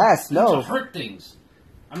like glass, no. To hurt things.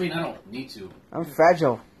 I mean, I don't need to. I'm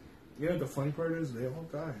fragile. Yeah, the funny part is they all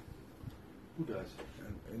die. Who does?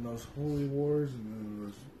 In those holy wars and in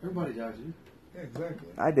those... Everybody dies, dude. Yeah, exactly.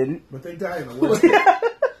 I didn't. But they die in the West.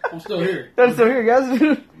 I'm still here. I'm still here, guys.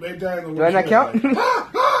 They die in the West. Do I not count? Take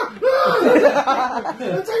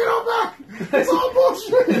it all back! It's all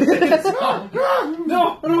bullshit!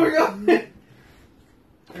 No, oh my god.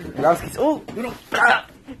 Rowski's. Oh!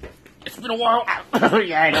 It's been a while.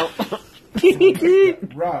 Yeah, I know.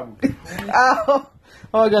 Rob. Ow!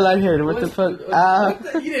 Oh, I got lightheaded. What the fuck?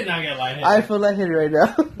 You did not get lightheaded. I feel lightheaded right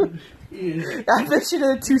now. I bet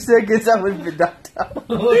you in 2 seconds I would have been knocked out.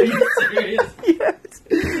 Are you serious? Yes.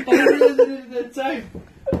 I didn't realize it at that time.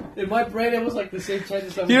 In my brain, it was like the same time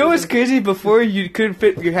as I was You know what's looking- crazy? Before you couldn't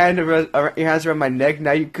fit your hands around my neck.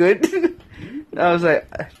 Now you could. I was like,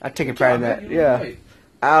 I'm taking pride in that. You look Yeah. great.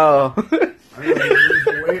 Ow. I don't know if you lose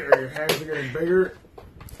the weight or your hands are getting bigger.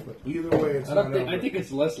 But either way, it's not over. I think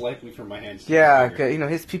it's less likely for my hands to Yeah, be bigger. cause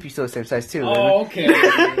his pee-pee's still the same size too. Oh, okay. Okay,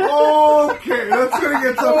 that's gonna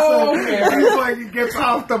get upset. Okay. He's like, he gets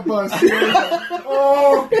off the bus. Okay,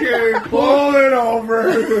 pull it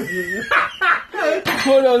over.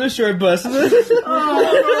 Hold on, the short bus. Pull it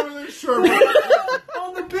over the shirt.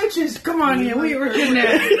 Oh, the bitches! Come on here, we were getting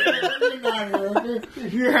at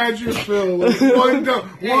You had your fill. One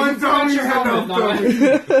dummy your had helmet, no no.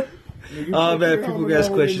 dummy. Oh man, people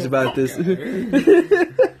ask questions about this. Anyway.